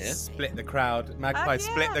Puritan here. Split the crowd. Magpie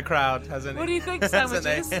split the crowd, hasn't What he? do you think, Hasn't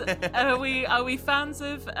sandwiches? he? Are we fans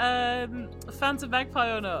of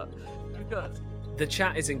Magpie or not? We've got... The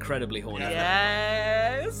chat is incredibly horny.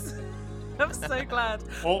 Yes. I'm so glad.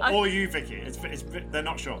 Or you, Vicky. They're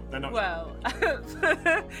not sure. They're not Well,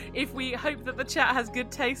 if we hope that the chat has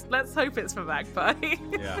good taste, let's hope it's for Magpie.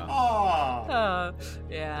 Yeah. Oh.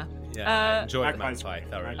 Yeah. I enjoyed Magpie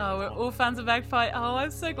thoroughly. Oh, we're all fans of Magpie. Oh,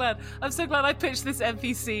 I'm so glad. I pitched this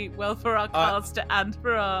NPC well for our cast and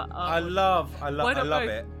for our I love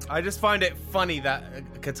it. I just find it funny that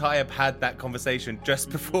Katayab had that conversation just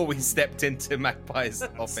before we stepped into Magpie's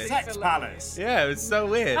office. Sex palace. Yeah, it was so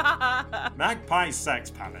weird. Magpie's sex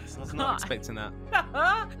palace. I was not expecting that.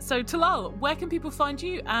 So, Talal, where can people find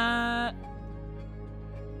you?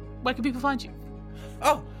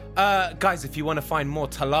 Oh, guys, if you want to find more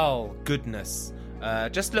Talal goodness,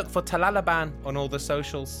 just look for Talalaban on all the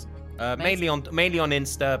socials. Mainly on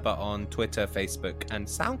Insta, but on Twitter, Facebook, and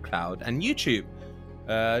SoundCloud and YouTube.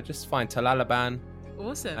 Just find Talalaban.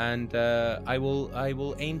 Awesome. And I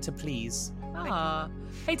will aim to please.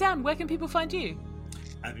 Hey Dan, where can people find you?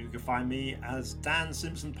 You can find me as Dan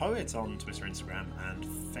Simpson Poet on Twitter, Instagram, and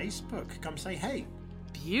Facebook. Come say hey.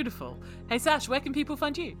 Beautiful. Hey Sash, where can people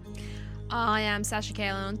find you? I am Sasha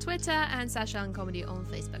Kalen on Twitter and Sasha Allen Comedy on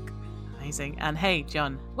Facebook. Amazing. And hey,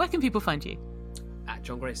 John, where can people find you? At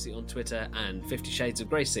John Gracie on Twitter and 50 Shades of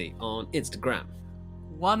Gracie on Instagram.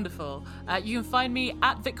 Wonderful. You can find me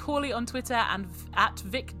at Vic Hawley on Twitter and at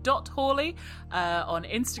vic.hawley on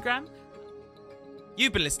Instagram.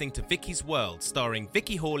 You've been listening to Vicky's World, starring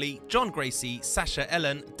Vicky Hawley, John Gracie, Sasha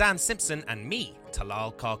Ellen, Dan Simpson, and me,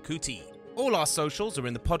 Talal Karkuti. All our socials are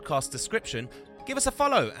in the podcast description. Give us a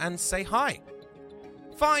follow and say hi.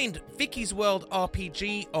 Find Vicky's World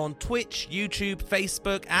RPG on Twitch, YouTube,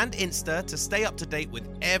 Facebook, and Insta to stay up to date with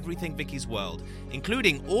everything Vicky's World,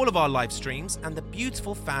 including all of our live streams and the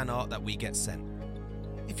beautiful fan art that we get sent.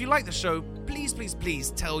 If you like the show, please, please,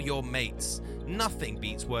 please tell your mates. Nothing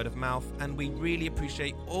beats word of mouth, and we really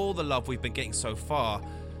appreciate all the love we've been getting so far,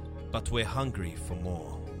 but we're hungry for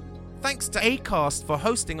more. Thanks to Acast for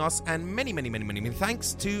hosting us, and many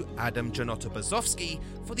thanks to Adam Janotto-Bazowski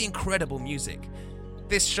for the incredible music.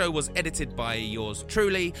 This show was edited by yours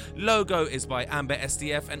truly, logo is by Amber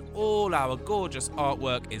SDF, and all our gorgeous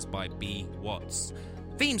artwork is by B. Watts.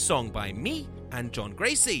 Theme song by me and John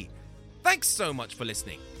Gracie. Thanks so much for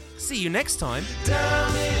listening. See you next time.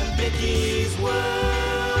 Down in Vicky's World.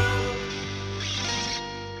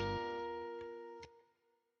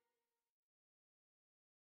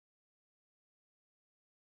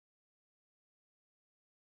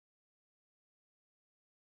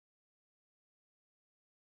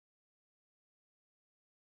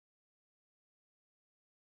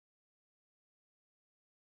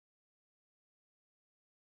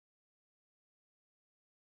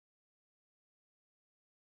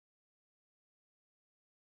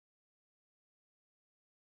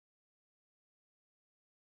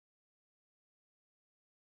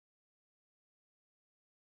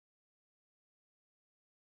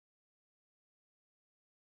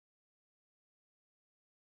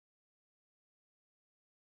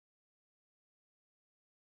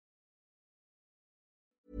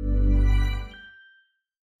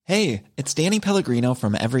 Hey, it's Danny Pellegrino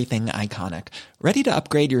from Everything Iconic. Ready to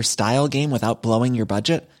upgrade your style game without blowing your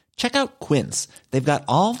budget? Check out Quince. They've got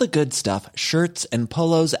all the good stuff, shirts and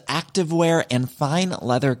polos, activewear, and fine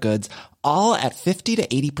leather goods, all at 50 to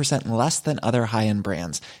 80% less than other high-end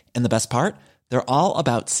brands. And the best part? They're all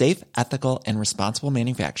about safe, ethical, and responsible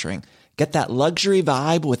manufacturing. Get that luxury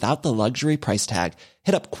vibe without the luxury price tag.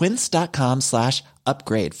 Hit up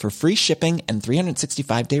quince.com/upgrade for free shipping and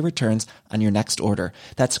 365-day returns on your next order.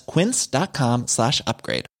 That's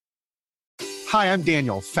quince.com/upgrade. Hi, I'm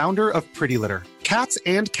Daniel, founder of Pretty Litter. Cats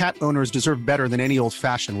and cat owners deserve better than any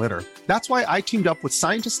old-fashioned litter. That's why I teamed up with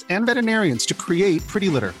scientists and veterinarians to create Pretty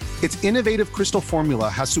Litter. Its innovative crystal formula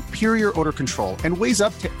has superior odor control and weighs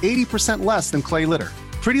up to 80% less than clay litter.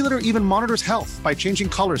 Pretty Litter even monitors health by changing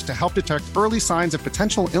colors to help detect early signs of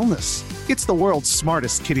potential illness. It's the world's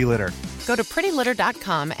smartest kitty litter. Go to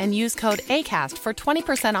prettylitter.com and use code ACAST for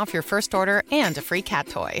 20% off your first order and a free cat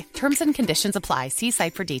toy. Terms and conditions apply. See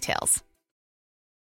site for details.